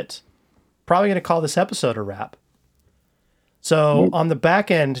 but probably going to call this episode a wrap. So on the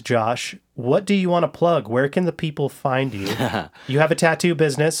back end, Josh, what do you want to plug? Where can the people find you? You have a tattoo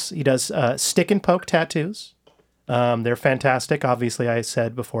business. He does stick and poke tattoos. They're fantastic. Obviously, I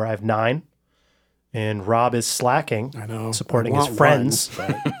said before, I have 9. And Rob is slacking. I know. Supporting his friends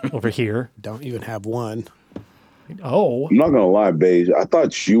over here. Don't even have one. Oh. I'm not gonna lie, Beige. I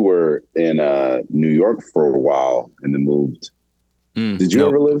thought you were in New York for a while and then moved. Did you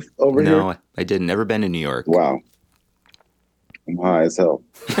ever live over here? No, I didn't. Never been to New York. Wow. I'm high as hell.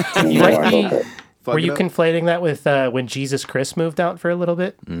 Were you conflating that with when Jesus Christ moved out for a little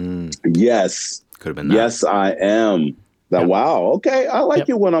bit? Yes. Could have been that. Yes, I am. That. Wow. Okay. I like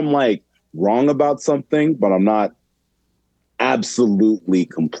it when I'm like wrong about something, but I'm not absolutely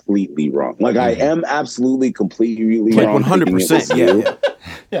completely wrong. Like I am absolutely completely like wrong. 100%.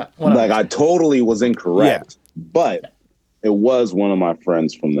 Yeah. Like I totally was incorrect, but it was one of my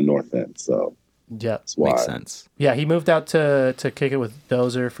friends from the North End. So yeah, that's why. Makes sense. Yeah, he moved out to kick it with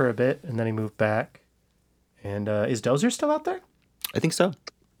Dozer for a bit, and then he moved back. And is Dozer still out there? I think so.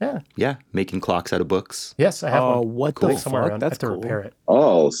 Yeah. Yeah, making clocks out of books. Yes, I have one. What Cool. the Somewhere fuck? around. That's I have to cool. repair it.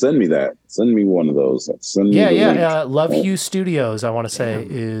 Oh, send me that. Send me one of those. Send me the link. Love You Studios, I want to say,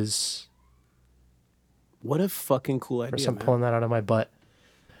 is... What a fucking cool idea, First I'm man. pulling that out of my butt.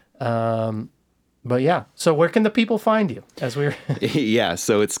 But yeah, so where can the people find you? As we're Yeah,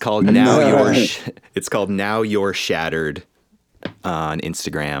 so it's called Now You're Shattered on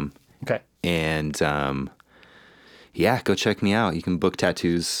Instagram. Okay. And yeah, go check me out. You can book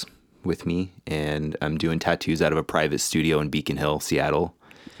tattoos with me, and I'm doing tattoos out of a private studio in Beacon Hill, Seattle.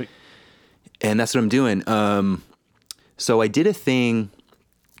 Sweet. And that's what I'm doing. So I did a thing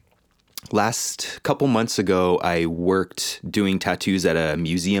last couple months ago. I worked doing tattoos at a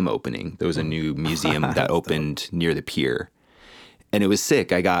museum opening. There was a new museum that opened near the pier, and it was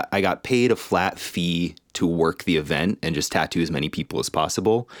sick. I got paid a flat fee to work the event and just tattoo as many people as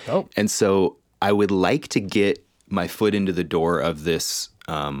possible. Oh. And so I would like to get my foot into the door of this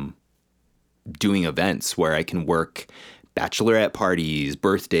doing events where I can work bachelorette parties,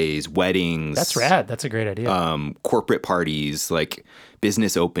 birthdays, weddings. That's rad. That's a great idea. Corporate parties, like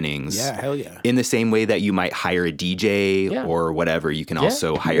business openings. Yeah, hell yeah. In the same way that you might hire a DJ or whatever, you can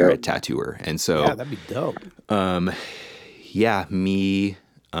also hire a tattooer. And so Yeah, that'd be dope. me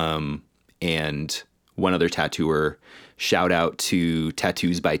and one other tattooer, shout out to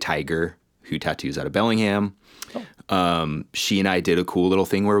Tattoos by Tiger, who tattoos out of Bellingham. She and I did a cool little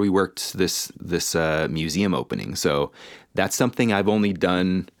thing where we worked this museum opening. So that's something I've only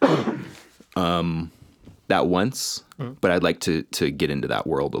done that once, but I'd like to get into that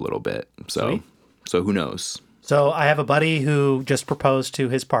world a little bit. So who knows? So I have a buddy who just proposed to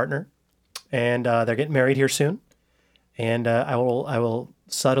his partner, and they're getting married here soon. And I will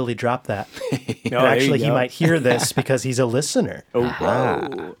subtly drop that. And actually, he might hear this because he's a listener.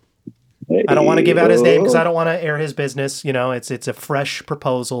 I don't want to give out his name because I don't want to air his business. You know, it's a fresh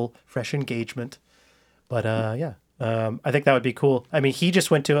proposal, fresh engagement. But I think that would be cool. I mean, he just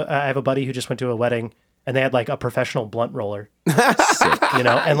went to. I have a buddy who just went to a wedding, and they had like a professional blunt roller. You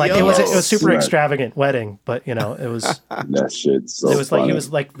know, and like it was super extravagant wedding, but you know, it was that shit's so it was funny. like he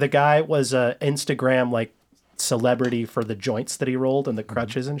was like the guy was a Instagram like celebrity for the joints that he rolled and the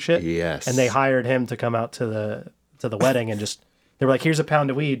crutches and shit. Yes. And they hired him to come out to the wedding and just they were like, here's a pound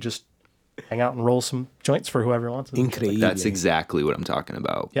of weed, just hang out and roll some joints for whoever wants. Incredible. That's exactly what I'm talking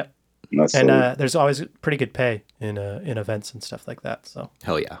about. Yep. That's And so- there's always pretty good pay in events and stuff like that. So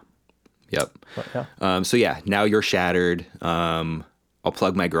Hell yeah. Yep. but, yeah. So yeah, Now You're Shattered. I'll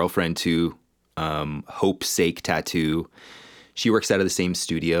plug my girlfriend too. Hope Sake Tattoo. She works out of the same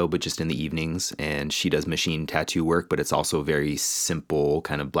studio, but just in the evenings, and she does machine tattoo work, but it's also very simple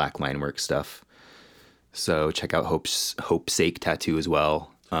kind of black line work stuff. So check out Hope Sake Tattoo as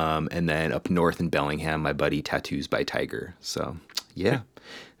well. And then up north in Bellingham, my buddy Tattoos by Tiger. So yeah,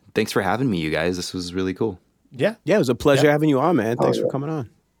 thanks for having me, you guys. This was really cool. Yeah. Yeah, it was a pleasure having you on, man. Thanks for coming on.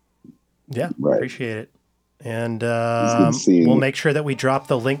 Yeah. Right. Appreciate it. And good seeing we'll you. make sure that we drop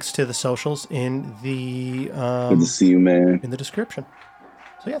the links to the socials in the Good to see you, man. in the description.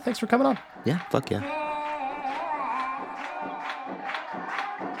 So yeah, thanks for coming on. Yeah, fuck yeah.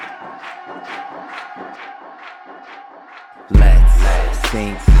 Let's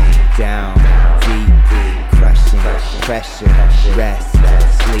sink down deep, crushing pressure, rest,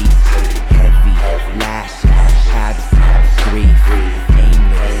 sleep, heavy, lashing, absent, grief,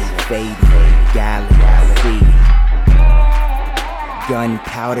 aimless, fading, galaxy.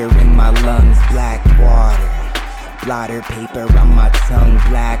 Gunpowder in my lungs, black water, blotter paper on my tongue,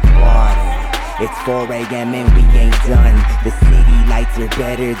 black water. It's 4 a.m. and we ain't done. The city lights are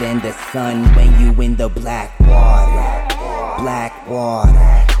better than the sun when you in the black water. Black water,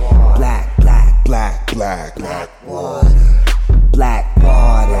 black, black, black, black, black water, black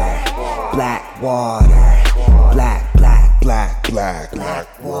water, black water, black, black, black, black,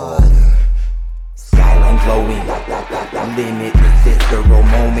 black water. Skyline glowing. Limitless visceral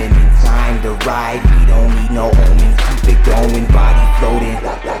moment in time to ride. We don't need no omens, keep it going, body floating.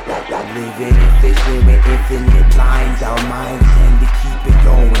 Living efficient with infinite lines. Our minds tend to keep it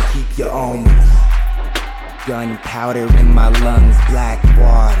going, keep your omens. Gunpowder in my lungs, black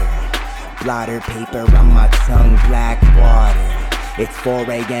water. Blotter paper on my tongue, black water. It's 4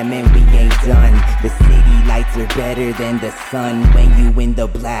 a.m. and we ain't done. The city lights are better than the sun when you in the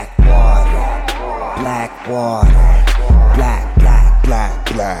black water. Black water. Black, black,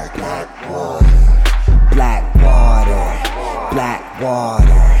 black, black, black water. Black water. Black water.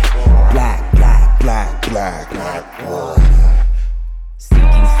 Black, black, black, black, black water.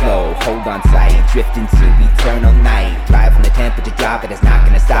 Sinking slow, hold on tight, drift into eternal night. Drive when the temperature drop, but it's not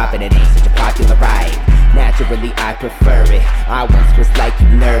gonna stop, and it ain't such a popular ride. Naturally, I prefer it. I once was like you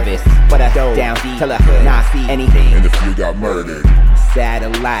nervous, but I down deep till I could not see anything. And if you got murdered,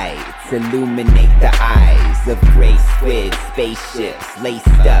 satellites illuminate the eyes of gray squid spaceships, laced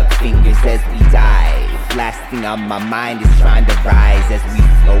up fingers as we dive. Last thing on my mind is trying to rise as we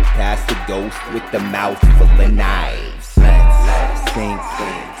float past the ghost with the mouth full of knives. Let's sink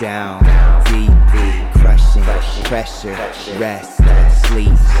down deep, crushing pressure, rest, sleep,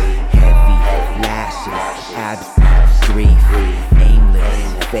 heavy lashes, absence, grief,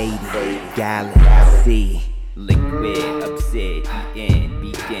 aimless, fading, galaxy. Liquid obsidian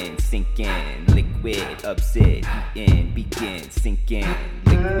begin sinking. Liquid obsidian begin sinking.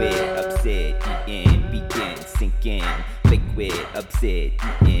 Liquid obsidian begin sinking. Liquid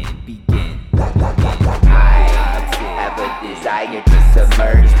obsidian begin. I have a desire to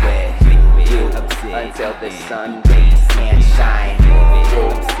submerge with you until the sun rays can't shine.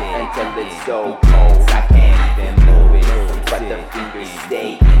 Until it's so cold I can't even move, but the fingers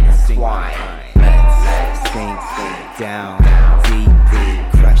stay entwined. Let's sink down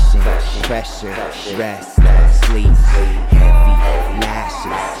deep, crushing pressure, rest, sleep, heavy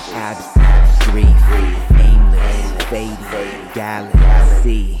lashes, absence, grief, aimless, fading,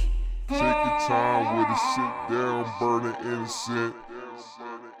 galaxy. take your time with it, sit down, burn it innocent.